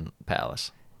 2-1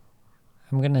 Palace.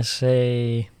 I'm going to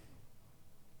say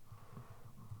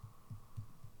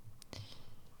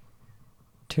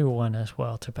 2-1 as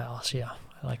well to Palace. Yeah,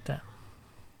 I like that.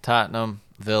 Tottenham,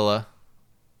 Villa.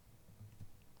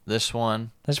 This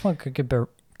one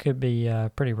could be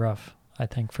pretty rough, I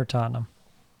think, for Tottenham.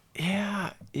 Yeah,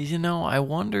 I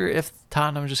wonder if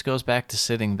Tottenham just goes back to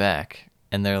sitting back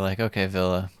and they're like, okay,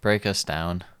 Villa, break us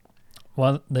down.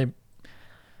 Well, they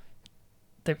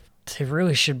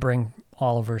really should bring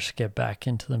Oliver Skip back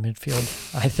into the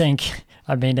midfield. I think.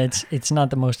 I mean, it's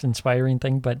not the most inspiring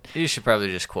thing, but you should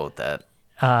probably just quote that.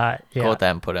 Yeah. Quote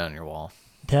that and put it on your wall.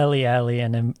 Dele Alli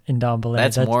and Ndombele.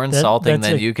 That's more insulting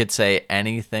than you could say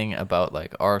anything about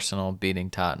like Arsenal beating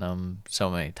Tottenham so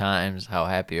many times, how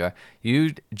happy you are.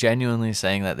 You genuinely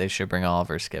saying that they should bring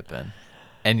Oliver Skip in.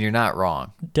 And you're not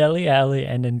wrong. Dele Alli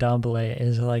and Ndombele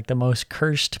is like the most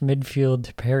cursed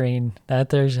midfield pairing that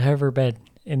there's ever been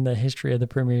in the history of the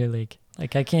Premier League.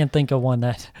 Like, I can't think of one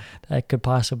that could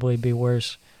possibly be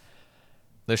worse.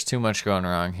 There's too much going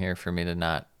wrong here for me to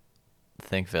not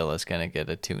think Villa's going to get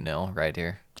a 2-0 right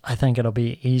here. I think it'll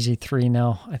be easy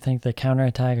 3-0. I think the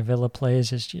counterattack Villa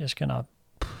plays is just going to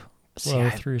blow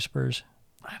through Spurs.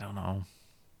 I don't know.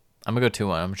 I'm going to go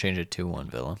 2-1. I'm going to change it 2-1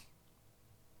 Villa.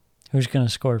 Who's going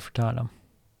to score for Tottenham?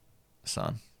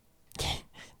 Son.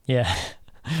 Yeah.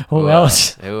 Who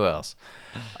else? Who else?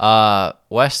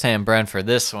 West Ham, Brentford.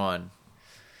 This one.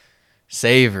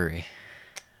 Savory.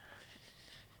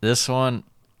 This one.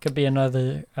 Could be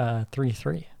another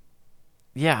 3-3.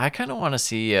 Yeah, I kind of want to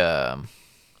see.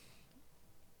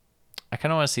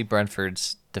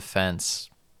 Brentford's defense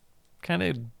kind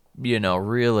of,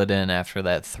 reel it in after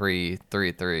that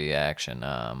 3-3 action.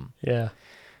 Yeah.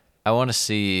 I want to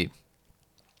see,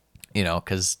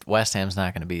 because West Ham's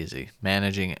not going to be easy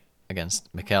managing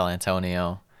against Mikel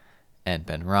Antonio and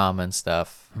Ben Rama and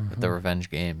stuff with the revenge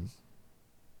game.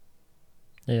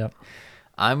 Yep.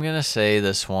 I'm going to say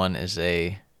this one is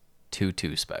a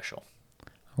 2-2 special.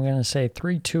 I'm going to say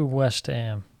 3-2 West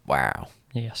Ham. Wow.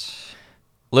 Yes.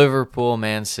 Liverpool,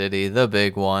 Man City, the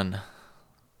big one.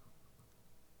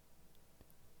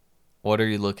 What are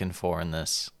you looking for in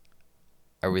this?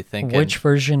 Are we thinking which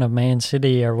version of Man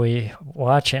City are we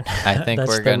watching? I think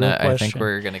we're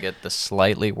gonna get the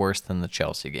slightly worse than the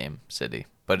Chelsea game, City,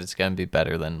 but it's gonna be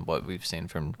better than what we've seen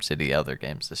from City other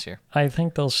games this year. I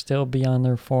think they'll still be on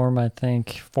their form. I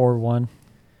think 4-1.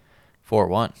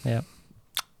 4-1. Yep.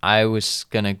 I was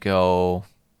gonna go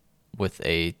with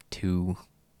a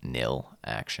 2-0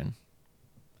 action.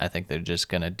 I think they're just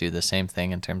gonna do the same thing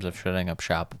in terms of shutting up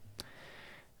shop,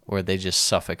 where they just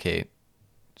suffocate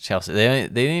Chelsea. They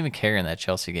didn't even care in that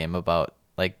Chelsea game about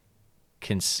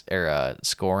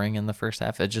scoring in the first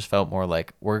half. It just felt more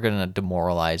like we're gonna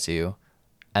demoralize you,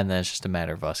 and then it's just a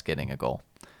matter of us getting a goal.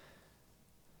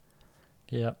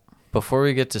 Yep. Before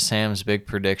we get to Sam's big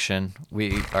prediction,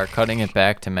 we are cutting it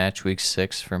back to Matchweek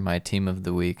 6 for my team of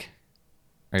the week.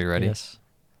 Are you ready? Yes.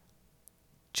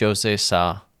 Jose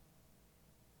Sa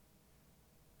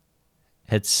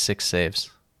hit 6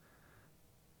 saves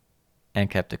and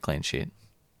kept a clean sheet.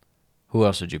 Who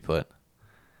else would you put?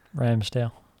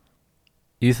 Ramsdale.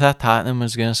 You thought Tottenham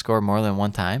was going to score more than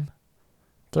one time?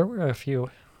 There were a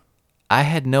few. I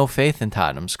had no faith in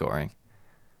Tottenham scoring.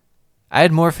 I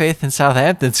had more faith in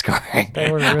Southampton scoring.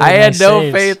 They were really I had nice no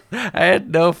saves. faith. I had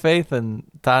no faith in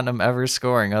Tottenham ever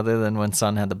scoring, other than when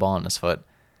Son had the ball in his foot.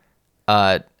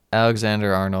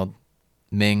 Alexander-Arnold,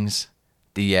 Mings,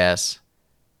 Diaz,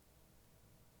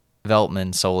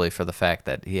 Veltman solely for the fact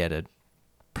that he had a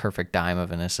perfect dime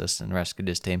of an assist and rescued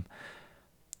his team.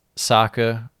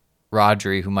 Saka,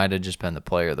 Rodri, who might have just been the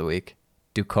player of the week.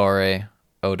 Doucouré,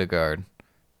 Odegaard,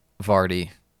 Vardy,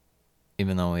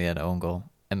 even though we had own goal,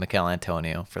 and Mikel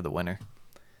Antonio for the winner.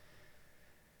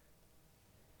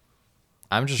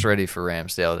 I'm just ready for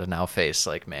Ramsdale to now face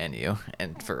Man U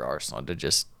and for Arsenal to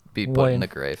just be put in the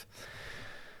grave.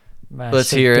 Massive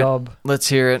Let's hear dub. it. Let's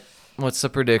hear it. What's the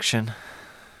prediction?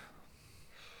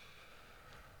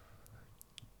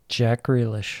 Jack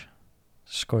Grealish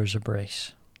scores a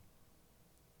brace.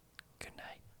 Good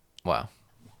night. Wow.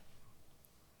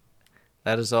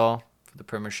 That is all for the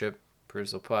Premiership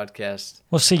Perusal Podcast.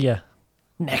 We'll see you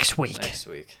next week.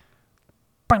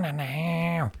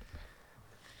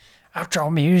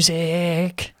 Outro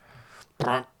music.